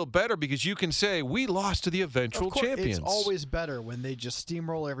you feel better because you can say we lost to the eventual Of course, champions? It's always better when they just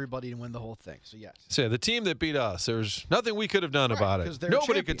steamroll everybody and win the whole thing. So, yes. So the team that beat us, there's nothing we could have done about it.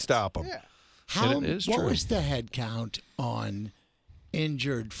 Nobody could stop them. Yeah. What was the head count on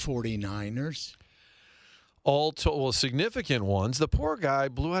injured 49ers? Significant ones. The poor guy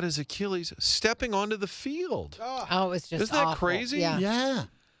blew out his Achilles stepping onto the field. Oh, it was just Isn't that awful. crazy? Yeah.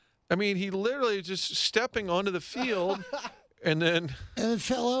 I mean, he literally just stepping onto the field and then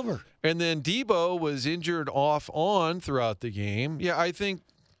fell over. And then Debo was injured on throughout the game. Yeah, I think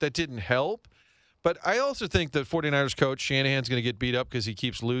that didn't help. But I also think the 49ers coach, Shanahan's going to get beat up because he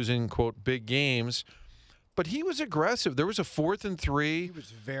keeps losing, quote, big games. But he was aggressive. There was a 4th and 3. He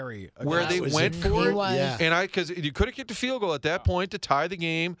was very aggressive. Where they went for it. Yeah. And because you could have kicked a field goal at that point to tie the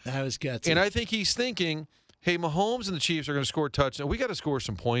game. That was gutsy. And I think he's thinking, hey, Mahomes and the Chiefs are going to score touchdowns. We got to score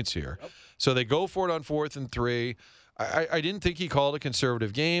some points here. Yep. So they go for it on 4th and 3. I didn't think he called a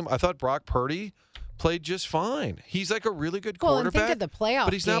conservative game. I thought Brock Purdy played just fine. He's like a really good quarterback. Well, and think of the playoff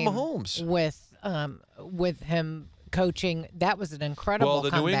but he's not game Mahomes. With him coaching, that was an incredible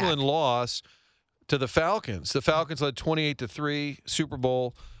comeback. New England loss to the Falcons. The Falcons led 28-3, Super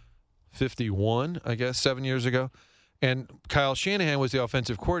Bowl 51, I guess, 7 years ago. And Kyle Shanahan was the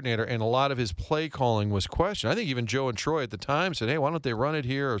offensive coordinator, and a lot of his play calling was questioned. I think even Joe and Troy at the time said, hey, why don't they run it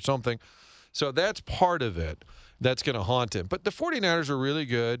here or something? So that's part of it that's going to haunt him. But the 49ers are really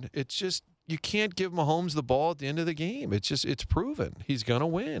good. It's just you can't give Mahomes the ball at the end of the game. It's proven. He's going to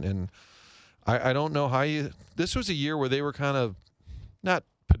win. And I don't know how you – this was a year where they were kind of not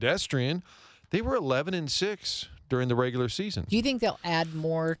pedestrian. They were 11-6 during the regular season. Do you think they'll add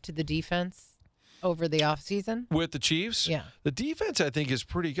more to the defense over the offseason? With the Chiefs? Yeah. The defense, I think, is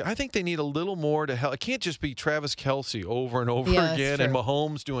pretty good. I think they need a little more to help. It can't just be Travis Kelce over and over again and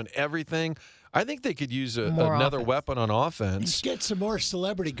Mahomes doing everything. I think they could use another weapon on offense. Get some more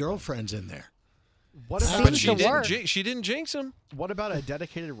celebrity girlfriends in there. What about, but she didn't jinx him. What about a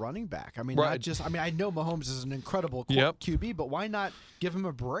dedicated running back? I mean, right. not just. I mean, I know Mahomes is an incredible QB, but why not give him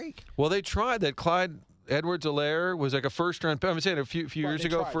a break? Well, they tried that. Clyde Edwards-Helaire was like a first-round pick. I'm saying a few years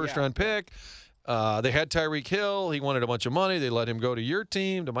ago, first-round pick. They had Tyreek Hill. He wanted a bunch of money. They let him go to your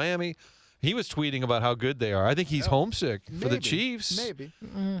team, to Miami. He was tweeting about how good they are. I think he's homesick for the Chiefs. Maybe.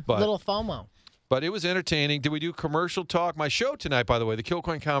 But, little FOMO. But it was entertaining. Did we do commercial talk? My show tonight, by the way, the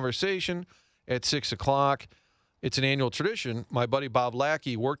Kilcoyne Conversation at 6 o'clock. It's an annual tradition. My buddy Bob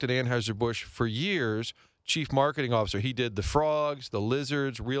Lackey worked at Anheuser-Busch for years, chief marketing officer. He did the frogs, the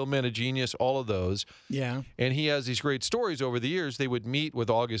lizards, Real Men of Genius, all of those. Yeah. And he has these great stories over the years. They would meet with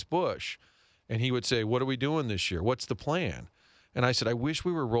August Busch, and he would say, what are we doing this year? What's the plan? And I said, I wish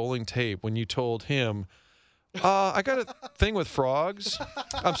we were rolling tape when you told him, I got a thing with frogs.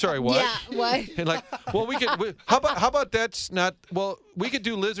 I'm sorry, what? Yeah, what? And like, well, how about that's not, well, we could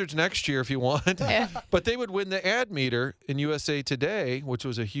do lizards next year if you want. But they would win the ad meter in USA Today, which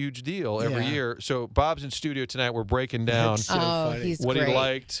was a huge deal every year. So Bob's in studio tonight. We're breaking down what he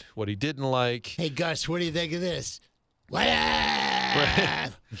liked, what he didn't like. Hey, Gus, what do you think of this? What?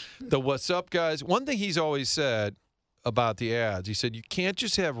 The what's up, guys. One thing he's always said about the ads, he said, you can't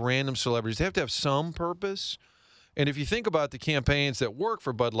just have random celebrities. They have to have some purpose. And if you think about the campaigns that work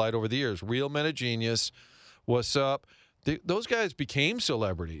for Bud Light over the years, Real Men of Genius, What's Up, those guys became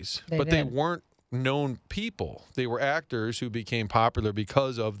celebrities, they weren't known people. They were actors who became popular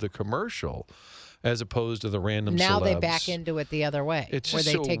because of the commercial, as opposed to the random now celebs. They back into it the other way. It's where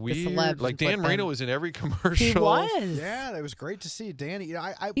just they so take weird. the celebs. Like Dan Marino was in every commercial. He was. Yeah, it was great to see Danny.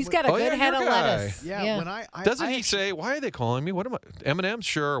 He's got a good head of lettuce. Yeah. When I doesn't he say, why are they calling me? What am I? M&M?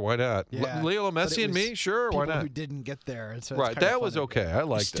 Sure, why not? Yeah, Leo Messi and me? Sure, why not? Who didn't get there? And so right, that was okay. I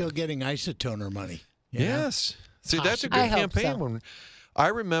liked it. Still getting isotoner money. Yes. See, that's a good campaign. So. I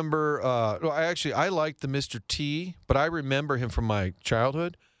remember. I liked the Mr. T, but I remember him from my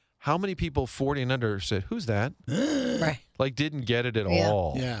childhood. how many people 40 and under said, "Who's that?" Right. Like didn't get it at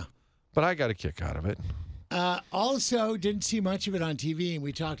all. Yeah. But I got a kick out of it. Also, didn't see much of it on TV, and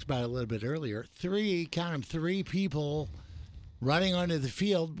we talked about it a little bit earlier. Three people running onto the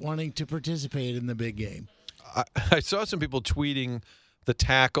field wanting to participate in the big game. I saw some people tweeting the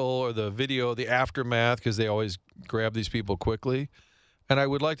tackle or the video, the aftermath, because they always grab these people quickly. And I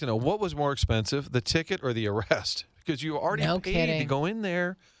would like to know, what was more expensive, the ticket or the arrest? Because you already paid to go in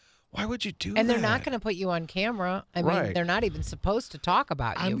there. Why would you do that? And they're not going to put you on camera. I mean, they're not even supposed to talk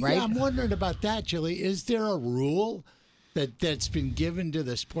about you, right? Yeah, I'm wondering about that, Julie. Is there a rule that's been given to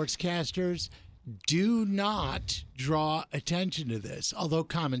the sportscasters? Do not draw attention to this, although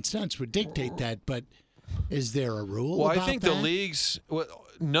common sense would dictate that, but is there a rule Well, about I think that? the leagues,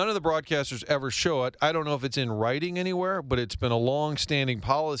 none of the broadcasters ever show it. I don't know if it's in writing anywhere, but it's been a long-standing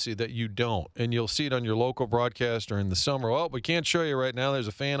policy that you don't. And you'll see it on your local broadcaster in the summer. Oh, we can't show you right now. There's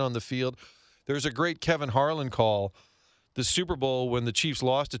a fan on the field. There's a great Kevin Harlan call, the Super Bowl when the Chiefs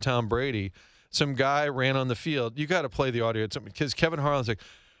lost to Tom Brady. Some guy ran on the field. You got to play the audio because Kevin Harlan's like,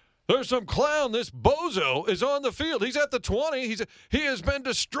 "There's some clown. This bozo is on the field. He's at the 20. He has been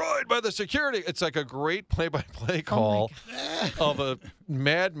destroyed by the security." It's like a great play-by-play call of a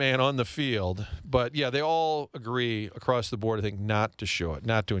madman on the field. But, yeah, they all agree across the board, I think, not to show it,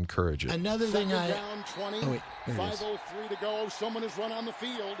 not to encourage it. Another thing down 20, Oh, wait, 5:03 to go. Someone has run on the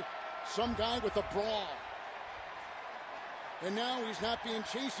field. Some guy with a bra. And now he's not being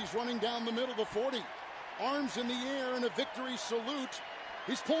chased. He's running down the middle of the 40. Arms in the air in a victory salute.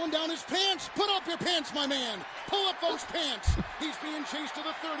 He's pulling down his pants. Put up your pants, my man. Pull up those pants. He's being chased to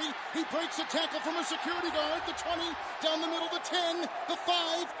the 30. He breaks a tackle from a security guard. The 20, down the middle, the 10, the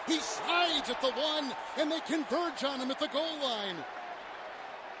 5. He slides at the 1, and they converge on him at the goal line.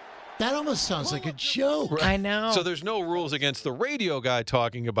 That almost sounds like a joke. I know. So there's no rules against the radio guy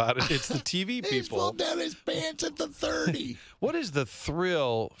talking about it. It's the TV people. He's pulled down his pants at the 30. What is the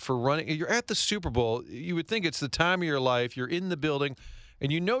thrill for running? You're at the Super Bowl. You would think it's the time of your life. You're in the building,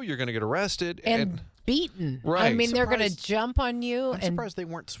 and you know you're going to get arrested. And beaten. Right. I mean, they're going to jump on you. I'm surprised they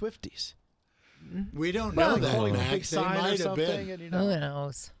weren't Swifties. We don't know that, Max. Big They sign or might have something. been. And, Who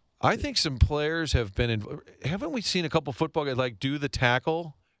knows? I think some players have been haven't we seen a couple football guys like do the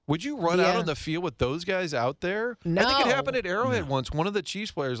tackle? Would you run out on the field with those guys out there? No. I think it happened at Arrowhead once. One of the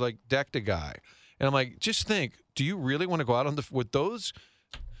Chiefs players like decked a guy. And I'm like, just think, do you really want to go out with those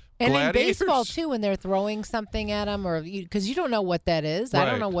And gladiators? in baseball, too, when they're throwing something at them, or because you don't know what that is. I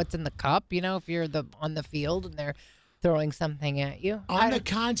don't know what's in the cup, if you're on the field and they're throwing something at you. On the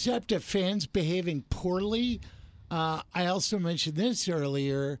concept of fans behaving poorly, I also mentioned this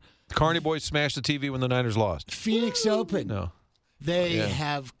earlier. Carney boys smashed the TV when the Niners lost. Phoenix Open. No. They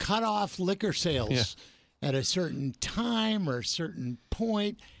have cut off liquor sales at a certain time or a certain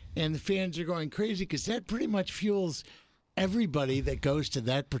point, and the fans are going crazy because that pretty much fuels everybody that goes to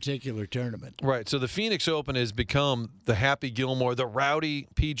that particular tournament. Right. So the Phoenix Open has become the Happy Gilmore, the rowdy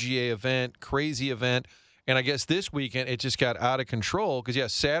PGA event, crazy event. And I guess this weekend it just got out of control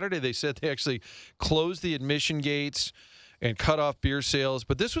because, Saturday they said they actually closed the admission gates and cut off beer sales.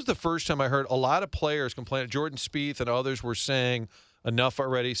 But this was the first time I heard a lot of players complain. Jordan Spieth and others were saying enough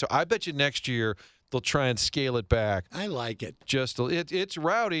already. So I bet you next year they'll try and scale it back. I like it. It's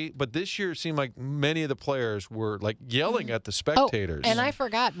rowdy, but this year it seemed like many of the players were like yelling at the spectators. Oh, and I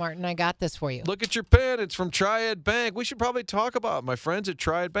forgot, Martin, I got this for you. Look at your pen. It's from Triad Bank. We should probably talk about my friends at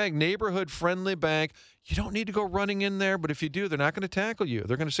Triad Bank, neighborhood-friendly bank. You don't need to go running in there, but if you do, they're not going to tackle you.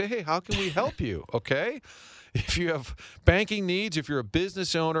 They're going to say, hey, how can we help you? Okay? If you have banking needs, if you're a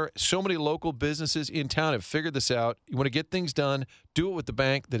business owner, so many local businesses in town have figured this out. You want to get things done, do it with the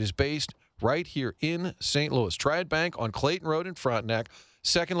bank that is based right here in St. Louis. Triad Bank on Clayton Road in Frontenac.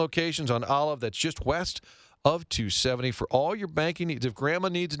 Second location's on Olive. That's just west of 270 for all your banking needs. If grandma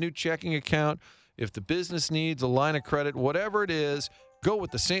needs a new checking account, if the business needs a line of credit, whatever it is, go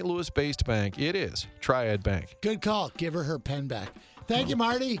with the St. Louis-based bank. It is Triad Bank. Good call. Give her pen back. Thank you,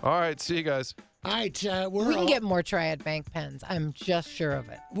 Marty. All right. See you guys. All right. We can get more Triad Bank pens. I'm just sure of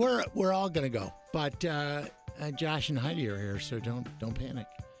it. We're all going to go. But Josh and Heidi are here, so don't panic.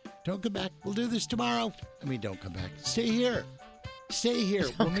 Don't come back. We'll do this tomorrow. Don't come back. Stay here. Stay here.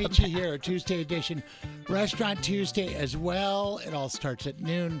 We'll meet you here, Tuesday edition. Restaurant Tuesday as well. It all starts at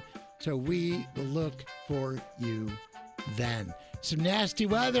noon. So we will look for you then. Some nasty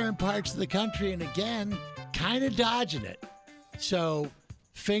weather in parts of the country, and again, kind of dodging it. So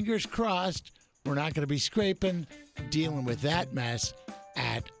fingers crossed, we're not going to be scraping, dealing with that mess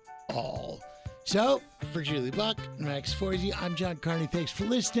at all. So, for Julie Buck and Max Foisey, I'm John Carney. Thanks for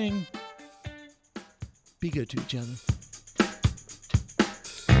listening. Be good to each other.